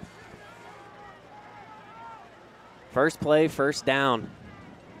stops. First play, first down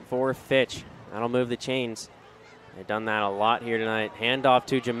for Fitch. That'll move the chains. They've done that a lot here tonight. Handoff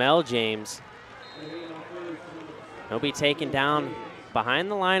to Jamel James. He'll be taken down behind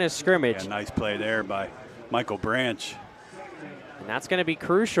the line of scrimmage. Yeah, nice play there by Michael Branch. And that's going to be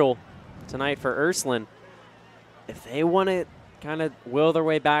crucial tonight for Ursuline. If they want to kind of will their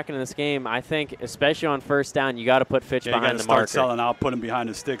way back into this game, I think, especially on first down, you got to put Fitch behind the marker. Start selling out, put him behind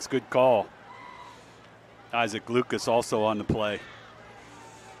the sticks. Good call. Isaac Lucas also on the play.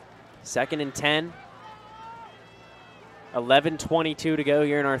 2nd and 10. 11:22 to go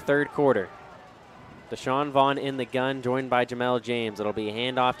here in our third quarter. Deshaun Vaughn in the gun, joined by Jamel James. It'll be a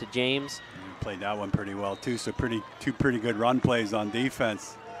handoff to James. Played that one pretty well, too, so two pretty good run plays on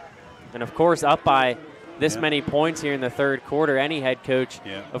defense. And, of course, up by this many points here in the third quarter, any head coach,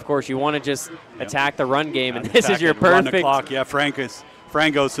 of course, you want to just attack the run game, and this is your perfect. Run the clock. Yeah,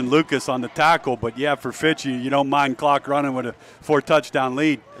 Frangos and Lucas on the tackle, but, yeah, for Fitch, you don't mind clock running with a 4-touchdown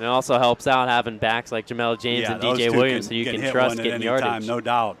lead. And it also helps out having backs like Jamel James and DJ Williams, so you can trust getting yardage. Time, no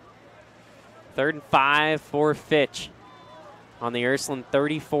doubt. 3rd and 5 for Fitch on the Ursuline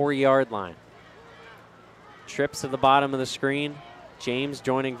 34-yard line. Trips to the bottom of the screen. James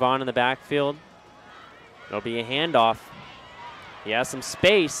joining Vaughn in the backfield. It'll be a handoff. He has some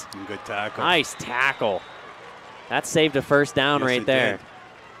space. Good tackle. Nice tackle. That saved a first down right there. Did.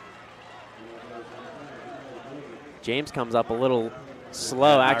 James comes up a little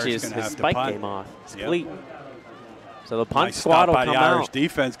slow. Actually, his spike came off. It's cleat. So the punt squad will come out. The Irish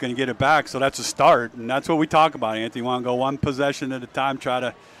defense going to get it back, so that's a start. And that's what we talk about, Anthony. You want to go one possession at a time, try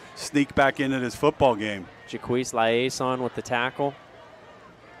to sneak back into this football game. Jaquise Liaison with the tackle.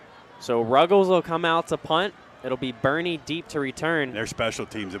 So Ruggles will come out to punt. It'll be Bernie deep to return. Their special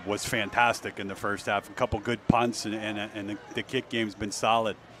teams was fantastic in the first half. A couple good punts, and the kick game's been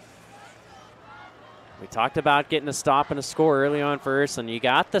solid. We talked about getting a stop and a score early on for Ursuline. You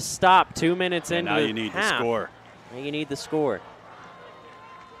got the stop 2 minutes into the half. Now you need the score. Now you need the score.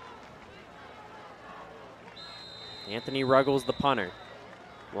 Anthony Ruggles, the punter.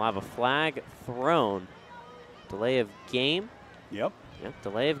 We'll have a flag thrown. Delay of game. Yep,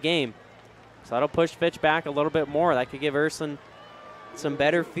 delay of game. So that'll push Fitch back a little bit more. That could give Ursuline some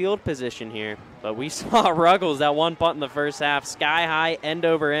better field position here. But we saw Ruggles, that one punt in the first half, sky high, end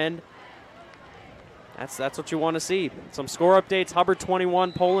over end. That's what you want to see. Some score updates: Hubbard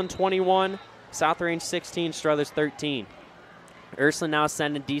 21, Poland 21, South Range 16, Struthers 13. Ursuline now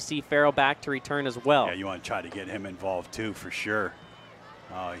sending DC Farrell back to return as well. Yeah, you want to try to get him involved too, for sure.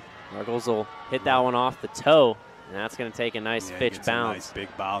 Ruggles will hit that one off the toe, and that's going to take a nice Fitch bounce. A nice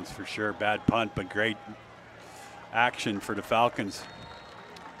big bounce for sure. Bad punt, but great action for the Falcons.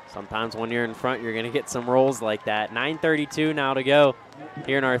 Sometimes when you're in front, you're going to get some rolls like that. 9:32 now to go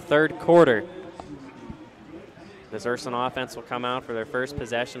here in our third quarter. This Ursuline offense will come out for their first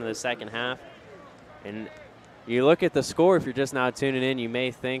possession of the second half. And you look at the score, if you're just now tuning in, you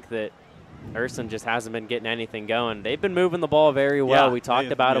may think that Ursuline just hasn't been getting anything going. They've been moving the ball very well. Yeah, we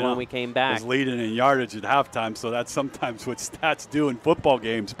talked about it when we came back. Was leading in yardage at halftime, so that's sometimes what stats do in football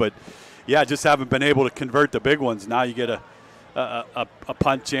games. But, yeah, just haven't been able to convert the big ones. Now you get a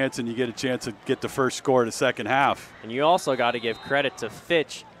punt chance and you get a chance to get the first score of the second half. And you also got to give credit to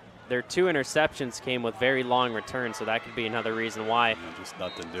Fitch. Their 2 interceptions came with very long returns, so that could be another reason why. Yeah, just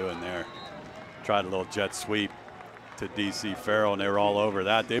nothing doing there. Tried a little jet sweep to DC Farrell, and they were all over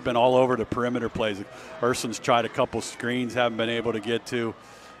that. They've been all over the perimeter plays. Ursuline's tried a couple screens, haven't been able to get to,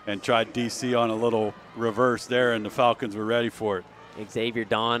 and tried DC on a little reverse there, and the Falcons were ready for it. Xavier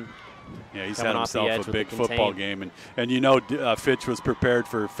Don. Yeah, he's had himself a big football game. And you know, Fitch was prepared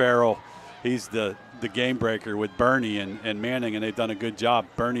for Farrell. He's the game breaker with Bernie and Manning, and they've done a good job.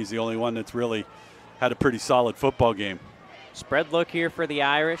 Bernie's the only one that's really had a pretty solid football game. Spread look here for the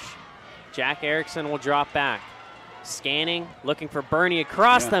Irish. Jack Erickson will drop back. Scanning, looking for Bernie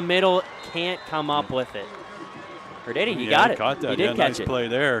across the middle. Can't come up with it. Or did he? He got it. Caught that. He did catch nice play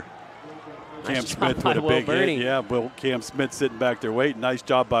there. Cam Smith with a big hit. Yeah, Cam Smith sitting back there waiting. Nice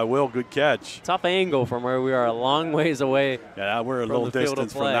job by Will. Good catch. Tough angle from where we are, a long ways away. Yeah, we're a little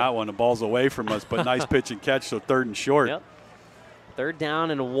distance from that one. The ball's away from us, but nice pitch and catch, so 3rd and short. Yep. 3rd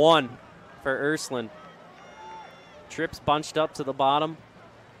down and 1 for Ursuline. Trips bunched up to the bottom.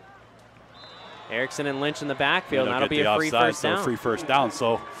 Erickson and Lynch in the backfield. That'll be a free first down. Free first down.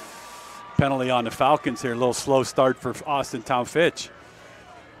 So penalty on the Falcons here. A little slow start for Austintown Fitch.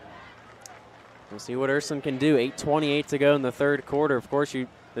 We'll see what Ursuline can do. 8:28 to go in the 3rd quarter. Of course,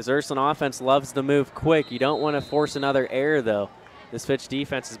 this Ursuline offense loves to move quick. You don't want to force another error, though. This Fitch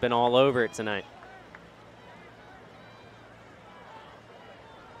defense has been all over it tonight.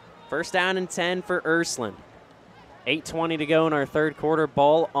 1st down and 10 for Ursuline. 8:20 to go in our 3rd quarter.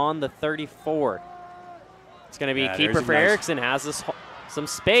 Ball on the 34. It's going to be a keeper for Erickson. Has some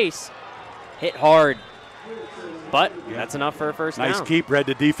space. Hit hard. But that's enough for a first down. Nice keep. Read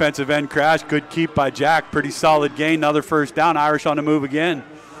the defensive end crash. Good keep by Jack. Pretty solid gain. Another first down. Irish on the move again.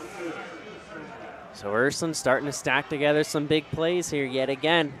 So Ursuline starting to stack together some big plays here yet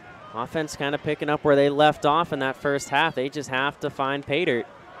again. Offense kind of picking up where they left off in that first half. They just have to find pay dirt.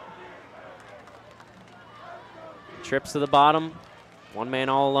 Trips to the bottom. One man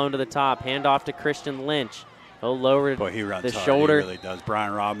all alone to the top. Handoff to Christian Lynch. He'll lower he runs the hard. shoulder. He really does.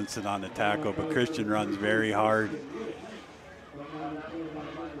 Brian Robinson on the tackle, but Christian runs very hard.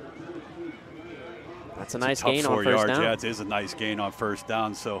 That's a nice gain on first down. Yeah, it is a nice gain on first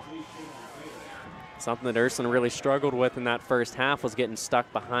down. So something that Ursuline really struggled with in that first half was getting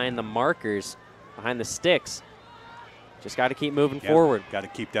stuck behind the markers, behind the sticks. Just got to keep moving forward. Got to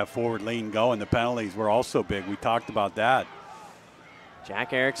keep that forward lean going. The penalties were also big. We talked about that.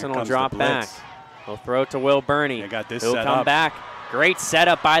 Jack Erickson will drop back. He'll throw it to Will Burney. Got this He'll set come up. back. Great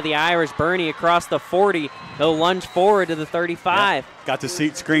setup by the Irish. Burney across the 40. He'll lunge forward to the 35. Yep. Got the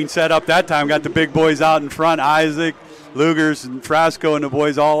seat screen set up that time. Got the big boys out in front. Isaac, Lugers, and Frasco and the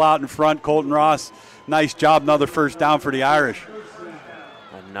boys all out in front. Colton Ross, nice job. Another first down for the Irish.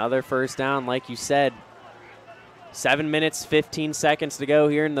 Another first down, like you said. 7 minutes, 15 seconds to go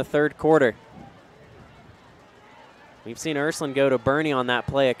here in the 3rd quarter. We've seen Ursuline go to Burney on that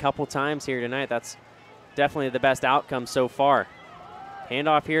play a couple times here tonight. That's definitely the best outcome so far.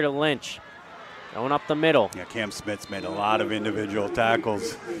 Handoff here to Lynch. Going up the middle. Yeah, Cam Smith's made a lot of individual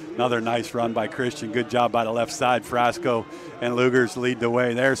tackles. Another nice run by Christian. Good job by the left side. Frasco and Lugers lead the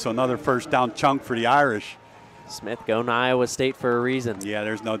way there, so another first down chunk for the Irish. Smith going to Iowa State for a reason. Yeah,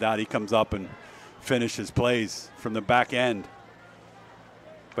 there's no doubt he comes up and finishes plays from the back end.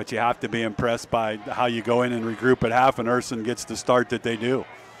 But you have to be impressed by how you go in and regroup at half, and Ursuline gets the start that they do.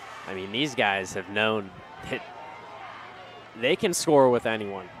 I mean, these guys have known that they can score with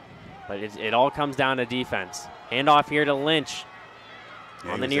anyone, but it all comes down to defense. Handoff here to Lynch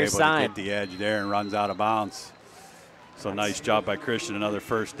on the near side. He was able to get the edge there and runs out of bounds. So nice job by Christian, another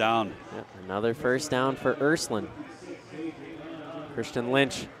first down. Yep, another first down for Ursuline. Christian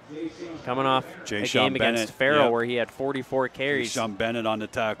Lynch coming off a game against Farrell where he had 44 carries. Sean Bennett on the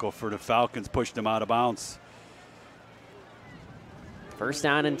tackle for the Falcons, pushed him out of bounds. First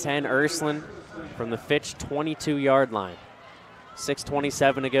down and 10, Ursuline from the Fitch 22-yard line.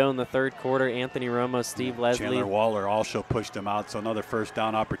 6:27 to go in the 3rd quarter. Anthony Romo, Steve Leslie. Chandler Waller also pushed him out, so another first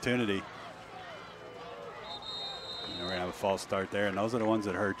down opportunity. And we're going to have a false start there, and those are the ones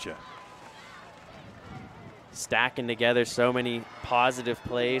that hurt you. Stacking together so many positive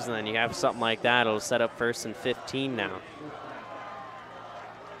plays, and then you have something like that, it'll set up 1st and 15 now.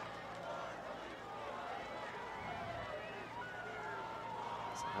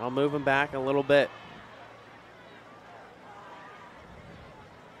 So that'll move him back a little bit.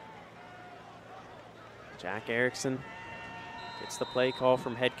 Jack Erickson gets the play call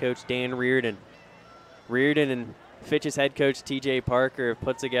from head coach Dan Reardon. Reardon and Fitch's head coach TJ Parker have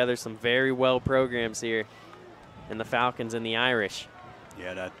put together some very well programs here in the Falcons and the Irish.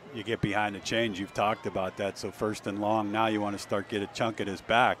 Yeah, that you get behind the chains. You've talked about that. So 1st and long, now you want to start get a chunk at his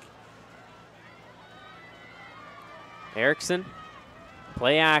back. Erickson,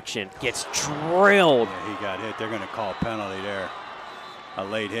 play action, gets drilled. Yeah, he got hit. They're going to call a penalty there. A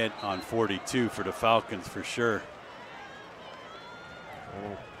late hit on 42 for the Falcons for sure.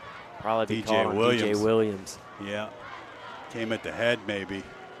 Probably be called on DJ Williams. Yeah, came at the head maybe.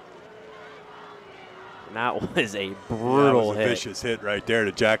 And that was a brutal hit. That was a vicious hit right there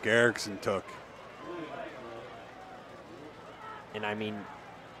that Jack Erickson took. And I mean,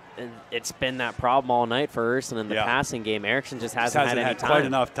 it's been that problem all night for Ursuline in the passing game. Erickson just hasn't had any time. Quite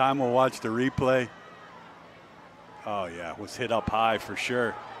enough time. We'll watch the replay. Oh, yeah, was hit up high for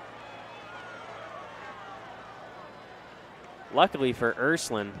sure. Luckily for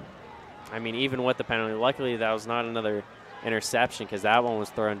Ursuline, I mean, even with the penalty, luckily that was not another interception because that one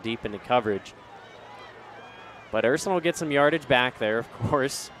was thrown deep into coverage. But Ursuline will get some yardage back there, of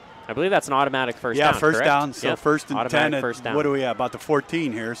course. I believe that's an automatic first down. Yeah, first correct? down. So 1st and 10 at, first down. What do we have? About the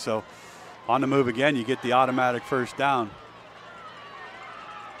 14 here. So on the move again, you get the automatic first down.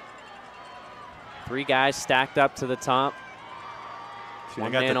 3 guys stacked up to the top. See, they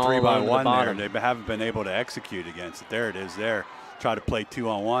got the 3-by-1 there. They haven't been able to execute against it. There it is there. Try to play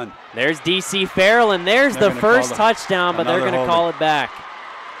 2-on-1. There's DC Farrell, and there's the first touchdown, but they're going to call it back.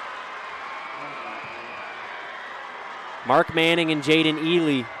 Mark Manning and Jaden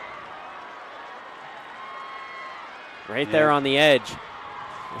Ely right there on the edge.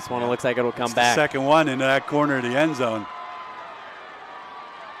 This one looks like it'll come back. The second one into that corner of the end zone.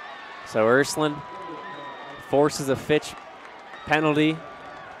 So Ursuline forces a Fitch penalty,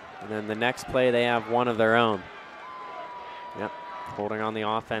 and then the next play they have one of their own. Yep, holding on the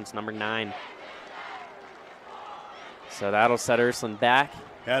offense, number 9. So that'll set Ursuline back.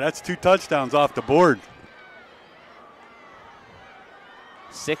 Yeah, that's 2 touchdowns off the board.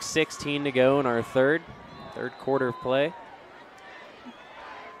 6:16 to go in our third quarter of play.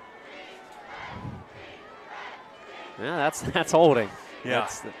 Yeah, that's holding. Yeah,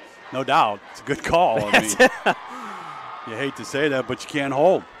 no doubt. It's a good call. I mean, you hate to say that, but you can't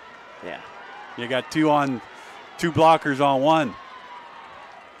hold. Yeah. You got 2 blockers on 1.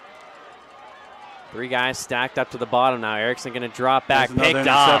 3 guys stacked up to the bottom now. Erickson going to drop back, picked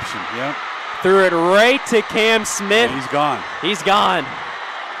off. Yep. Threw it right to Cam Smith. And he's gone. He's gone.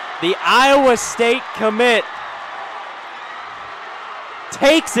 The Iowa State commit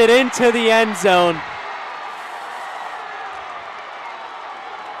takes it into the end zone.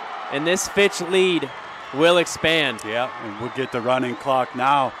 And this Fitch lead will expand. Yeah, and we'll get the running clock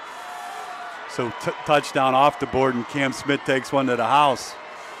now. So touchdown off the board, and Cam Smith takes one to the house.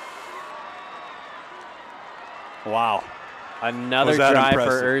 Wow. Another drive for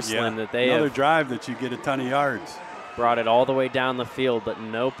Ursuline that they Another have drive that you get a ton of yards. Brought it all the way down the field, but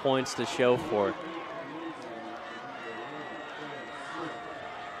no points to show for it.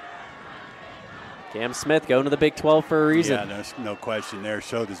 Cam Smith going to the Big 12 for a reason. Yeah, there's no question there.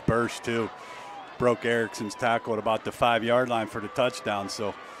 Showed his burst, too. Broke Erickson's tackle at about the 5-yard line for the touchdown.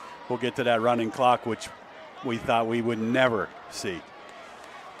 So we'll get to that running clock, which we thought we would never see.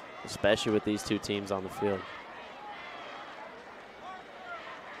 Especially with these 2 teams on the field.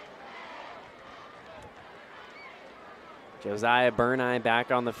 Josiah Burney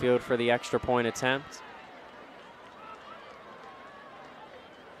back on the field for the extra point attempt.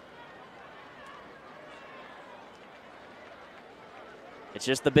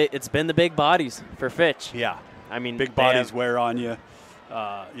 It's been the big bodies for Fitch. Yeah, I mean, big bodies wear on you.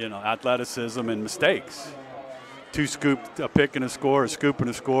 Athleticism and mistakes. 2 scoop, a pick and a score, a scoop and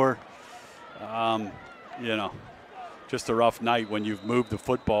a score. Just a rough night when you've moved the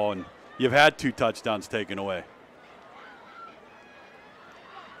football and you've had 2 touchdowns taken away.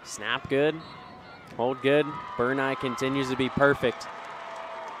 Snap good, hold good. Burney continues to be perfect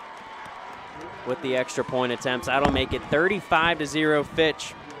with the extra point attempts. That'll make it 35-0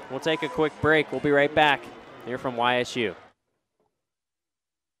 Fitch. We'll take a quick break. We'll be right back here from YSU.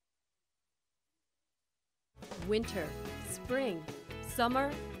 Winter, spring, summer,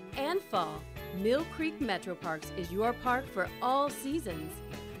 and fall. Mill Creek Metro Parks is your park for all seasons.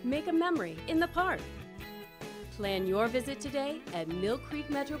 Make a memory in the park. Plan your visit today at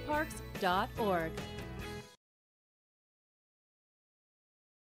millcreekmetroparks.org.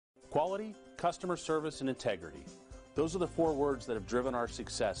 Quality, customer service, and integrity. Those are the 4 words that have driven our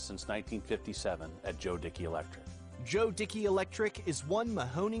success since 1957 at Joe Dickey Electric. Joe Dickey Electric is one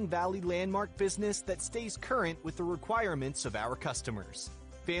Mahoning Valley landmark business that stays current with the requirements of our customers.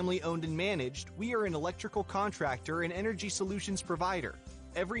 Family owned and managed, we are an electrical contractor and energy solutions provider.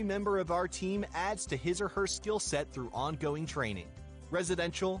 Every member of our team adds to his or her skill set through ongoing training.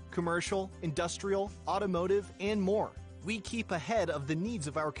 Residential, commercial, industrial, automotive, and more. We keep ahead of the needs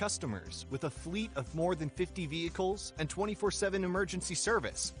of our customers with a fleet of more than 50 vehicles and 24/7 emergency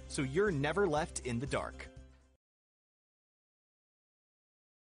service, so you're never left in the dark.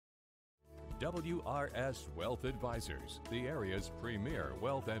 WRS Wealth Advisors, the area's premier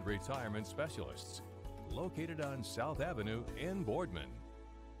wealth and retirement specialists. Located on South Avenue in Boardman.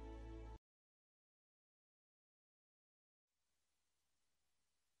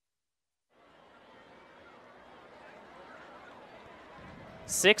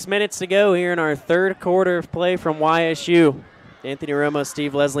 Six minutes to go here in our third quarter of play from YSU. Anthony Romo,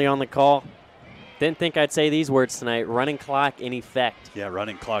 Steve Leslie on the call. Didn't think I'd say these words tonight. Running clock in effect. Yeah,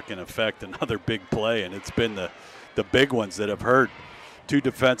 running clock in effect. Another big play, and it's been the big ones that have hurt. 2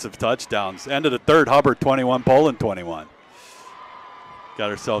 defensive touchdowns. End of the third, Hubbard 21, Poland 21. Got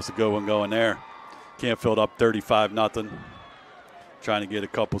ourselves a good one going there. Canfield up 35-0. Trying to get a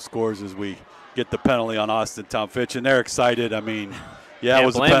couple scores as we get the penalty on Austintown Fitch, and they're excited. I mean, yeah, it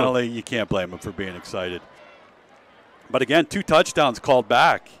was a penalty. You can't blame them for being excited. But again, 2 touchdowns called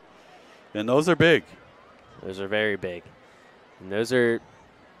back, and those are big. Those are very big. And those are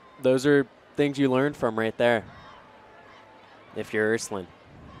things you learn from right there if you're Ursuline.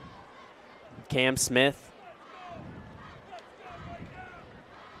 Cam Smith,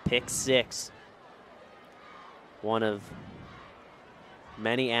 pick 6. One of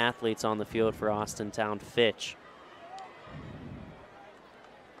many athletes on the field for Austintown Fitch.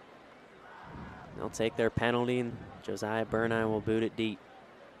 They'll take their penalty, and Josiah Burnine will boot it deep.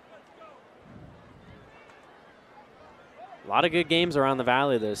 A lot of good games around the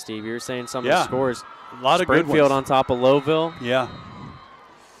valley, though, Steve. You were saying some of the scores. A lot of good ones. Springfield on top of Lowville. Yeah.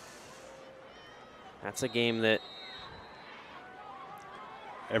 That's a game that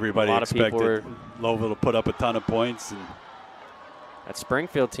everybody expected Lowville to put up a ton of points. And that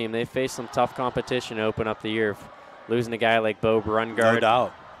Springfield team, they faced some tough competition to open up the year. Losing a guy like Bo Brungard. No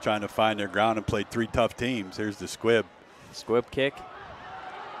doubt. Trying to find their ground and played 3 tough teams. Here's the squib. Squib kick.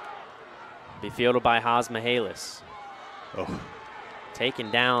 Be fielded by Haas Mihalis. Oh. Taken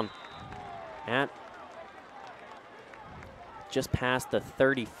down at just past the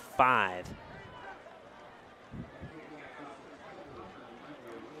 35.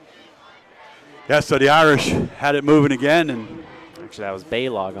 Yeah, so the Irish had it moving again. And actually, that was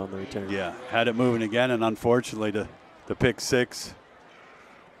Baylog on the return. Yeah, had it moving again, and unfortunately the pick 6.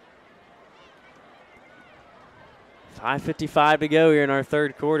 5:55 to go here in our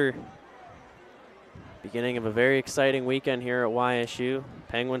third quarter. Beginning of a very exciting weekend here at YSU.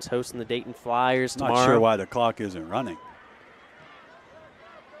 Penguins hosting the Dayton Flyers tomorrow. Not sure why the clock isn't running.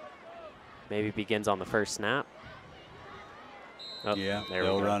 Maybe it begins on the first snap. Oh, yeah,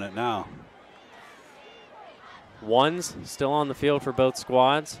 they'll run it now. Ones still on the field for both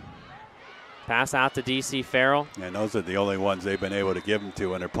squads. Pass out to DC Farrell. And those are the only ones they've been able to give them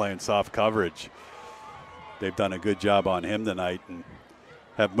to when they're playing soft coverage. They've done a good job on him tonight and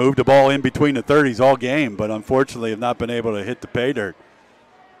have moved the ball in between the 30s all game, but unfortunately have not been able to hit the pay dirt.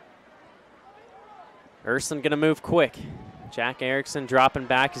 Ursuline going to move quick. Jack Erickson dropping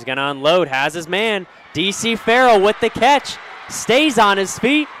back. He's going to unload. Has his man. DC Farrell with the catch. Stays on his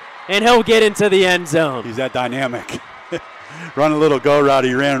feet, and he'll get into the end zone. He's that dynamic. Run a little go route.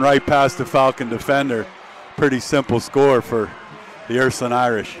 He ran right past the Falcon defender. Pretty simple score for the Ursuline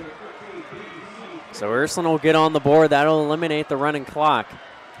Irish. So Ursuline will get on the board. That'll eliminate the running clock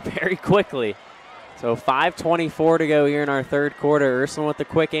very quickly. So 5:24 to go here in our third quarter. Ursuline with the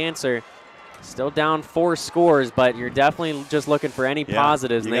quick answer. Still down 4 scores, but you're definitely just looking for any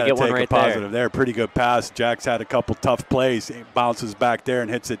positives, and they get one right there. Positive there. Pretty good pass. Jack's had a couple tough plays. He bounces back there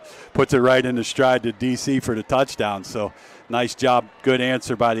and hits it, puts it right into stride to DC for the touchdown. So nice job. Good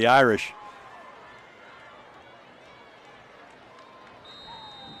answer by the Irish.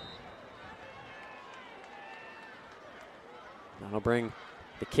 That'll bring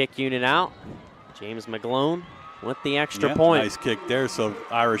the kick unit out. James McGlone with the extra point. Nice kick there, so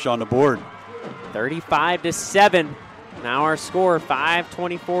Irish on the board. 35-7. Now our score,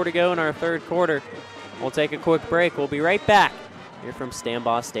 5:24 to go in our third quarter. We'll take a quick break. We'll be right back here from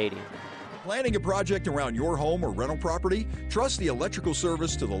Stambaugh Stadium. Planning a project around your home or rental property? Trust the electrical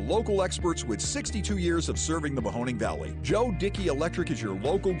service to the local experts with 62 years of serving the Mahoning Valley. Joe Dickey Electric is your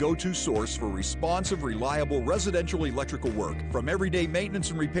local go-to source for responsive, reliable residential electrical work. From everyday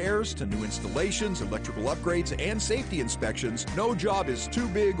maintenance and repairs to new installations, electrical upgrades, and safety inspections, no job is too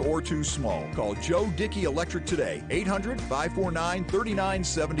big or too small. Call Joe Dickey Electric today,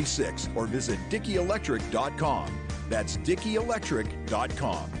 800-549-3976, or visit DickeyElectric.com. That's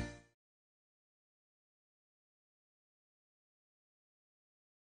DickeyElectric.com.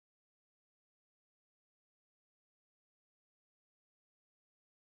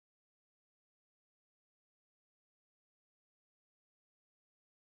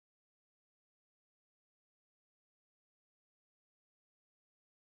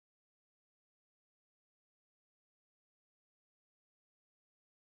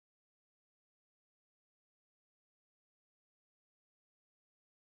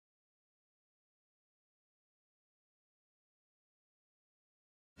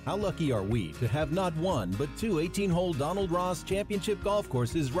 How lucky are we to have not one, but two 18-hole Donald Ross Championship golf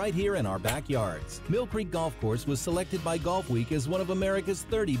courses right here in our backyards. Mill Creek Golf Course was selected by Golf Week as one of America's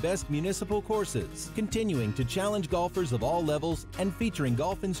 30 best municipal courses, continuing to challenge golfers of all levels and featuring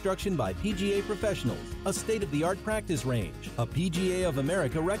golf instruction by PGA professionals, a state-of-the-art practice range, a PGA of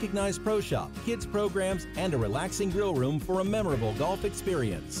America recognized pro shop, kids programs, and a relaxing grill room for a memorable golf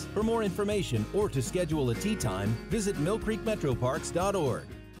experience. For more information or to schedule a tee time, visit millcreekmetroparks.org.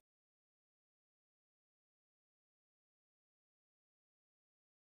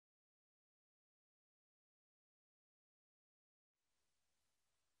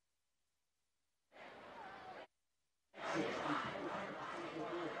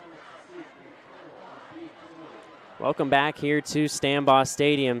 Welcome back here to Stambaugh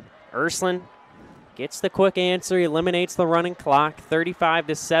Stadium. Ursuline gets the quick answer, eliminates the running clock.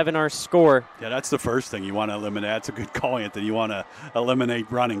 35-7 our score. Yeah, that's the first thing you want to eliminate. That's a good call, Anthony. You want to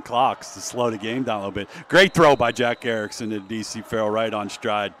eliminate running clocks to slow the game down a little bit. Great throw by Jack Erickson to DC Farrell right on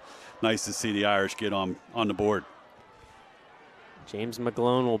stride. Nice to see the Irish get on the board. James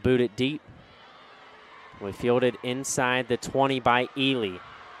McGlone will boot it deep. We fielded inside the 20 by Ely.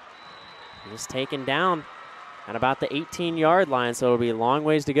 He's taken down at about the 18-yard line, so it'll be a long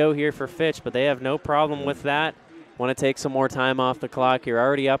ways to go here for Fitch, but they have no problem with that. Want to take some more time off the clock. You're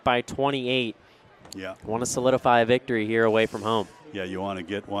already up by 28. Yeah. Want to solidify a victory here away from home. Yeah, you want to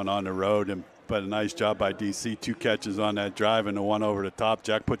get one on the road, but a nice job by DC. 2 catches on that drive and the one over the top.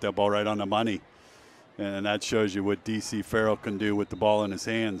 Jack put that ball right on the money, and that shows you what DC Farrell can do with the ball in his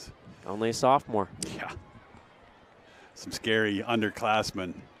hands. Only a sophomore. Yeah. Some scary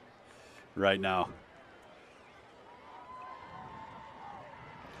underclassmen right now.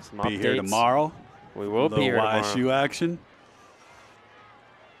 Some be updates. Here tomorrow. We will be here tomorrow. YSU action.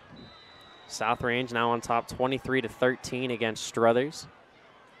 South Range now on top 23-13 against Struthers.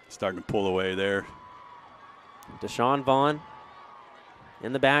 Starting to pull away there. Deshaun Vaughn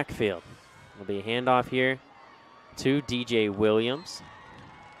in the backfield. There'll be a handoff here to DJ Williams.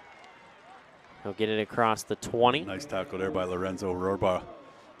 He'll get it across the 20. Nice tackle there by Lorenzo Rorba,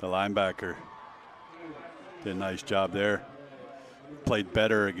 the linebacker. Did a nice job there. Played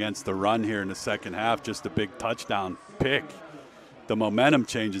better against the run here in the second half. Just a big touchdown pick. The momentum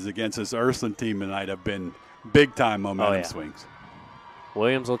changes against this Ursuline team tonight have been big-time momentum swings.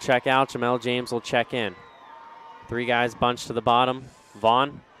 Williams will check out. Jamel James will check in. 3 guys bunched to the bottom.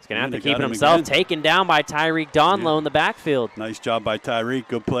 Vaughn is going to have to keep it himself. Again. Taken down by Tyreek Donlow in the backfield. Nice job by Tyreek.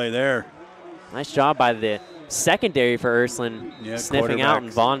 Good play there. Nice job by the secondary for Ursuline, sniffing out,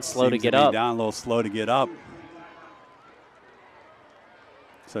 and Vaughn slow to get up. Down a little slow to get up.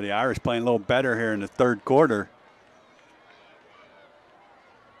 So the Irish playing a little better here in the third quarter.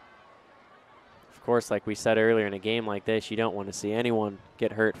 Of course, like we said earlier, in a game like this, you don't want to see anyone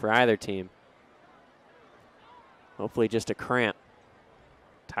get hurt for either team. Hopefully just a cramp.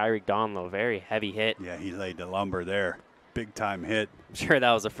 Tyreek Donlow, very heavy hit. Yeah, he laid the lumber there. Big time hit. I'm sure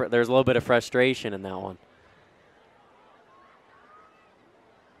that was there's a little bit of frustration in that one.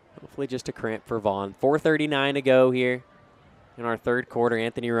 Hopefully just a cramp for Vaughn. 4:39 to go here in our third quarter.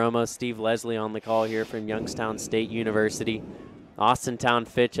 Anthony Romo, Steve Leslie on the call here from Youngstown State University. Austintown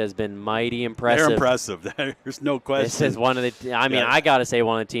Fitch has been mighty impressive. They're impressive. There's no question. This is one of the, I mean, I got to say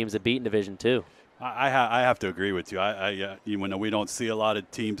one of the teams that beat in Division II. I have to agree with you. Even though we don't see a lot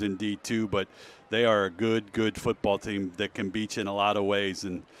of teams in D2, but they are a good football team that can beat you in a lot of ways.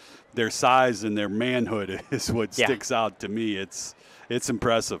 And their size and their manhood is what sticks out to me. It's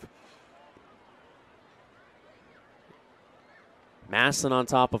impressive. Massillon on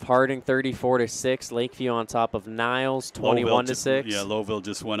top of Harding, 34-6. Lakeview on top of Niles, 21-6. Yeah, Lowville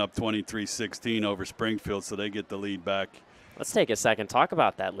just went up 23-16 over Springfield, so they get the lead back. Let's take a second, talk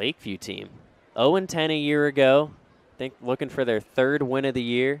about that Lakeview team. 0-10 a year ago. I think looking for their 3rd win of the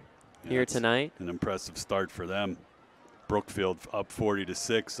year here tonight. An impressive start for them. Brookfield up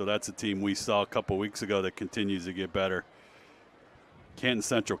 40-6, so that's a team we saw a couple weeks ago that continues to get better. Canton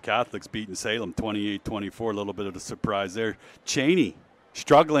Central Catholics beating Salem 28-24, a little bit of a surprise there. Cheney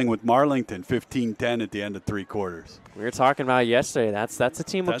struggling with Marlington 15-10 at the end of 3 quarters. We were talking about it yesterday. That's a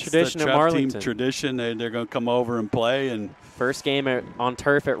team with tradition at Marlington. Team tradition. They're going to come over and play. And first game on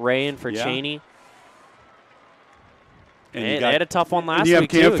turf at Rayen for Cheney. And they had a tough one last week, you have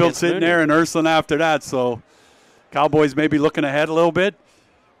Canfield sitting Mooney. there and Ursuline after that, so Cowboys may be looking ahead a little bit.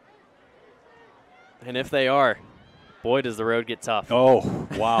 And if they are, boy, does the road get tough. Oh,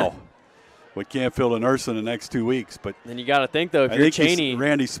 wow. With Canfield and Ursuline the next 2 weeks. But then you got to think, though, if I you're think Cheney.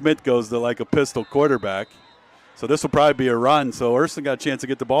 Randy Smith goes to like a pistol quarterback. So this will probably be a run. So Ursuline got a chance to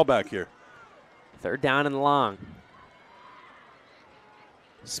get the ball back here. 3rd down and long.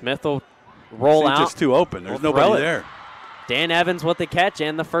 Smith will roll out. Just too open. There's nobody there. Dan Evans with the catch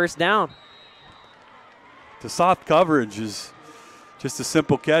and the first down. The soft coverage is just a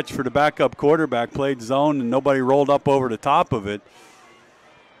simple catch for the backup quarterback. Played zone and nobody rolled up over the top of it.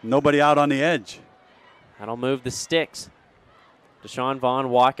 Nobody out on the edge. That'll move the sticks. Deshaun Vaughn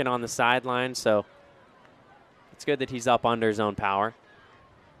walking on the sideline, so it's good that he's up under his own power.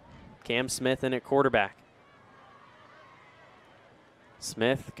 Cam Smith in at quarterback.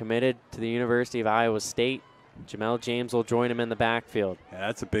 Smith committed to the University of Iowa State. Jamel James will join him in the backfield. Yeah,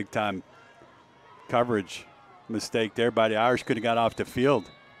 that's a big-time coverage mistake there by the Irish. Could have got off the field.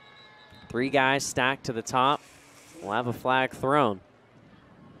 3 guys stacked to the top. We'll have a flag thrown.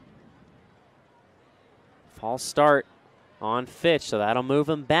 False start on Fitch, so that'll move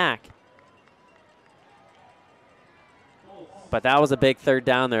him back. But that was a big 3rd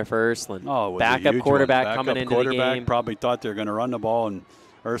down there for Ursuline. Oh, backup quarterback coming into the game. Probably thought they were going to run the ball, and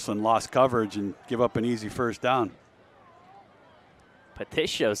Ursuline lost coverage and give up an easy first down. But this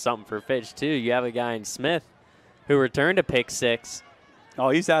shows something for Fitch, too. You have a guy in Smith who returned a pick 6. Oh,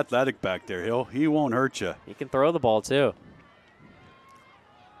 he's athletic back there. He won't hurt you. He can throw the ball, too.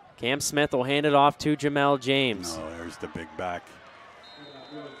 Cam Smith will hand it off to Jamel James. Oh, there's the big back.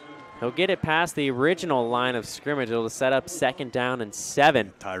 He'll get it past the original line of scrimmage. It'll set up 2nd down and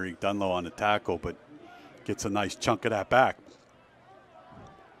 7. Tyreek Dunlow on the tackle, but gets a nice chunk of that back.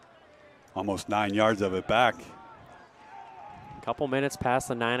 Almost 9 yards of it back. A couple minutes past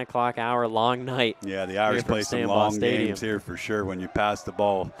the 9 o'clock hour, long night. Yeah, the Irish play some long games here for sure when you pass the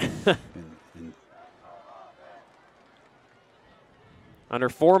ball. Under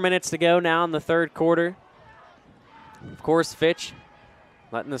 4 minutes to go now in the 3rd quarter. Of course, Fitch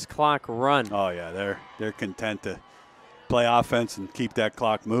letting this clock run. Oh, yeah, they're content to play offense and keep that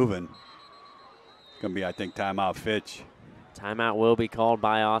clock moving. It's going to be, I think, timeout Fitch. Timeout will be called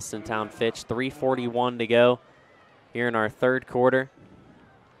by Austintown Fitch. 3:41 to go here in our 3rd quarter.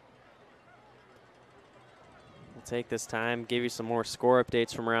 We'll take this time, give you some more score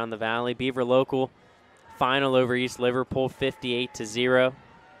updates from around the valley. Beaver Local final over East Liverpool, 58-0.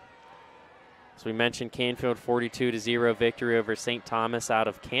 As we mentioned, Canfield 42-0 victory over St. Thomas out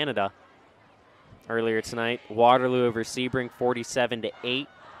of Canada earlier tonight. Waterloo over Sebring 47-8.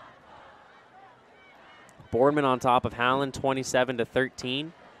 Boardman on top of Howland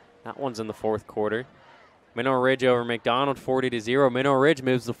 27-13. That one's in the 4th quarter. Minnow Ridge over McDonald 40-0. Minnow Ridge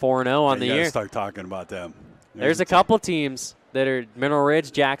moves to 4-0 on the year. Start talking about them. There's a couple teams that are Minnow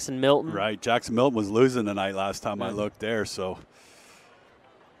Ridge, Jackson Milton. Right, Jackson Milton was losing tonight last time I looked there, so.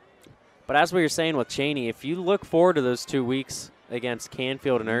 But as we were saying with Cheney, if you look forward to those 2 weeks against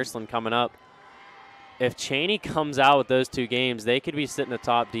Canfield and Ursuline coming up, if Cheney comes out with those 2 games, they could be sitting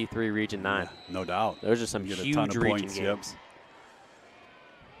atop D3 Region 9. Yeah, no doubt. Those are some huge region games. Yep.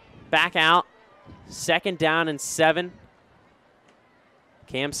 Back out, 2nd down and 7.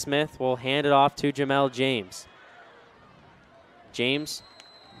 Cam Smith will hand it off to Jamel James. James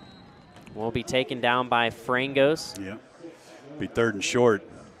will be taken down by Frangos. Yeah, be 3rd and short.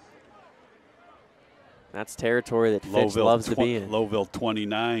 That's territory that Fitch loves to be in. Lowville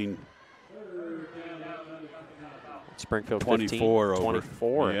 29. Springfield 24 15,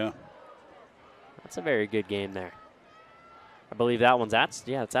 24. Yeah. That's a very good game there. I believe that one's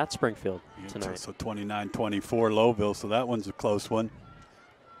it's at Springfield tonight. So 29-24 Lowville, so that one's a close one.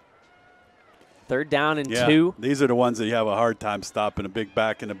 3rd down and 2. These are the ones that you have a hard time stopping. A big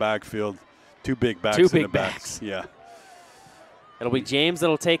back in the backfield. 2 big backs in the backs. Yeah. It'll be James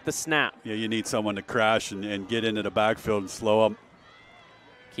that'll take the snap. Yeah, you need someone to crash and get into the backfield and slow up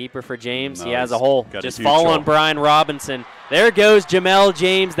Keeper for James. No, he has a he's hole. got a Just huge fall hole. on Brian Robinson. There goes Jamel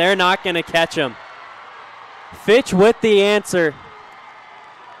James. They're not going to catch him. Fitch with the answer.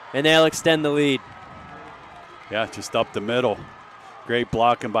 And they'll extend the lead. Yeah, just up the middle. Great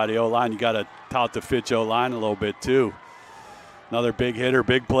blocking by the O-line. You got to tout the Fitch O-line a little bit too. Another big hitter,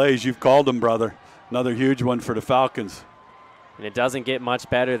 big plays. You've called them, brother. Another huge one for the Falcons. And it doesn't get much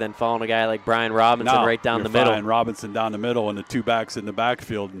better than following a guy like Brian Robinson right down the middle. Brian Robinson down the middle and the two backs in the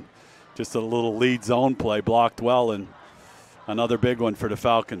backfield. And just a little lead zone play, blocked well, and another big one for the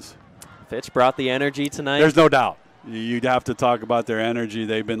Falcons. Fitch brought the energy tonight. There's no doubt. You'd have to talk about their energy.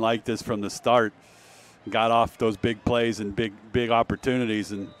 They've been like this from the start. Got off those big plays and big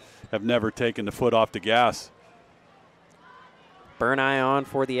opportunities and have never taken the foot off the gas. Burneye on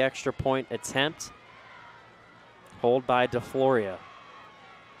for the extra point attempt. Hold by DeFloria.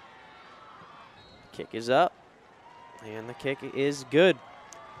 Kick is up, and the kick is good.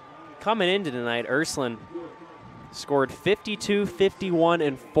 Coming into tonight, Ursuline scored 52, 51,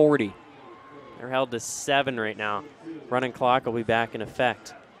 and 40. They're held to 7 right now. Running clock will be back in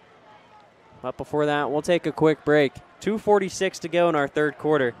effect. But before that, we'll take a quick break. 2:46 to go in our third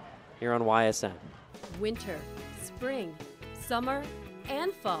quarter here on YSN. Winter, spring, summer,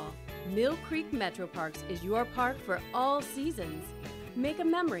 and fall. Mill Creek Metro Parks is your park for all seasons. Make a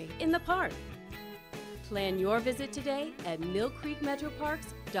memory in the park. Plan your visit today at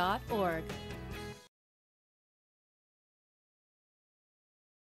millcreekmetroparks.org.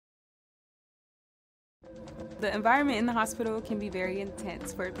 The environment in the hospital can be very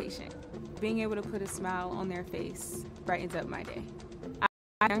intense for a patient. Being able to put a smile on their face brightens up my day. I'm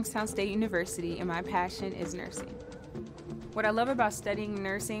at Youngstown State University and my passion is nursing. What I love about studying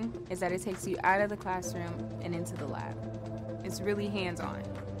nursing is that it takes you out of the classroom and into the lab. It's really hands-on.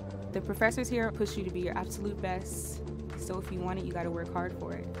 The professors here push you to be your absolute best, so if you want it, you gotta work hard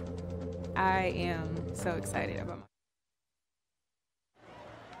for it. I am so excited about my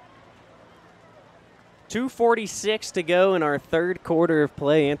 2:46 to go in our third quarter of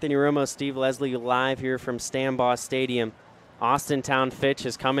play. Anthony Romo, Steve Leslie live here from Stambaugh Stadium. Austintown Fitch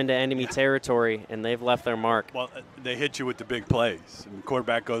has come into enemy territory, and they've left their mark. Well, they hit you with the big plays. And the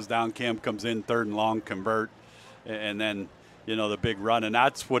quarterback goes down, Cam comes in, 3rd and long, convert, and then, you know, the big run. And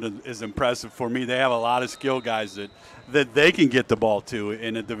that's what is impressive for me. They have a lot of skill guys that they can get the ball to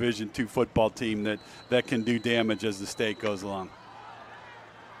in a Division II football team that can do damage as the state goes along.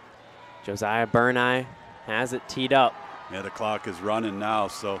 Josiah Burneye has it teed up. Yeah, the clock is running now,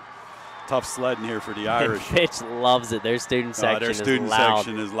 so tough sledding here for the Irish. And Fitch loves it. Their student section their student is loud.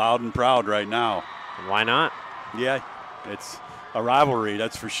 section is loud and proud right now. And why not? Yeah, it's a rivalry,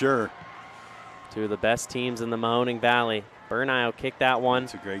 that's for sure. Two of the best teams in the Mahoning Valley. Burneye will kick that one.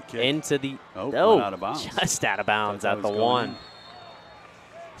 It's a great kick. Into the went out of bounds. Just out of bounds at the going 1. in.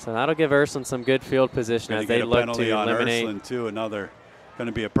 So that'll give Ursuline some good field position as they look to on eliminate. Ursuline too. Another going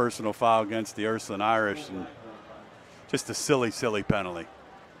to be a personal foul against the Ursuline Irish, and just a silly penalty.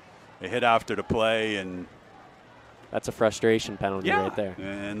 They hit after the play, and that's a frustration penalty right there.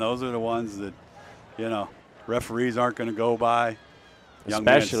 And those are the ones that, you know, referees aren't going to go by.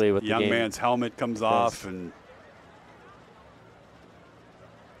 Especially with the young game. man's helmet comes off, and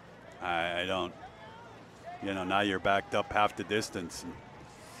I don't. You know, now you're backed up half the distance. And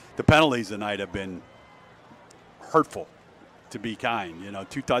the penalties tonight have been hurtful, to be kind. You know,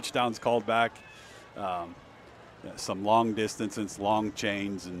 2 touchdowns called back, some long distances, long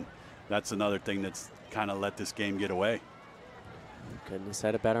chains, and that's another thing that's kind of let this game get away. Couldn't have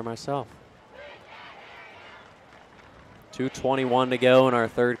said it better myself. 2:21 to go in our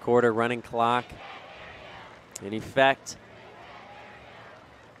third quarter. Running clock in effect.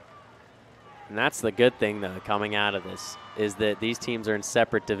 And that's the good thing, though, coming out of this, is that these teams are in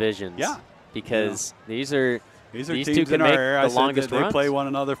separate divisions. Yeah. Because these teams two can in our make area. the longest they runs. play one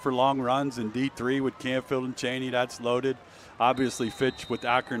another for long runs. In D3 with Canfield and Cheney, that's loaded. Obviously Fitch with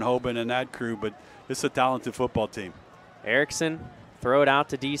Akron, Hoban, and that crew, but it's a talented football team. Erickson, throw it out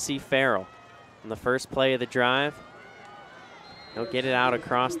to DC Farrell on the first play of the drive. He'll get it out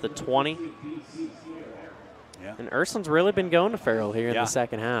across the 20. Yeah. And Ursuline's really been going to Farrell here in the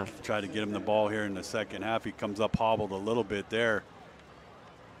second half. Try to get him the ball here in the second half. He comes up hobbled a little bit there.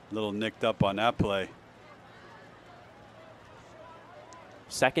 A little nicked up on that play.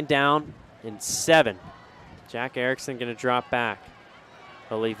 Second down and 7. Jack Erickson going to drop back.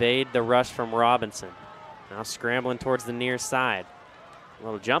 He'll evade the rush from Robinson. Now scrambling towards the near side. A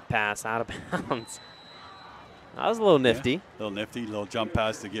little jump pass out of bounds. That was a little nifty. Yeah, little nifty, little jump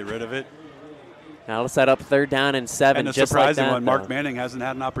pass to get rid of it. Now it'll set up 3rd down and 7. And the just like surprising that, one, Mark though. Manning hasn't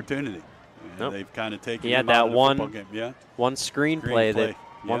had an opportunity. Nope. They've kind of taken He had him out that of the one, football game. Yeah. one screen play that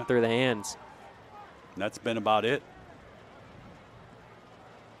one through the hands. And that's been about it.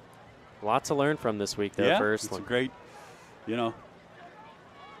 Lots to learn from this week, though, yeah, for it's a Ursuline. great,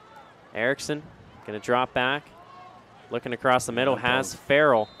 Erickson going to drop back. Looking across the middle, has both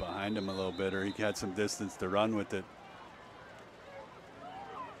Farrell. behind him a little bit, or he had some distance to run with it.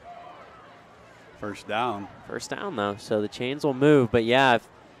 First down. First down, though, so the chains will move. But, yeah,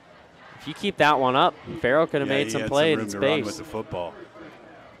 if you keep that one up, Farrell could have made some plays in space. To run with space. the football.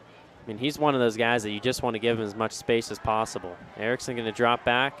 I mean, he's one of those guys that you just want to give him as much space as possible. Erickson going to drop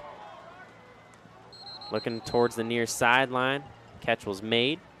back. Looking towards the near sideline. Catch was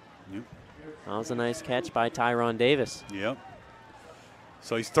made. Yep. That was a nice catch by Tyron Davis. Yep.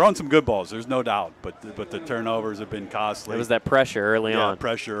 So he's thrown some good balls, there's no doubt, but the turnovers have been costly. It was that pressure early on.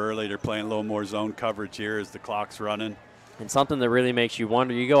 Pressure early. They're playing a little more zone coverage here as the clock's running. And something that really makes you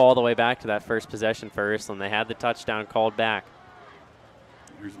wonder, you go all the way back to that first possession for Ursuline. They had the touchdown called back.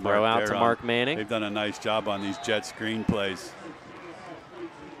 Throw out to Mark Manning. They've done a nice job on these jet screen plays.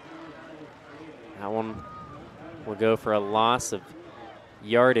 That one will go for a loss of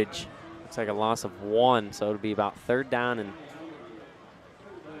yardage. Looks like a loss of 1, so it'll be about 3rd down and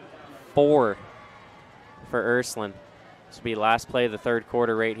 4 for Ursuline. This will be last play of the 3rd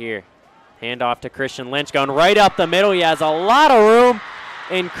quarter right here. Handoff to Christian Lynch, going right up the middle. He has a lot of room,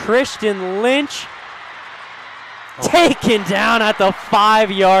 and Christian Lynch taken down at the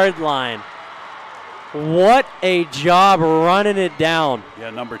 5-yard line. What a job running it down. Yeah,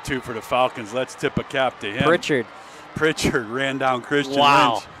 number 2 for the Falcons. Let's tip a cap to him. Pritchard ran down Christian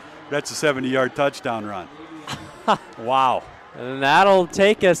wow. Lynch. That's a 70-yard touchdown run. Wow. And that'll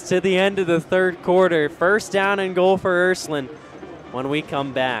take us to the end of the 3rd quarter. First down and goal for Ursuline when we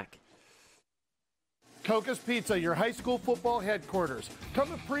come back. Coca's Pizza, your high school football headquarters. Come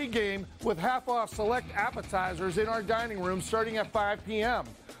to pregame with half-off select appetizers in our dining room starting at 5 p.m.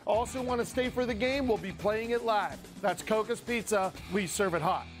 Also want to stay for the game? We'll be playing it live. That's Coca's Pizza. We serve it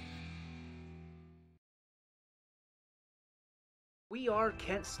hot. We are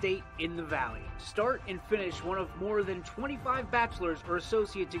Kent State in the Valley. Start and finish one of more than 25 bachelor's or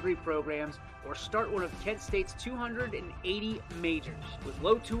associate degree programs, or start one of Kent State's 280 majors. With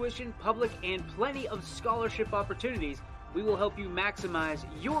low tuition, public, and plenty of scholarship opportunities, we will help you maximize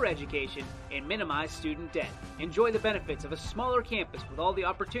your education and minimize student debt. Enjoy the benefits of a smaller campus with all the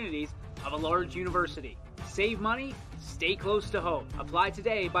opportunities of a large university. Save money, stay close to home. Apply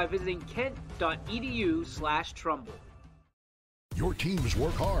today by visiting kent.edu/Trumbull. Your teams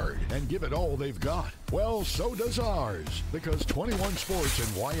work hard and give it all they've got. Well, so does ours, because 21 Sports and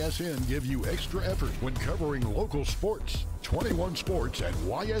YSN give you extra effort when covering local sports. 21 Sports and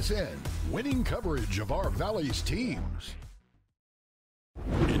YSN, winning coverage of our Valley's teams.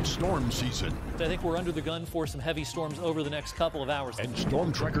 It's storm season. I think we're under the gun for some heavy storms over the next couple of hours. And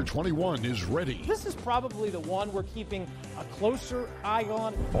Storm Tracker 21 is ready. This is probably the one we're keeping a closer eye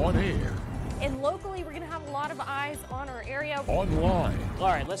on. On air. And locally, we're going to have a lot of eyes on our area. Online. All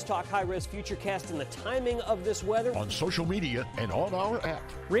right, let's talk high-res futurecast and the timing of this weather. On social media and on our app.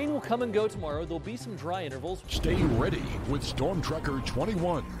 Rain will come and go tomorrow. There'll be some dry intervals. Stay ready with Storm Tracker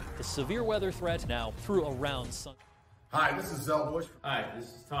 21. The severe weather threat now through around Sunday. Hi, this is Zell Bush. Hi, this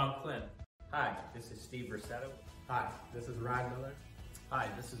is Tom Clint. Hi, this is Steve Rossetto. Hi, this is Ryan Miller. Hi,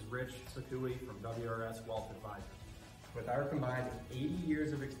 this is Rich Sakui from WRS Wealth Advisors. With our combined 80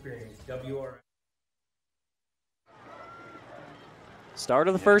 years of experience, WRS. Start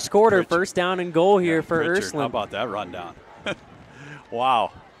of the first quarter, first down and goal here for Ursuline. How about that rundown?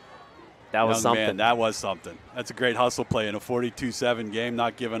 Wow. That was something. Man, that was something. That's a great hustle play in a 42-7 game,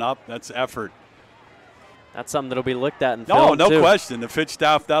 not giving up. That's effort. That's something that'll be looked at in film, no too. question. The Fitch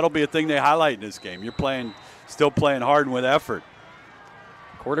staff, that'll be a thing they highlight in this game. You're still playing hard and with effort.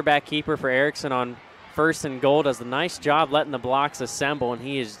 Quarterback keeper for Erickson on first and goal does a nice job letting the blocks assemble, and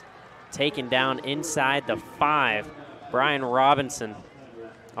he is taken down inside the 5. Brian Robinson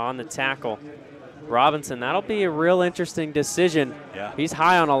on the tackle. Robinson, that'll be a real interesting decision. Yeah. He's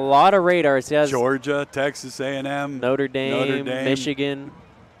high on a lot of radars. He has Georgia, Texas A&M, Notre Dame, Michigan,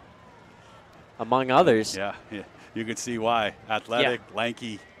 among others. Yeah, you can see why. Athletic,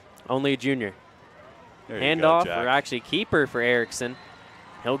 lanky. Only a junior. Handoff, or actually keeper for Erickson.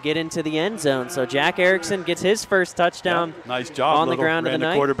 He'll get into the end zone. So Jack Erickson gets his first touchdown. Nice job. On the ground of the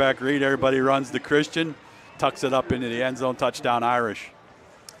night. Quarterback read. Everybody runs the Christian. Tucks it up into the end zone. Touchdown Irish.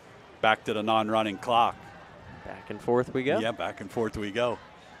 Back to the non-running clock. Back and forth we go. Yeah, back and forth we go.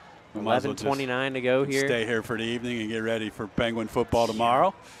 11:29 to go here. Stay here for the evening and get ready for Penguin football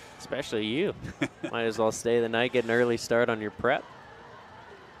tomorrow. Especially you. Might as well stay the night, get an early start on your prep.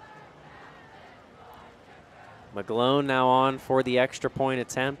 McGlone now on for the extra point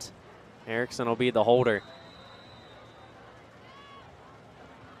attempt. Erickson will be the holder.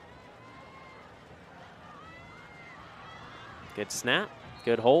 Good snap,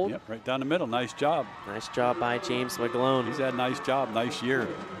 good hold. Yep, right down the middle. Nice job. Nice job by James McGlone. He's had a nice job, nice year.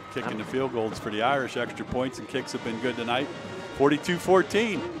 Kicking the field goals for the Irish. Extra points and kicks have been good tonight.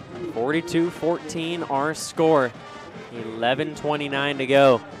 42-14. 42-14 our score. 11:29 to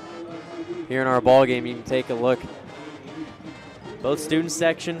go. Here in our ball game, you can take a look. Both student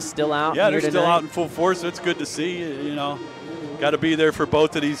sections still out. Yeah, here they're tonight. still out in full force. It's good to see. You know, got to be there for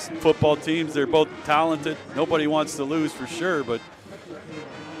both of these football teams. They're both talented. Nobody wants to lose for sure, but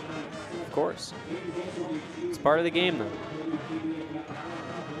of course, it's part of the game, though.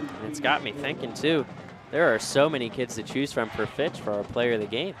 And it's got me thinking too. There are so many kids to choose from for Fitch for our player of the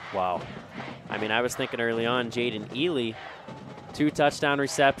game. Wow. I mean, I was thinking early on, Jaden Ely, 2 touchdown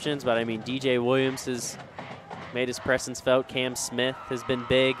receptions, but I mean, DJ Williams has made his presence felt. Cam Smith has been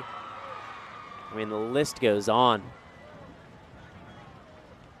big. I mean, the list goes on.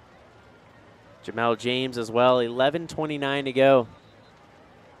 Jamel James as well. 11:29 to go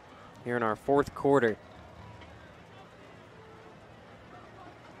here in our 4th quarter.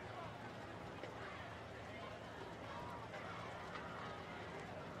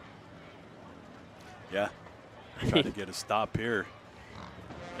 yeah, trying to get a stop here.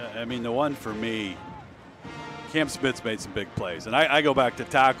 I mean, the one for me, Cam Smith's made some big plays. And I go back to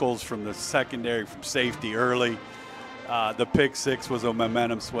tackles from the secondary, from safety early. The pick 6 was a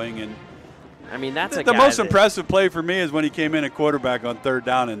momentum swing. And I mean, that's the most impressive play for me is when he came in at quarterback on 3rd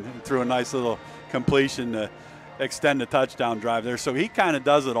down and threw a nice little completion to extend the touchdown drive there. So he kind of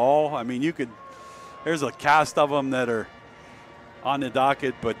does it all. I mean, there's a cast of them that are on the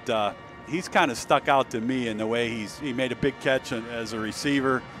docket, but he's kind of stuck out to me in the way he made a big catch as a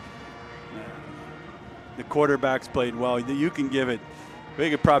receiver. The quarterbacks played well. You can give it, we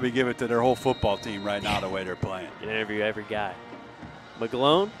could probably give it to their whole football team right now the way they're playing. You interview every guy.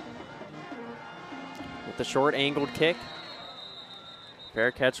 McGlone with the short angled kick.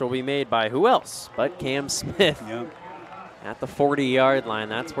 Fair catch will be made by who else but Cam Smith. Yep. At the 40-yard line.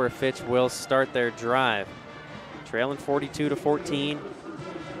 That's where Fitch will start their drive. Trailing 42-14.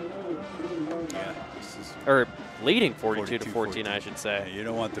 Yeah. Or leading 42-14, I should say. Yeah, you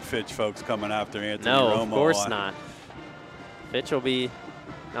don't want the Fitch folks coming after Anthony No, Romo. of course not. Fitch will be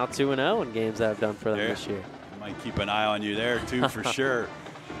now 2-0 in games I've done for them this year. Might keep an eye on you there, too, for sure.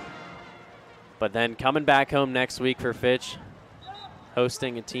 But then coming back home next week for Fitch,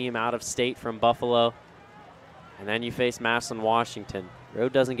 hosting a team out of state from Buffalo. And then you face Massillon, Washington.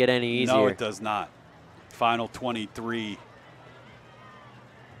 Road doesn't get any easier. No, it does not. Final 23-13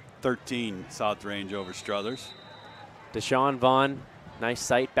 South Range over Struthers. Deshaun Vaughn, nice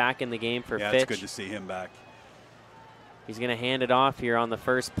sight back in the game for Fitch. Yeah, it's good to see him back. He's going to hand it off here on the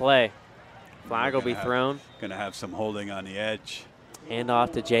first play. Flag will be thrown. Going to have some holding on the edge. Hand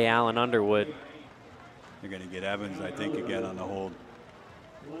off to Jay Allen Underwood. They're going to get Evans, I think, again on the hold.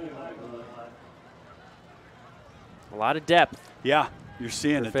 A lot of depth. Yeah, you're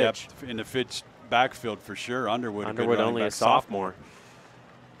seeing the depth in the Fitch backfield for sure. Underwood only a sophomore.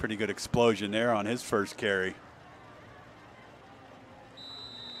 Pretty good explosion there on his first carry.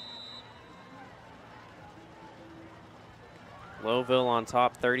 Lowville on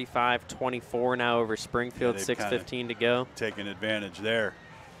top, 35-24 now over Springfield, 6:15 to go. Taking advantage there.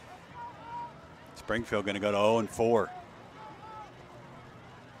 Springfield going to go to 0-4.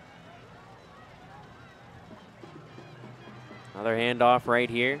 Another handoff right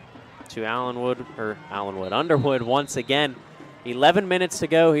here to Underwood once again. 11 minutes to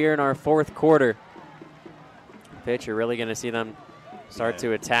go here in our 4th quarter. Fitch, you're really going to see them start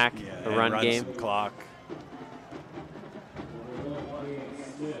to attack the run game. Some clock.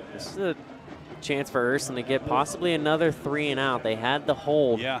 This is a chance for Ursuline to get possibly another 3 and out. They had the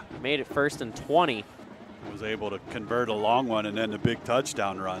hold. Yeah. Made it 1st and 20. Was able to convert a long one and then the big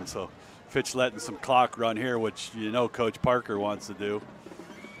touchdown run. So Fitch letting some clock run here, which you know Coach Parker wants to do.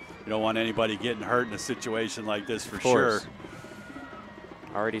 You don't want anybody getting hurt in a situation like this for sure.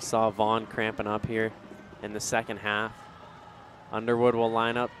 Already saw Vaughn cramping up here in the second half. Underwood will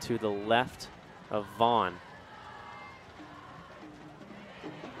line up to the left of Vaughn.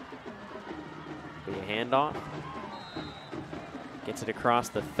 The handoff. Gets it across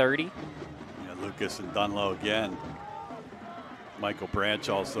the 30. Yeah, Lucas and Dunlow again. Michael Branch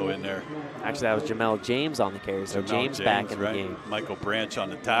also in there. Actually, that was Jamel James on the carry, so James back in the game. Michael Branch on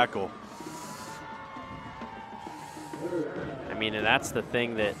the tackle. I mean, and that's the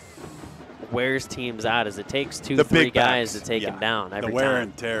thing that wears teams out is it takes 2-3 guys to take him down every time. The wear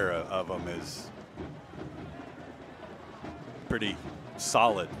and tear of them is pretty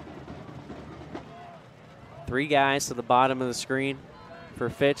solid. 3 guys to the bottom of the screen for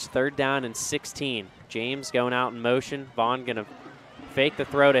Fitch. 3rd down and 16. James going out in motion. Vaughn going to fake the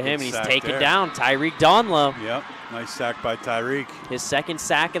throw to him, and he's taken down. Tyreek Donlow. Yep, nice sack by Tyreek. His 2nd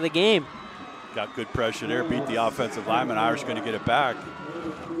sack of the game. Got good pressure there, beat the offensive lineman. Irish going to get it back.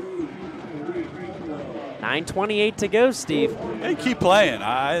 9:28 to go, Steve. They keep playing.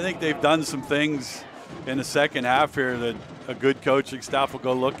 I think they've done some things in the second half here that a good coaching staff will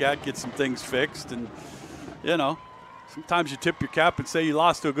go look at, get some things fixed. And, you know, sometimes you tip your cap and say you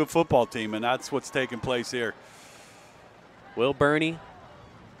lost to a good football team, and that's what's taking place here. Will Burney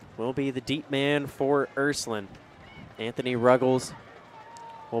will be the deep man for Ursuline. Anthony Ruggles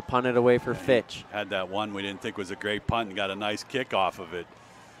will punt it away for Fitch. Had that one we didn't think was a great punt and got a nice kick off of it.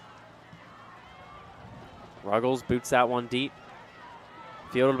 Ruggles boots that one deep.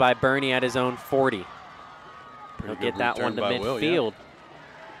 Fielded by Burney at his own 40. He'll get that one to midfield.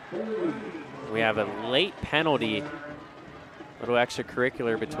 We have a late penalty, little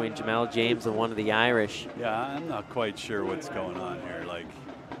extracurricular between Jamel James and one of the Irish. Yeah, I'm not quite sure what's going on here.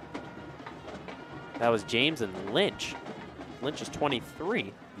 That was James and Lynch. Lynch is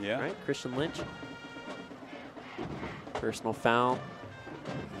 23. Yeah. Right, Christian Lynch. Personal foul.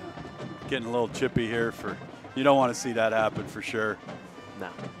 Getting a little chippy here you don't want to see that happen for sure. No.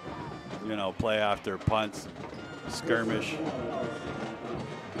 You know, play after punts, skirmish.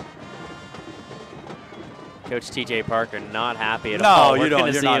 Coach T.J. Parker not happy at all. No,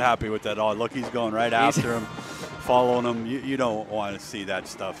 you're not happy with that at all. Look, he's going right after him, following him. You don't want to see that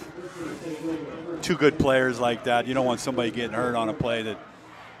stuff. 2 good players like that. You don't want somebody getting hurt on a play that.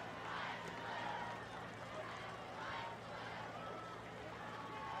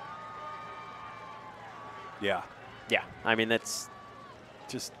 Yeah. Yeah, I mean, that's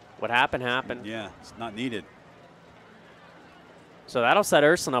just what happened. Yeah, it's not needed. So that'll set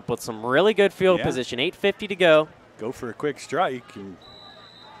Ursuline up with some really good field position. 8:50 to go. Go for a quick strike. And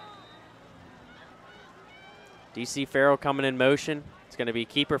DC Farrell coming in motion. It's going to be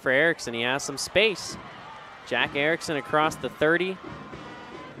keeper for Erickson. He has some space. Jack Erickson across the 30.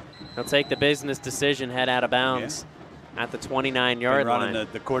 He'll take the business decision, head out of bounds at the 29-yard line. Running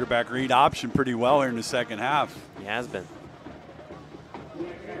the quarterback read option pretty well here in the second half. He has been.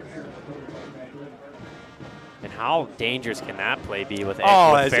 And how dangerous can that play be with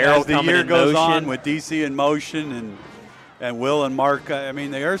as Farrell the year goes on with DC in motion and Will and Mark? I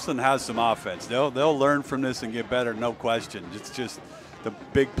mean, the Ursuline has some offense. They'll learn from this and get better, no question. It's just the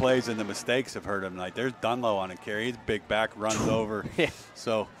big plays and the mistakes have hurt them. Like there's Dunlow on a carry. He's big back, runs over.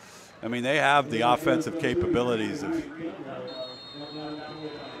 So, I mean, they have the offensive capabilities of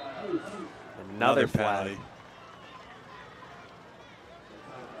another penalty.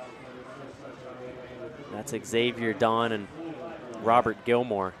 That's Xavier Don and Robert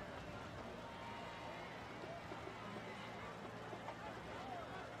Gilmore.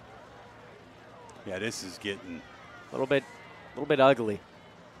 Yeah, this is getting a little bit ugly.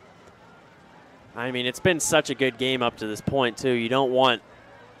 I mean, it's been such a good game up to this point, too. You don't want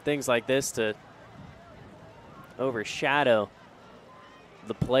things like this to overshadow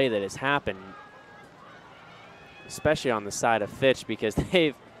the play that has happened, especially on the side of Fitch, because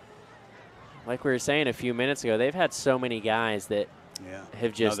they've, like we were saying a few minutes ago, they've had so many guys that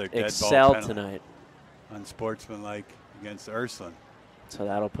have just excelled tonight. Unsportsmanlike against Ursuline. So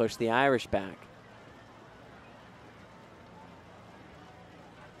that'll push the Irish back.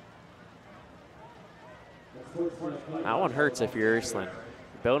 That one hurts if you're Ursuline.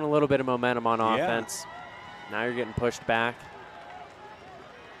 Building a little bit of momentum on offense. Now you're getting pushed back.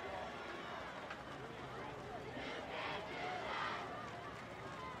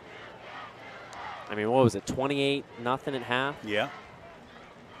 I mean, what was it, 28-0 at half? Yeah.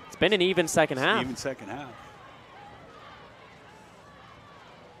 It's been an even second half. Even second half.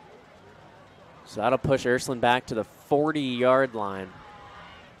 So that'll push Ursuline back to the 40-yard line.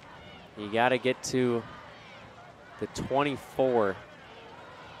 You got to get to the 24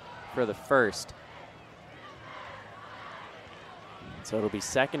 for the first. So it'll be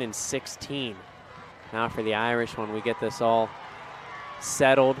 2nd and 16 now for the Irish when we get this all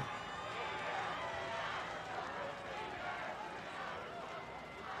settled.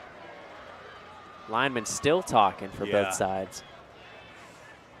 Linemen still talking for both sides.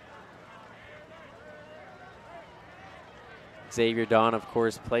 Xavier Don, of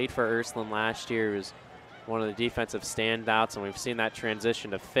course, played for Ursuline last year. He was one of the defensive standouts, and we've seen that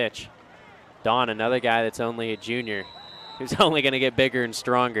transition to Fitch. Don, another guy that's only a junior, who's only going to get bigger and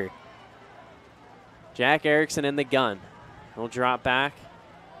stronger. Jack Erickson in the gun. He'll drop back.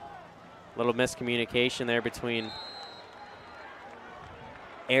 A little miscommunication there between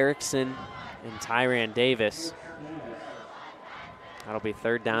Erickson and Tyran Davis. That'll be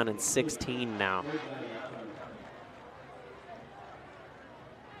 3rd down and 16 now.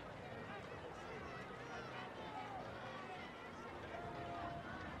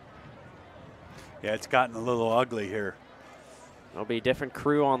 Yeah, it's gotten a little ugly here. There'll be a different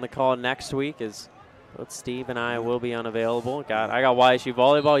crew on the call next week, as both Steve and I will be unavailable. I got YSU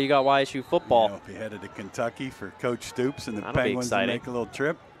volleyball, you got YSU football. We'll be headed to Kentucky for Coach Stoops and the That'll be Penguins to exciting. make a little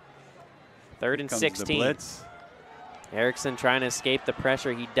trip. 3rd and Comes 16. the blitz. Erickson trying to escape the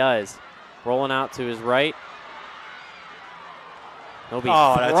pressure. He does. Rolling out to his right. He'll be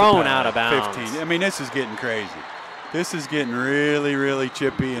thrown out of bounds. 15. I mean, this is getting crazy. This is getting really, really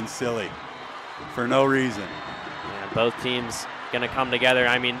chippy and silly for no reason. Yeah, both teams going to come together.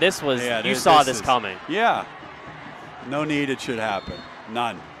 I mean, this was, you saw this coming. Yeah. No need it should happen.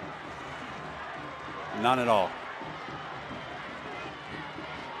 None. None at all.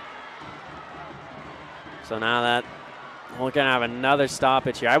 So now that we're going to have another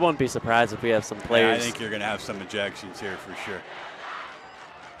stoppage here. I wouldn't be surprised if we have some players. Yeah, I think you're going to have some ejections here for sure.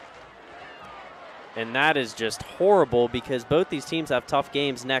 And that is just horrible because both these teams have tough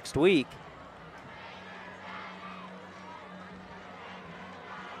games next week.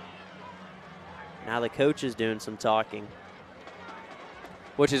 Now the coach is doing some talking,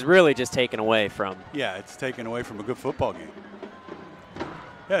 which is really just taken away from. Yeah, it's taken away from a good football game.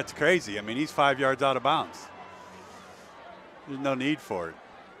 Yeah, it's crazy. I mean, he's 5 yards out of bounds. There's no need for it.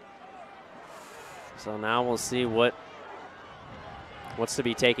 So now we'll see what's to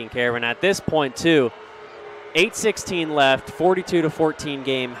be taken care of. And at this point, too, 8:16 left, 42-14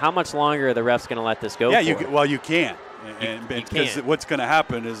 game. How much longer are the refs going to let this go for? Yeah, you can't. Because what's going to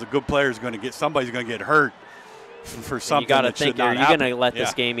happen is a good player is going to get, somebody's going to get hurt for something that should not happen. You're going to let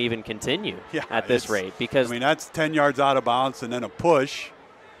this game even continue at this rate. Because I mean, that's 10 yards out of bounds and then a push.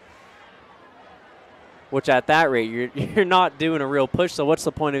 Which at that rate, you're not doing a real push. So what's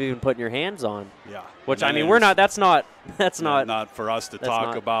the point of even putting your hands on? Yeah. Which I mean, we're not. That's not for us to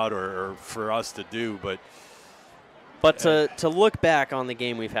talk about or for us to do. But to look back on the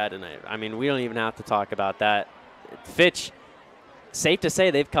game we've had tonight, I mean, we don't even have to talk about that. Fitch, safe to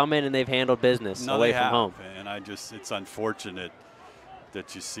say they've come in and they've handled business away from home. And it's unfortunate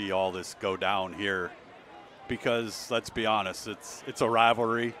that you see all this go down here, because let's be honest, it's a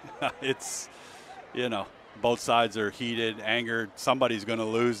rivalry. It's, both sides are heated, angered. Somebody's going to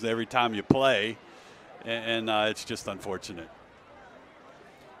lose every time you play, and it's just unfortunate.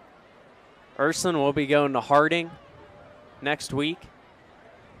 Ursuline will be going to Harding next week.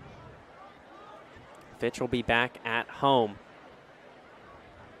 Fitch will be back at home.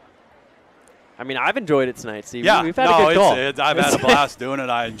 I mean, I've enjoyed it tonight, Steve. Yeah, we've had a good call. I've had a blast doing it.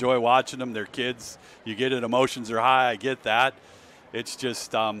 I enjoy watching them. They're kids. You get it. Emotions are high. I get that. It's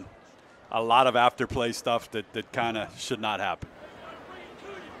just a lot of afterplay stuff that kind of should not happen.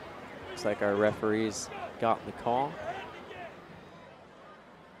 Looks like our referees got the call.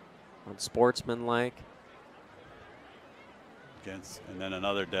 Unsportsmanlike. And then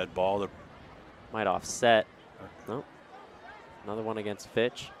another dead ball. Might offset. Nope. Another one against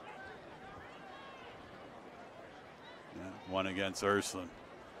Fitch. Yeah, one against Ursuline.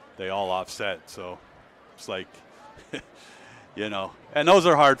 They all offset, so it's like, and those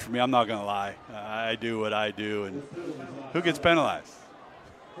are hard for me. I'm not going to lie. I do what I do, and who gets penalized?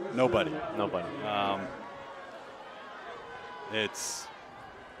 Nobody. Nobody. It's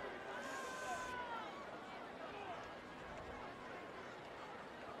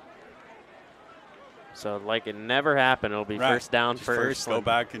so like it never happened. It'll be first down for Ursuline. Go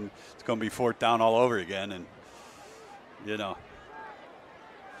back, and it's going to be 4th down all over again. And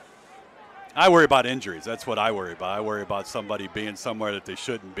I worry about injuries. That's what I worry about. I worry about somebody being somewhere that they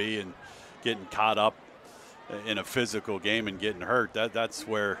shouldn't be and getting caught up in a physical game and getting hurt. That's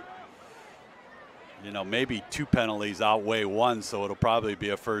where, maybe 2 penalties outweigh 1, so it'll probably be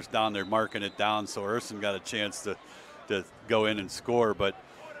a first down. They're marking it down, so Ursuline got a chance to go in and score. But,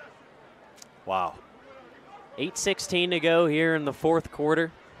 wow. 8:16 to go here in the 4th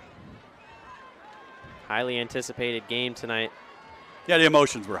quarter. Highly anticipated game tonight. Yeah, the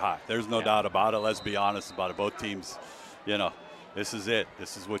emotions were high. There's no doubt about it. Let's be honest about it. Both teams, this is it.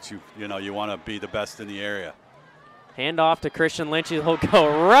 This is what you want to be the best in the area. Hand off to Christian Lynch. He'll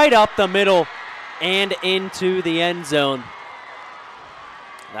go right up the middle and into the end zone.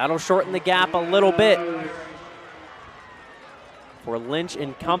 That'll shorten the gap a little bit for Lynch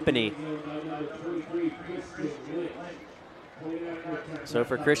and company. So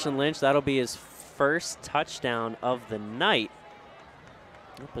for Christian Lynch, that'll be his first touchdown of the night.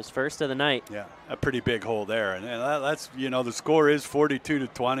 His first of the night. Yeah, a pretty big hole there. And that's, the score is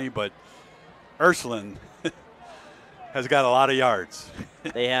 42-20, but Ursuline has got a lot of yards.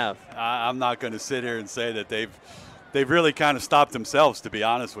 They have. I'm not going to sit here and say that they've really kind of stopped themselves, to be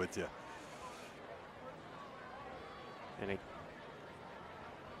honest with you. And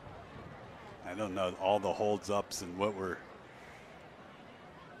I don't know all the holds-ups and what we're.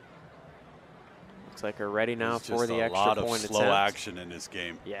 Looks like we're ready now for the extra point attempt. A lot of slow attempt. action in this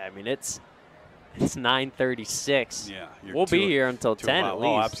game. Yeah, I mean, it's 9:36. Yeah. We'll be here until 10 at least.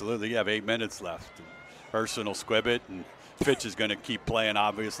 Oh, absolutely. You have 8 minutes left. Ursuline will squib it, and Fitch is going to keep playing,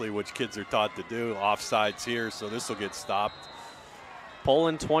 obviously, which kids are taught to do. Offsides here, so this will get stopped.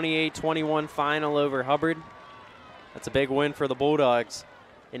 Poland 28-21 final over Hubbard. That's a big win for the Bulldogs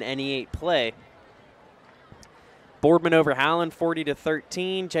in NE8 play. Boardman over Howland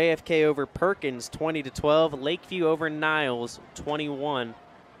 40-13. JFK over Perkins 20-12. Lakeview over Niles 21-13.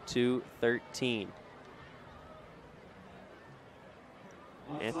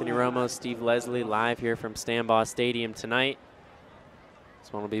 Anthony Romo, Steve Leslie live here from Stambaugh Stadium tonight.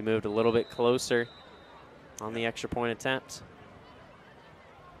 This one will be moved a little bit closer on the extra point attempt.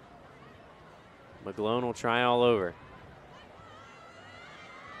 McGlone will try all over.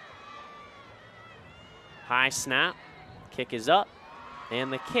 High snap, kick is up,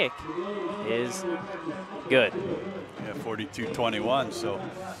 and the kick is good. Yeah, 42-21, so.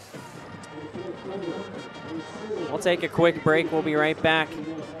 We'll take a quick break. We'll be right back.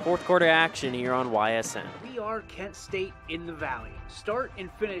 Fourth quarter action here on YSN. We are Kent State in the Valley. Start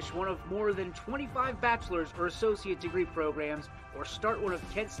and finish one of more than 25 bachelor's or associate degree programs, or start one of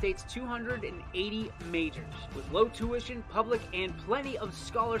Kent State's 280 majors. With low tuition, public, and plenty of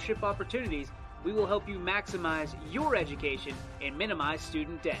scholarship opportunities, we will help you maximize your education and minimize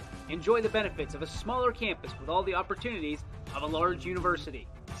student debt. Enjoy the benefits of a smaller campus with all the opportunities of a large university.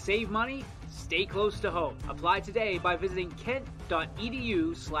 Save money, stay close to home. Apply today by visiting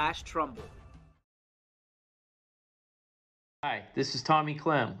kent.edu/Trumbull. Hi, this is Tommy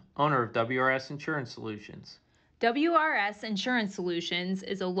Clem, owner of WRS Insurance Solutions. WRS Insurance Solutions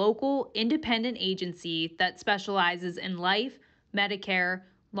is a local independent agency that specializes in life, Medicare,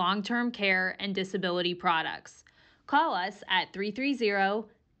 long-term care, and disability products. Call us at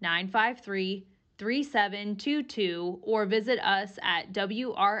 330-953-3722 or visit us at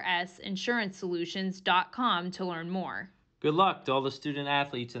wrsinsurancesolutions.com to learn more. Good luck to all the student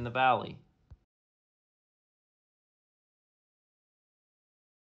athletes in the Valley.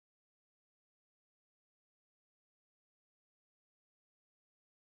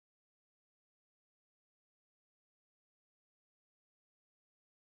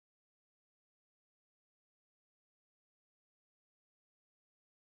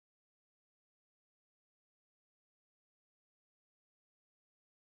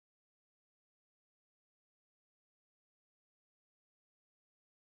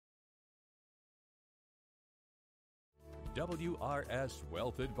 WRS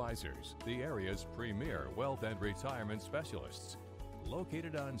Wealth Advisors, the area's premier wealth and retirement specialists.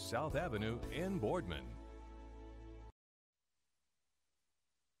 Located on South Avenue in Boardman.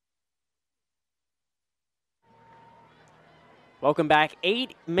 Welcome back.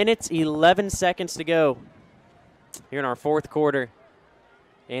 8 minutes, 11 seconds to go here in our fourth quarter.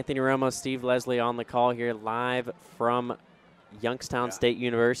 Anthony Romo, Steve Leslie on the call here live from Youngstown State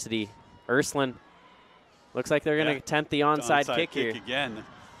University. Ursuline looks like they're going to attempt the onside kick here. Again.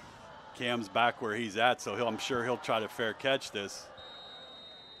 Cam's back where he's at, so I'm sure he'll try to fair catch this.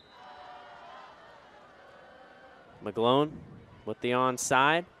 McGlone with the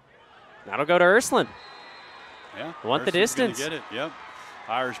onside. That'll go to Ursuline. Yeah, want the distance. Get it. Yep.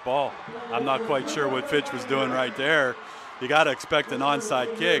 Irish ball. I'm not quite sure what Fitch was doing right there. You got to expect an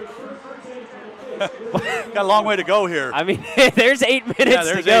onside kick. Got a long way to go here. I mean, there's 8 minutes to go. Yeah,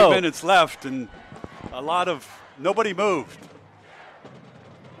 there's 8 minutes left, and nobody moved.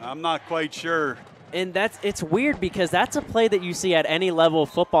 I'm not quite sure. And it's weird because that's a play that you see at any level of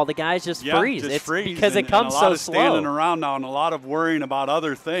football. The guys just freeze. Just freeze. Because it comes so slow. A lot of standing around now and a lot of worrying about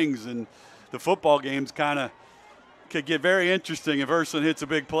other things, and the football games kind of could get very interesting if Ursuline hits a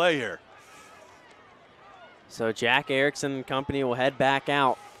big play here. So Jack Erickson and company will head back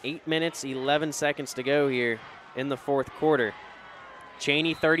out. 8 minutes, 11 seconds to go here in the fourth quarter.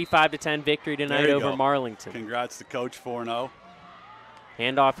 Cheney 35-10 victory tonight over Marlington. Congrats to Coach 4-0.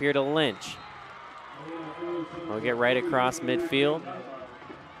 Handoff here to Lynch. We'll get right across midfield.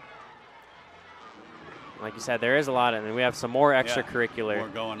 Like you said, there is a lot of, and we have some more extracurricular. More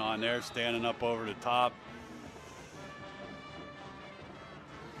going on there, standing up over the top.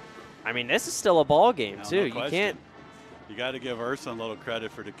 I mean, this is still a ball game, too. No you You got to give Ursuline a little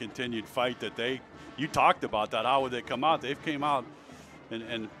credit for the continued fight that you talked about that. How would they come out? They've came out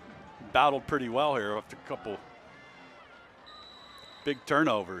and battled pretty well here after a couple big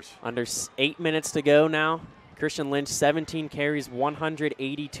turnovers. Under 8 minutes to go now. Christian Lynch, 17 carries,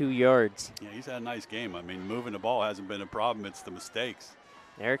 182 yards. Yeah, he's had a nice game. I mean, moving the ball hasn't been a problem. It's the mistakes.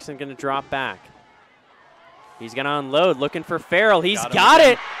 Erickson going to drop back. He's going to unload, looking for Farrell. He's got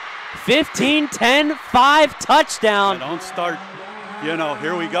it. 15-10, 5 touchdown. Yeah, don't start,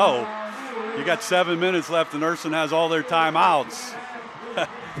 here we go. You got 7 minutes left, and Ursuline has all their timeouts.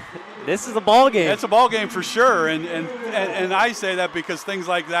 This is a ball game. It's a ball game for sure, and I say that because things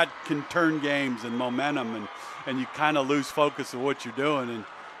like that can turn games and momentum, and you kind of lose focus of what you're doing,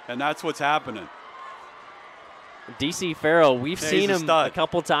 and that's what's happening. DC Farrell, we've seen him a stud.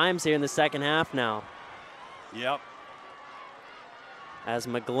 couple times here in the second half now. Yep. As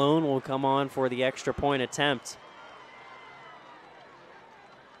McGlone will come on for the extra point attempt.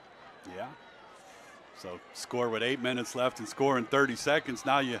 Yeah. So score with 8 minutes left and score in 30 seconds.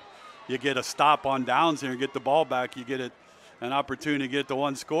 Now you get a stop on downs here and get the ball back. You get an opportunity to get the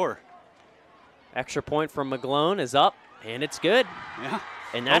one score. Extra point from McGlone is up, and it's good. Yeah.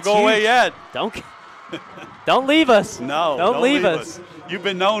 And that's don't go away yet. Don't leave us. No. Don't leave us. You've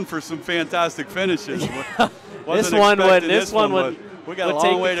been known for some fantastic finishes. This one would. We got a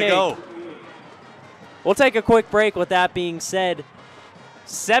long way to go. We'll take a quick break with that being said.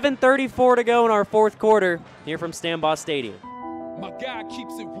 7:34 to go in our fourth quarter here from Stambaugh Stadium. My guy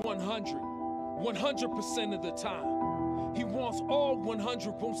keeps it 100% of the time. He wants all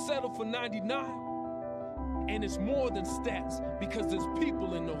 100, won't settle for 99. And it's more than stats because there's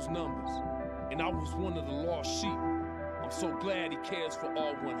people in those numbers. And I was one of the lost sheep. I'm so glad he cares for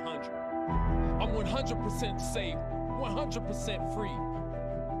all 100. I'm 100% safe, 100% free,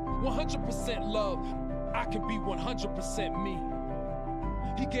 100% love. I can be 100% me.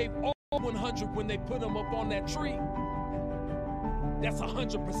 He gave all 100 when they put him up on that tree. That's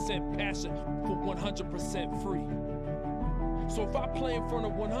 100% passion for 100% free. So if I play in front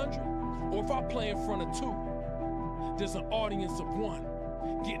of 100, or if I play in front of 2, there's an audience of 1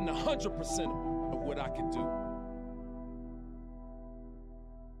 getting 100% of what I can do.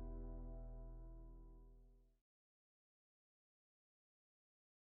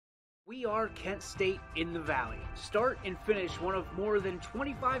 We are Kent State in the Valley. Start and finish one of more than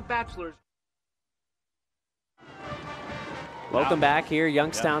 25 bachelors. Welcome back here,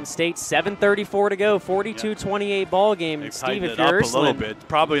 Youngstown State. 7:34 to go, 42-28 ball game. They've Steve, if tightened it you're up Ursuline, a little bit,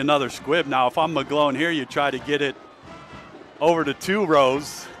 probably another squib. Now, if I'm McGlone here, you try to get it over to 2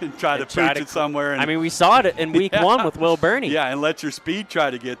 rows and try to pooch it somewhere. And, I mean, we saw it in week 1 with Will Burney. Yeah, and let your speed try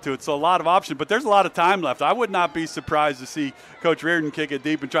to get to it. So a lot of options, but there's a lot of time left. I would not be surprised to see Coach Reardon kick it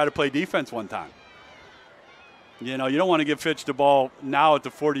deep and try to play defense one time. You don't want to give Fitch the ball now at the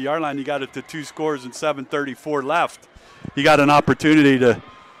 40-yard line. You got it to 2 scores and 7:34 left. You got an opportunity to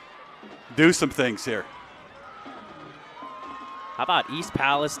do some things here. How about East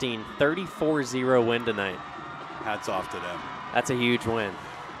Palestine, 34-0 win tonight? Hats off to them. That's a huge win.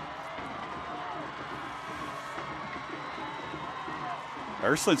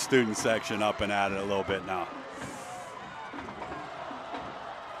 Ursuline student section up and at it a little bit now.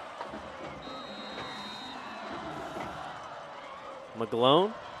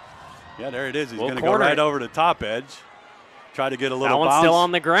 McGlone. Yeah, there it is. He's going to go right over the top edge. Try to get a little bounce. That one's still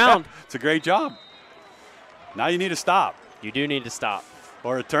on the ground. Yeah, it's a great job. Now you need to stop. You do need to stop.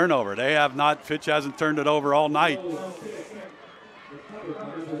 Or a turnover. Fitch hasn't turned it over all night.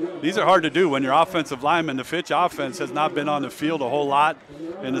 These are hard to do when you're offensive lineman. The Fitch offense has not been on the field a whole lot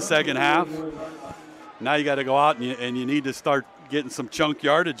in the second half. Now you got to go out and you need to start getting some chunk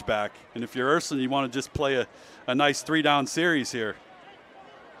yardage back. And if you're Ursuline, you want to just play a nice 3-down series here.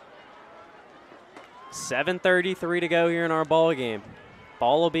 7:33 to go here in our ball game.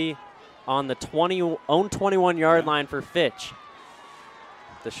 Ball will be on the own 21-yard line for Fitch.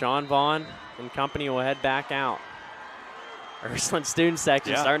 Deshaun Vaughn and company will head back out. Ursuline student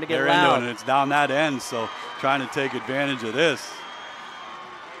section starting to get loud. And it's down that end, so trying to take advantage of this.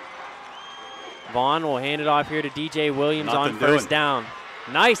 Vaughn will hand it off here to DJ Williams on first down.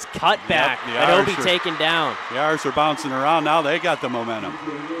 Nice cutback. Adobe taken down. The Irish are bouncing around now. They got the momentum.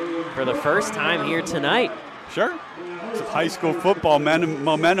 For the first time here tonight. Sure. It's high school football.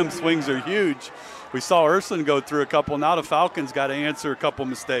 Momentum swings are huge. We saw Ursuline go through a couple. Now the Falcons got to answer a couple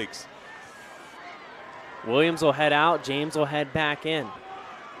mistakes. Williams will head out. James will head back in.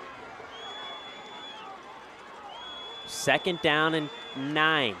 2nd down and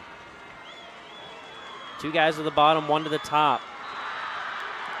 9. 2 guys at the bottom, 1 to the top.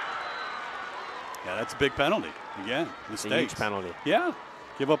 Yeah, that's a big penalty. Again, It's a mistakes. huge penalty. Yeah,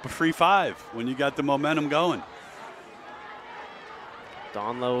 give up a free 5 when you got the momentum going.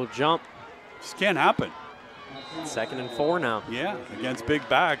 Donlow will jump. Just can't happen. 2nd and 4 now. Yeah, against big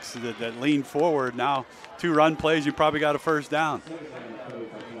backs that lean forward. Now 2 run plays, you probably got a first down.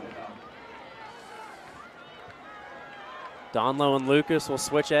 Donlow and Lucas will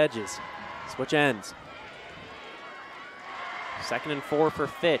switch ends. 2nd and 4 for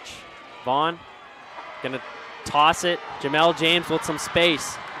Fitch. Vaughn gonna toss it. Jamel James with some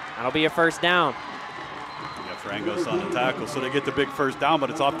space. That'll be a first down. Yeah, Frangos on the tackle, so they get the big first down, but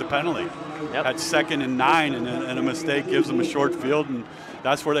it's off the penalty. Yep. That's 2nd and 9, and a mistake gives them a short field, and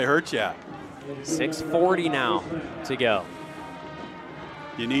that's where they hurt you at. 6:40 now to go.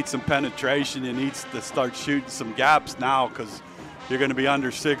 You need some penetration. You need to start shooting some gaps now because you're going to be under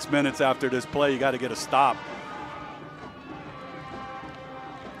 6 minutes after this play. You got to get a stop.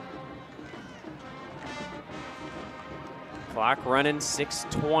 Clock running,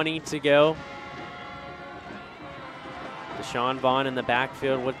 6:20 to go. Deshaun Vaughn in the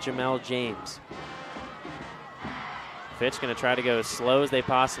backfield with Jamel James. Fitch going to try to go as slow as they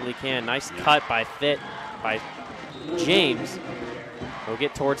possibly can. Nice cut by James. He'll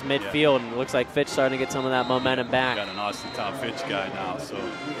get towards midfield, and it looks like Fitch starting to get some of that momentum back. Got an Austin Top Fitch guy now, so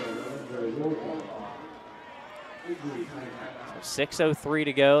 6:03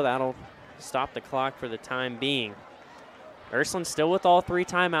 to go. That'll stop the clock for the time being. Ursuline still with all 3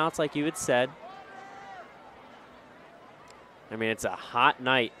 timeouts, like you had said. I mean, it's a hot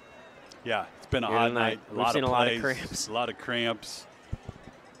night. Yeah, it's been a hot night. We've seen a lot of cramps. A lot of cramps,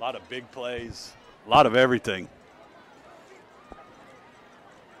 a lot of big plays, a lot of everything.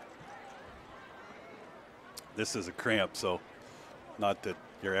 This is a cramp, so not that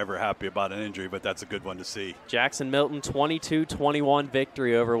you're ever happy about an injury, but that's a good one to see. Jackson Milton, 22-21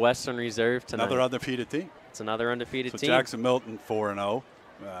 victory over Western Reserve tonight. Another undefeated team. It's another undefeated team. Jackson Milton 4-0.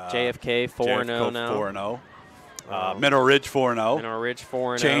 JFK 4-0 now. 4-0. Mineral Ridge 4-0. Mineral Ridge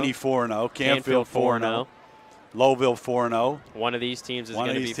 4-0. Cheney 4-0. Canfield 4-0. Lowville 4-0. One of these teams is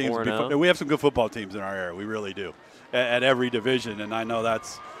going to be 4-0. We have some good football teams in our area. We really do. At every division, and I know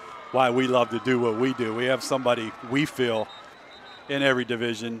that's why we love to do what we do. We have somebody we feel in every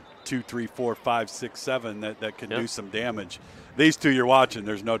division, 2, 3, 4, 5, 6, 7, that can do some damage. These 2 you're watching,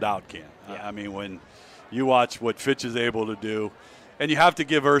 there's no doubt can. Yeah. I mean, when you watch what Fitch is able to do, and you have to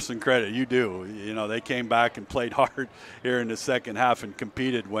give Ursuline credit. You do. You know, they came back and played hard here in the second half and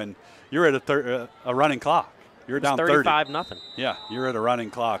competed when you're at a running clock. You're down 35-0. Yeah, you're at a running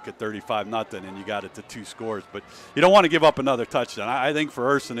clock at 35-0, and you got it to 2 scores. But you don't want to give up another touchdown. I think for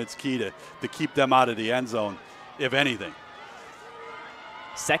Ursuline, it's key to keep them out of the end zone, if anything.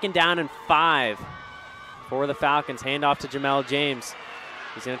 2nd down and 5 for the Falcons. Handoff to Jamel James.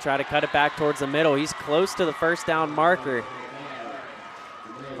 He's going to try to cut it back towards the middle. He's close to the first down marker.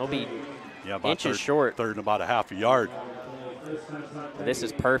 He'll be inches short. Third and about a half a yard. This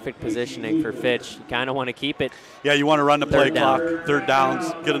is perfect positioning for Fitch. You kind of want to keep it. Yeah, you want to run the play clock, 3rd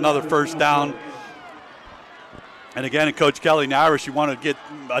downs, get another first down. And again, in Coach Kelly and Irish, you want to get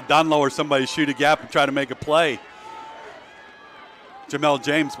a Dunlow or somebody shoot a gap and try to make a play. Jamel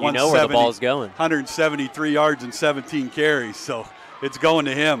James, you know where the ball's going. 173 yards and 17 carries, so it's going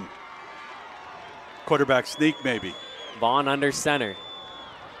to him. Quarterback sneak maybe. Vaughn under center.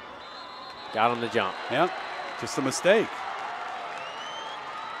 Got him to jump. Yeah, just a mistake.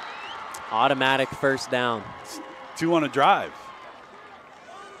 Automatic first down. 2 on a drive.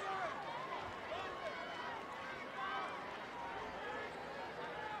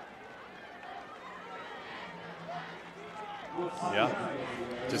 Yeah,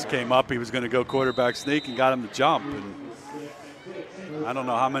 just came up. He was going to go quarterback sneak and got him to jump. And I don't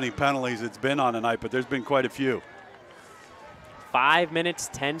know how many penalties it's been on tonight, but there's been quite a few. 5 minutes,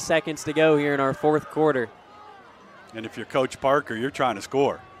 10 seconds to go here in our 4th quarter. And if you're Coach Parker, you're trying to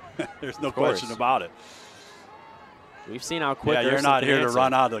score. There's no question about it. We've seen how quick. Yeah, you're not here to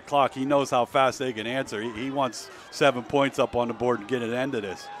run out of the clock. He knows how fast they can answer. He wants 7 points up on the board and get an end to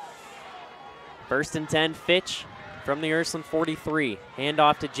this. 1st and 10, Fitch from the Ursuline 43.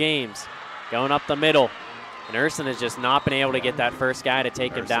 Handoff to James, going up the middle. And Ursuline has just not been able to get that first guy to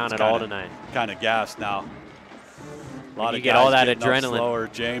take him down at all tonight. Kind of gassed now. A lot of get all that getting adrenaline. Up slower.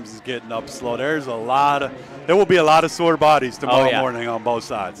 James is getting up slow. There will be a lot of sore bodies tomorrow morning on both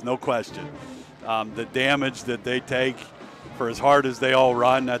sides, no question. The damage that they take for as hard as they all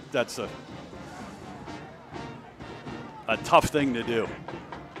run, that's a tough thing to do.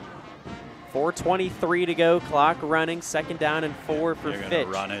 4:23 to go, clock running, 2nd down and 4 for Fitch. They're going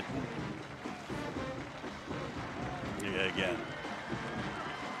to run it. Yeah, again.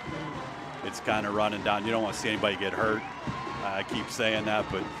 it's kind of running down. You don't want to see anybody get hurt. I keep saying that,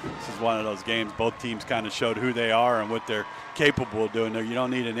 but this is one of those games. Both teams kind of showed who they are and what they're capable of doing there. You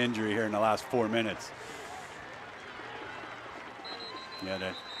don't need an injury here in the last 4 minutes.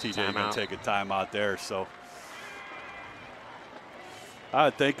 Yeah, TJ going to take a timeout there. So I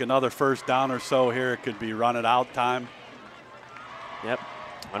would think another first down or so here. It could be run it out time. Yep.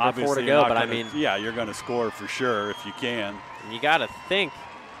 Under 4 to go, but I mean, yeah, you're going to score for sure if you can. And you got to think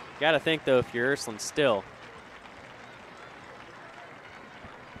though, if you're Ursuline still.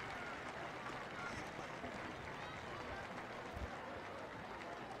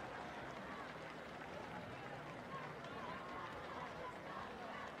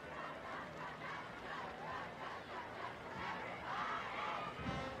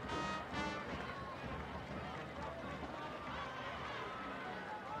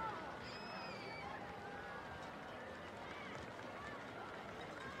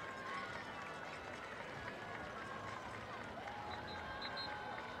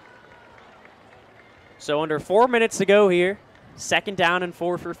 So under 4 minutes to go here. 2nd down and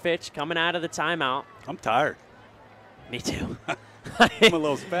 4 for Fitch coming out of the timeout. I'm tired. Me too. I'm a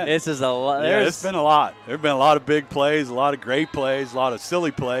little spent. This is a lot. Yeah, it's been a lot. There have been a lot of big plays, a lot of great plays, a lot of silly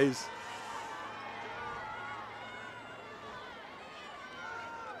plays.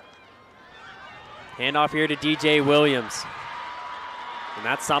 Handoff here to DJ Williams. And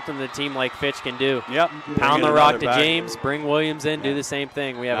that's something that a team like Fitch can do. Yep. Pound the rock to James, bring Williams in, do the same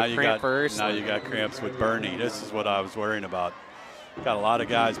thing. We have a cramp for Ursuline. Now you got cramps with Bernie. This is what I was worrying about. Got a lot of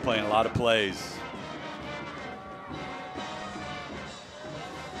guys playing a lot of plays.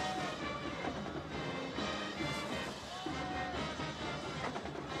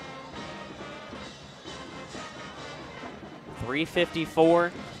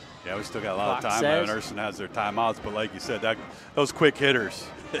 .354. Yeah, we still got a lot of time. Ursuline has their timeouts, but like you said, those quick hitters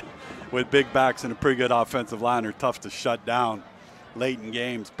with big backs and a pretty good offensive line are tough to shut down late in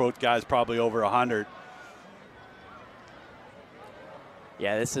games. Both guys probably over 100.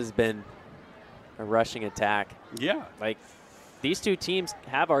 Yeah, this has been a rushing attack. Yeah. Like, these two teams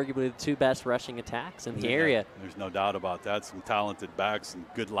have arguably the two best rushing attacks in the area. There's no doubt about that. Some talented backs, some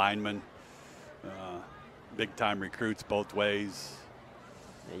good linemen, big-time recruits both ways.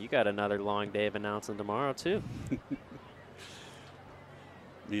 Yeah, you got another long day of announcing tomorrow, too.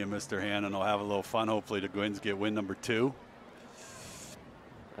 Me and Mr. Hannon will have a little fun. Hopefully the Gwins get win number 2.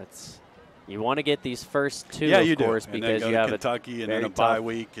 You want to get these first 2, yeah, of course, do. because you have Kentucky and then a bye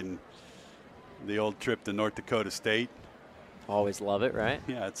week and the old trip to North Dakota State. Always love it, right?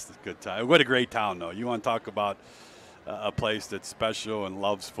 Yeah, it's a good time. What a great town, though. You want to talk about a place that's special and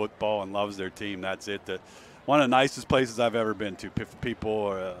loves football and loves their team. That's it. One of the nicest places I've ever been to.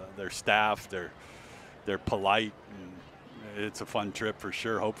 People, their staff, they're polite. And it's a fun trip for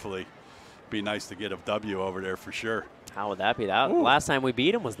sure. Hopefully, be nice to get a W over there for sure. How would that be? Last time we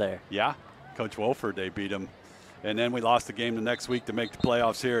beat them was there. Yeah, Coach Wolford, they beat them. And then we lost the game the next week to make the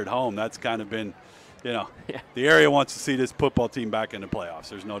playoffs here at home. That's kind of been, the area wants to see this football team back in the playoffs.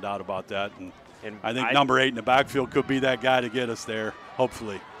 There's no doubt about that. And I think number 8 in the backfield could be that guy to get us there,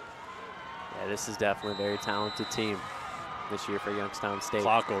 hopefully. Yeah, this is definitely a very talented team this year for Youngstown State.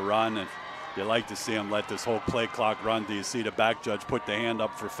 Clock will run, and you like to see them let this whole play clock run. Do you see the back judge put the hand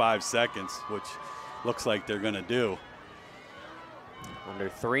up for 5 seconds, which looks like they're going to do. Under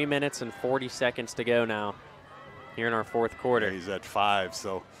 3 minutes and 40 seconds to go now here in our 4th quarter. Yeah, he's at 5,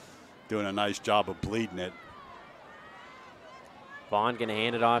 so doing a nice job of bleeding it. Vaughn going to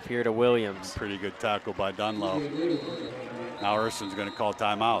hand it off here to Williams. Pretty good tackle by Dunlow. Now Ursuline's going to call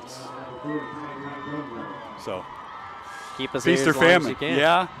timeouts. So keep us feast here or as long famine. as you can.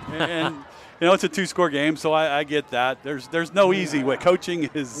 Yeah, and it's a 2-score game, so I get that. There's no easy way. Coaching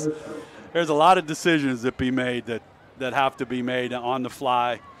is there's a lot of decisions that be made that have to be made on the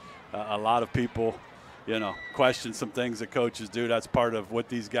fly. A lot of people, question some things that coaches do. That's part of what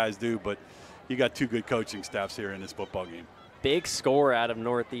these guys do. But you got 2 good coaching staffs here in this football game. Big score out of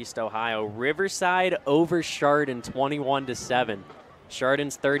Northeast Ohio. Riverside over Chardon 21-7.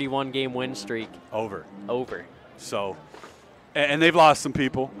 Chardon's 31-game win streak. Over. So, and they've lost some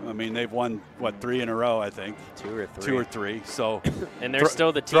people. I mean, they've won, 3 in a row, I think. 2 or 3. So, and they're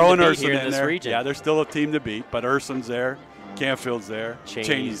still the team to beat here in this region. Yeah, they're still a team to beat, but Ursuline's there. Canfield's there.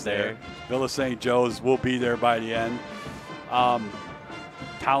 Cheney's there. Villa St. Joe's will be there by the end.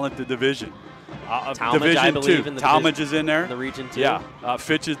 Talented division. Talmadge, division I believe, 2. in the Talmadge division, is in there. The region 2. Yeah.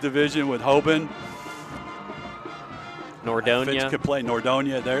 Fitch's division with Hoban. Nordonia. Fitch could play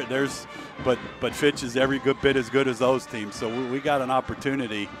Nordonia. But Fitch is every bit as good as those teams. So we got an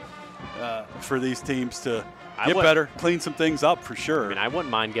opportunity for these teams to get better, clean some things up for sure. I mean, I wouldn't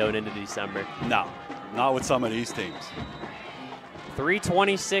mind going into December. No, not with some of these teams.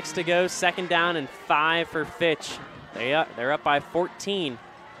 3:26 to go, 2nd down and 5 for Fitch. They're up by 14.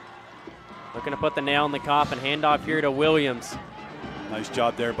 Looking to put the nail in the coffin. Handoff here to Williams. Nice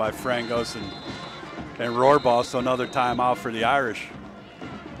job there by Frangos and Rohrbaugh, so another timeout for the Irish.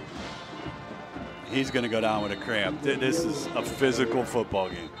 He's going to go down with a cramp. This is a physical football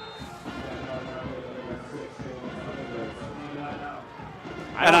game.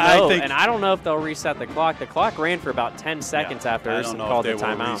 I don't know if they'll reset the clock. The clock ran for about 10 seconds after Ursuline called the timeout. I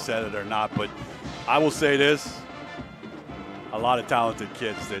don't know if they will reset it or not, but I will say this. A lot of talented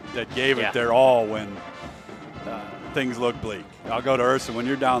kids that gave it their all when things look bleak. I'll go to Ursuline. When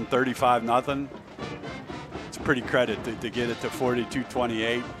you're down 35-0, it's a pretty credit to get it to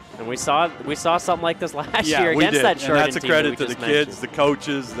 42-28. And we saw something like this last year we against did. that Chardon and that's a credit to the kids, the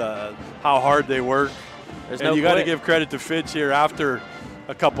coaches, how hard they work. And you got to give credit to Fitch here after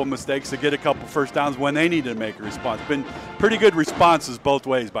a couple mistakes to get a couple first downs when they needed to make a response. Been pretty good responses both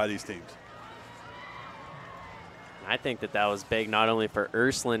ways by these teams. I think that was big, not only for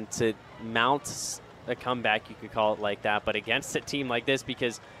Ursuline to mount a comeback, you could call it like that, but against a team like this,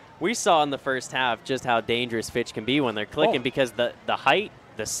 because we saw in the first half just how dangerous Fitch can be when they're clicking, because the height,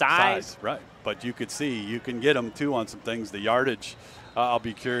 the size. Right, but you could see, you can get them too on some things. The yardage, I'll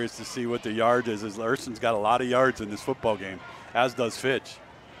be curious to see what the yard is. Ursuline's got a lot of yards in this football game, as does Fitch.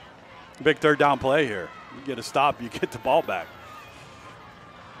 Big 3rd down play here. You get a stop, you get the ball back.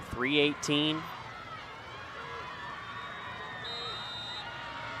 3:18.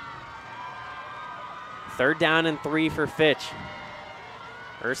 Third down and 3 for Fitch.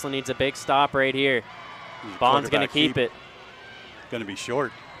 Ursuline needs a big stop right here. Bond's going to keep it. Going to be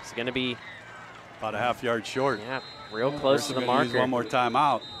short. It's going to be about a half yard short. Yeah, real close to the marker. Use one more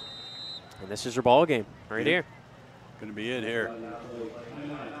timeout. And this is your ball game right here. Going to be it here.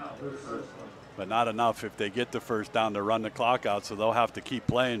 But not enough if they get the first down to run the clock out, so they'll have to keep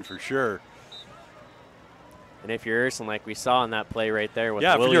playing for sure. And if you're Ursuline, like we saw in that play right there with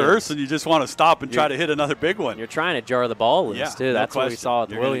Williams. If you're Ursuline, you just want to stop and try to hit another big one. You're trying to jar the ball loose, too. That's what we saw with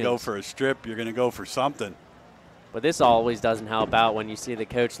Williams. You're going to go for a strip. You're going to go for something. But this always doesn't help out when you see the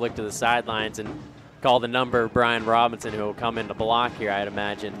coach look to the sidelines and call the number of Brian Robinson, who will come in to block here, I'd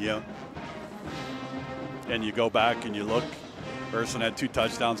imagine. Yeah. And you go back and you look. Ursuline had 2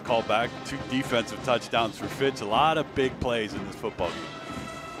 touchdowns called back, 2 defensive touchdowns for Fitch. A lot of big plays in this football game.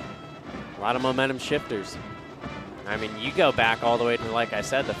 A lot of momentum shifters. I mean, you go back all the way to, like I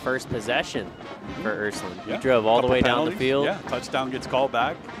said, the first possession for Ursuline. You drove all the way down the field. Yeah, touchdown gets called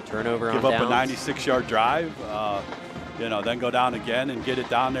back. Turnover on downs. Give up downs. a 96-yard drive. Then go down again and get it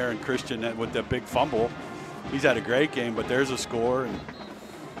down there. And Christian with the big fumble. He's had a great game, but there's a score. And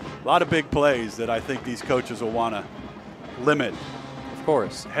a lot of big plays that I think these coaches will want to limit. Of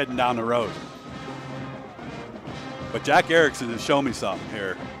course. Heading down the road. But Jack Erickson has shown me something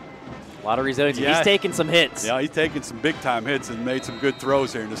here. A lot of resiliency. He's taking some hits. Yeah, he's taking some big-time hits and made some good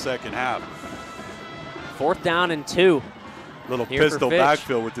throws here in the second half. 4th down and 2. Little pistol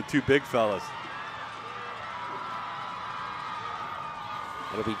backfield with the 2 big fellas.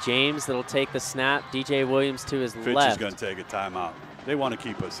 It'll be James that'll take the snap. DJ Williams to his Fitch left. Fitch is going to take a timeout. They want to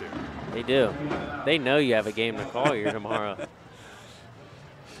keep us here. They do. They know you have a game to call here tomorrow.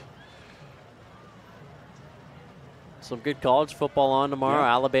 Some good college football on tomorrow.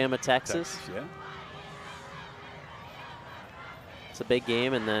 Alabama, Texas. Yeah. It's a big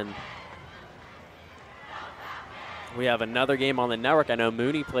game, and then we have another game on the network. I know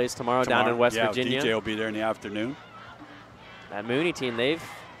Mooney plays tomorrow down in West Virginia. DJ will be there in the afternoon. That Mooney team, they've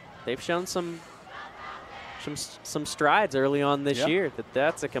shown some strides early on this year.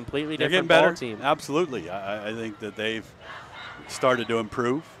 That's a completely different ball team. Absolutely. I think that they've started to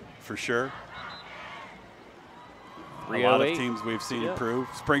improve for sure. A lot of teams we've seen improve.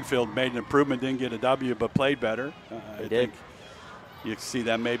 Springfield made an improvement, didn't get a W, but played better. I think you see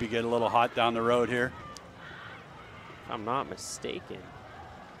them maybe get a little hot down the road here. If I'm not mistaken.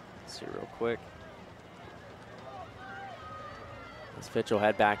 Let's see real quick. As Fitch will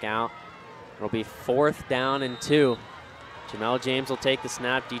head back out. It'll be 4th down and 2. Jamel James will take the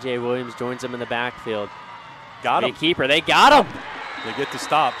snap. DJ Williams joins him in the backfield. Got him. Keeper. They got him. They get the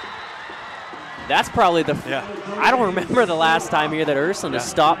stop. That's probably the. I don't remember the last time here that Ursuline has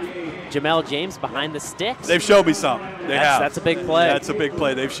stopped Jamel James behind the sticks. They've showed me something. They have. That's a big play. That's a big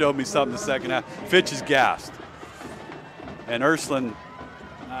play. They've showed me something in the second half. Fitch is gassed. And Ursuline,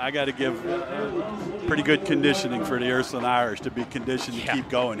 I got to give pretty good conditioning for the Ursuline Irish to be conditioned to keep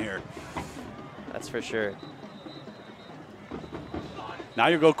going here. That's for sure. Now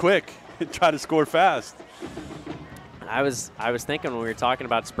you go quick and try to score fast. I was thinking when we were talking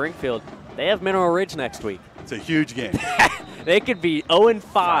about Springfield, they have Mineral Ridge next week. It's a huge game. They could be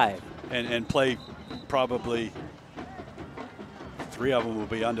 0-5. And play probably 3 of them will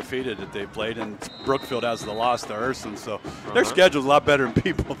be undefeated that they played, and Brookfield has the loss to Ursuline, so their schedule's a lot better than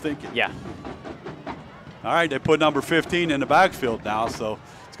people thinking. Yeah. All right, they put number 15 in the backfield now, so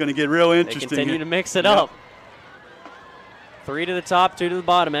it's going to get real interesting. They continue to mix it up. 3 to the top, 2 to the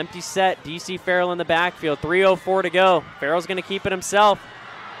bottom. Empty set. DC Farrell in the backfield. 3:04 to go. Farrell's going to keep it himself.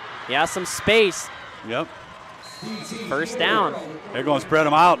 He has some space. Yep. First down. They're going to spread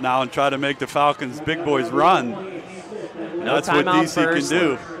them out now and try to make the Falcons big boys run. No That's what DC can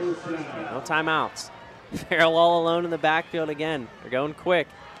do. No timeouts. Farrell all alone in the backfield again. They're going quick.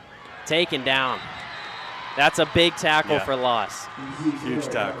 Taken down. That's a big tackle for loss. Huge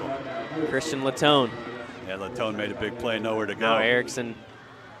tackle. Christian Latone. Yeah, Latone made a big play, nowhere to go. Now Erickson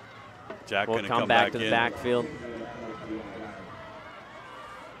Jack will gonna come come back to the in. backfield.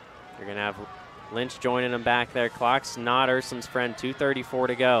 You're going to have Lynch joining him back there. Clock's not Ursuline's friend. 2:34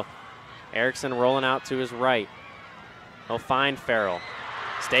 to go. Erickson rolling out to his right. He'll find Farrell.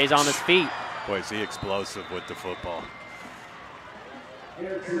 Stays on his feet. Boy, is he explosive with the football.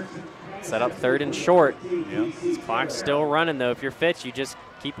 Set up 3rd and short. Yeah. His clock's still running, though. If you're Fitch, you just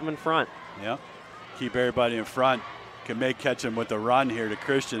keep him in front. Yeah. Keep everybody in front. Can catch him with a run here to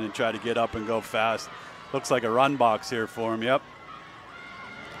Christian and try to get up and go fast. Looks like a run box here for him. Yep.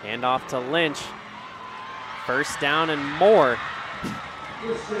 Hand off to Lynch. First down and more.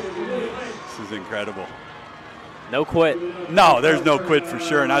 This is incredible. No quit. No, there's no quit for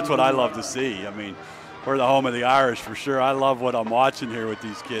sure, and that's what I love to see. I mean, we're the home of the Irish for sure. I love what I'm watching here with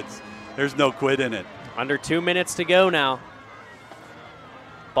these kids. There's no quit in it. Under 2 minutes to go now.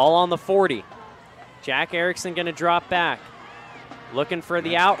 Ball on the 40. Jack Erickson going to drop back. Looking for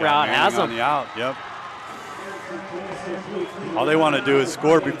the out route. Has him. On the out, yep. All they want to do is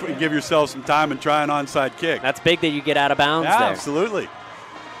score, give yourself some time and try an onside kick. That's big that you get out of bounds there. Absolutely.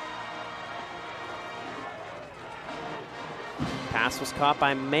 Pass was caught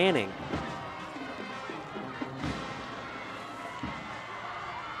by Manning.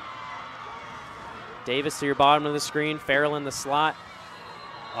 Davis to your bottom of the screen. Farrell in the slot.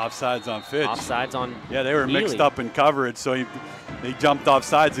 Offsides on Fitch. Offsides on Yeah, they were Neely. mixed up in coverage, so they jumped off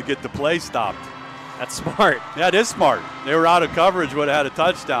sides to get the play stopped. That's smart. Yeah, it is smart. They were out of coverage, would have had a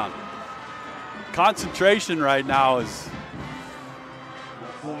touchdown. Concentration right now is...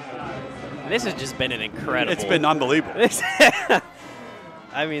 This has just been an incredible... It's been unbelievable.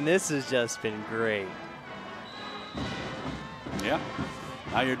 I mean, this has just been great. Yeah.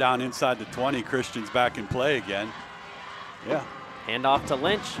 Now you're down inside the 20. Christian's back in play again. Yeah. Hand off to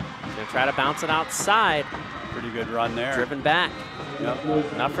Lynch. He's going to try to bounce it outside. Pretty good run there. Driven back. Yep.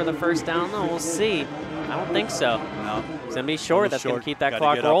 Enough for the first down, though. We'll see. I don't think so. No. It's going to be short. That's going to keep that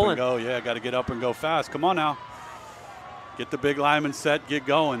clock get rolling. Up and go. Yeah, got to get up and go fast. Come on now. Get the big lineman set. Get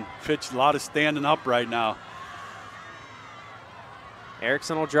going. Fitch, a lot of standing up right now.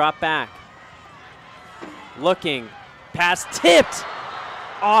 Erickson will drop back. Looking. Pass tipped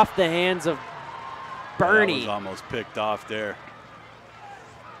off the hands of Bernie. That was almost picked off there.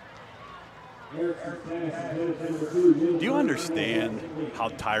 Do you understand how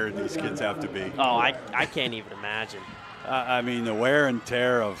tired these kids have to be? Oh, I can't even imagine. I mean, the wear and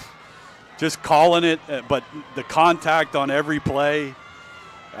tear of just calling it, but the contact on every play.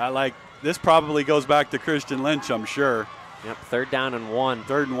 This probably goes back to Christian Lynch, I'm sure. Yep, 3rd down and 1.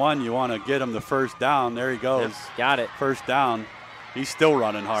 3rd and 1, you want to get him the first down. There he goes. Yep, got it. First down. He's still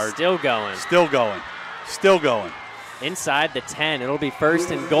running hard. Still going. Still going. Still going. Inside the 10. It'll be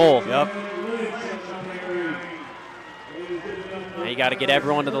 1st and goal. Yep. Now you got to get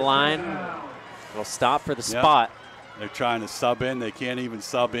everyone to the line. It'll stop for the spot. They're trying to sub in. They can't even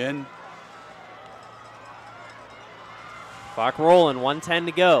sub in. Clock rolling. 1:10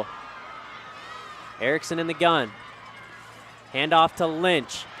 to go. Erickson in the gun. Hand off to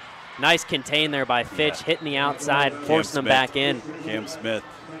Lynch. Nice contain there by Fitch, hitting the outside, forcing them back in. Cam Smith,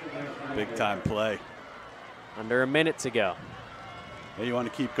 big time play. Under a minute to go. Hey, you want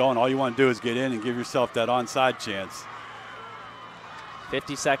to keep going. All you want to do is get in and give yourself that onside chance.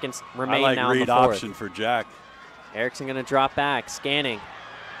 50 seconds remain I now like in the read fourth. option for Jack. Erickson going to drop back, scanning.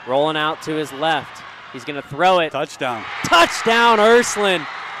 Rolling out to his left. He's going to throw it. Touchdown. Touchdown, Ursuline.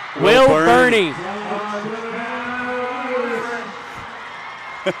 Will Burney.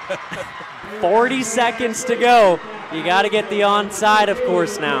 40 seconds to go. You got to get the onside, of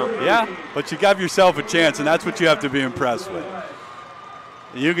course, now. Yeah, but you give yourself a chance, and that's what you have to be impressed with.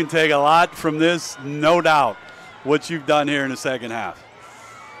 You can take a lot from this, no doubt, what you've done here in the second half.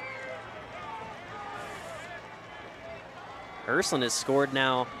 Ursuline has scored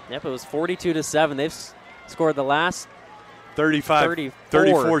now. Yep, it was 42-7. They've scored the last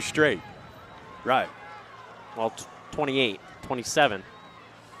 34 straight. Right. Well, 28, 27.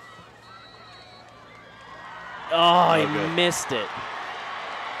 Oh, he missed it.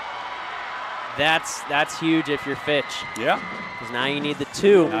 That's huge if you're Fitch. Yeah. Because now you need the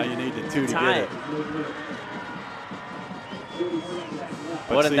 2. Now you need the 2 to get it.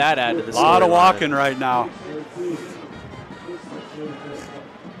 What did that add to the A lot of walking right now.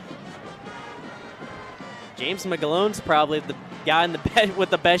 James McGalone's probably the guy in the with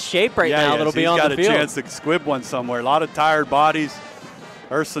the best shape right now that'll be on the field. He's got a chance to squib one somewhere. A lot of tired bodies.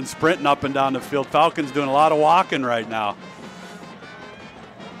 Ursuline sprinting up and down the field. Falcons doing a lot of walking right now.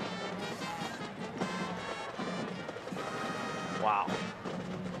 Wow.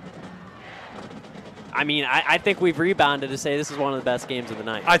 I mean, I think we've rebounded to say this is one of the best games of the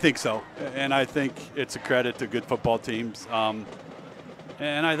night. I think so, and I think it's a credit to good football teams.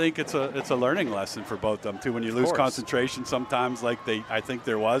 And I think it's a learning lesson for both of them too. When you lose concentration, sometimes I think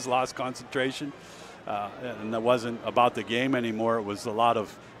there was lost concentration, and it wasn't about the game anymore. It was a lot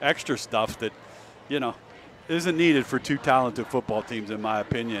of extra stuff that, isn't needed for 2 talented football teams, in my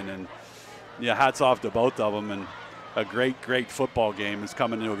opinion. And yeah, hats off to both of them. And a great football game is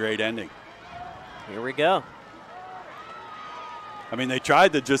coming to a great ending. Here we go. I mean, they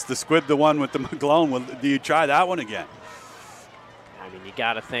tried to squib the one with the McGlone. Well, do you try that one again? I mean, you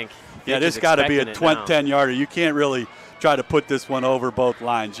got to think. Yeah, this got to be a 10-yarder. You can't really try to put this one over both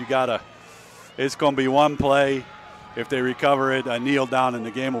lines. It's going to be one play. If they recover it, a kneel down and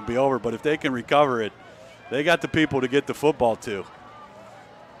the game will be over. But if they can recover it, they got the people to get the football to.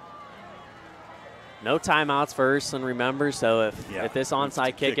 No timeouts for Ursuline, remember. So if this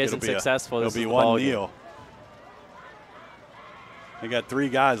onside kick isn't successful, it'll be one kneel. They got 3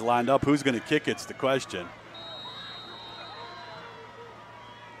 guys lined up. Who's going to kick it's the question.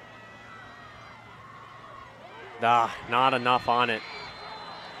 Not enough on it.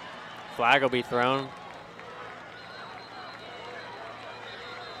 Flag will be thrown.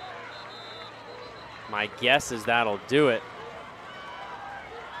 My guess is that'll do it.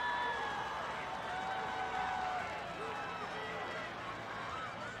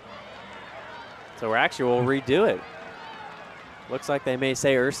 So we'll redo it. Looks like they may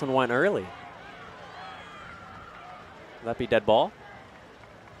say Ursuline went early. Will that be dead ball?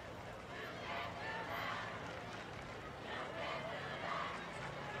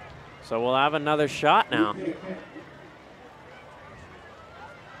 So we'll have another shot now.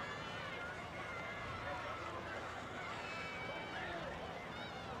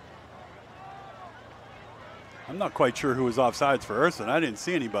 I'm not quite sure who was offsides for Ursuline. I didn't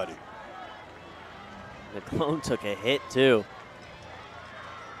see anybody. McGlone took a hit too.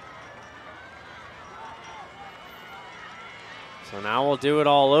 So now we'll do it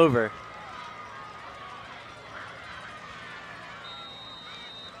all over.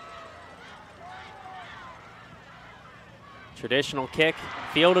 Traditional kick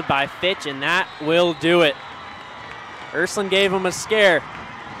fielded by Fitch, and that will do it. Ursuline gave him a scare,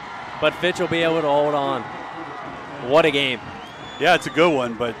 but Fitch will be able to hold on. What a game. Yeah, it's a good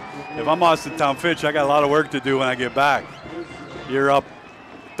one, but if I'm Austintown Fitch, I got a lot of work to do when I get back. You're up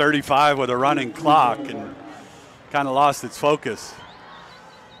 35 with a running clock and kind of lost its focus.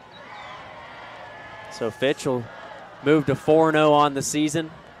 So Fitch will move to 4-0 on the season.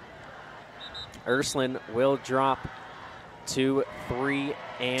 Ursuline will drop to 3-1.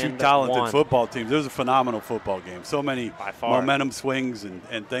 2 talented football teams. It was a phenomenal football game. So many momentum swings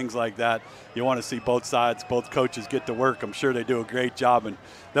and things like that. You want to see both sides, both coaches get to work. I'm sure they do a great job, and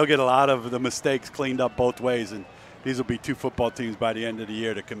they'll get a lot of the mistakes cleaned up both ways. And these will be 2 football teams by the end of the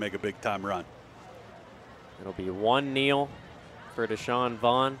year that can make a big-time run. It'll be 1 kneel for Deshaun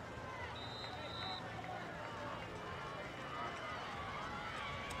Vaughn.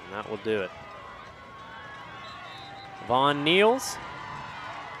 And that will do it. Vaughn kneels.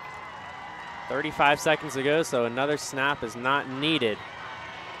 35 seconds to go, so another snap is not needed.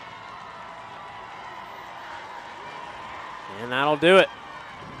 And that'll do it.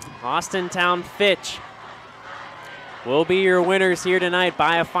 Austintown Fitch will be your winners here tonight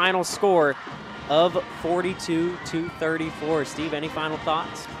by a final score of 42-34. Steve, any final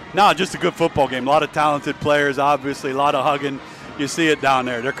thoughts? No, just a good football game. A lot of talented players, obviously, a lot of hugging. You see it down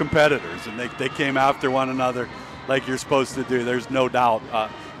there. They're competitors, and they came after one another like you're supposed to do. There's no doubt.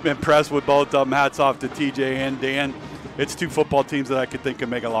 Impressed with both of them. Hats off to TJ and Dan. It's 2 football teams that I could think can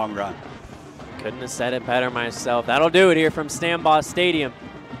make a long run. Couldn't have said it better myself. That'll do it here from Stambaugh Stadium.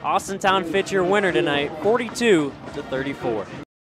 Austintown Fitch your winner tonight, 42-34.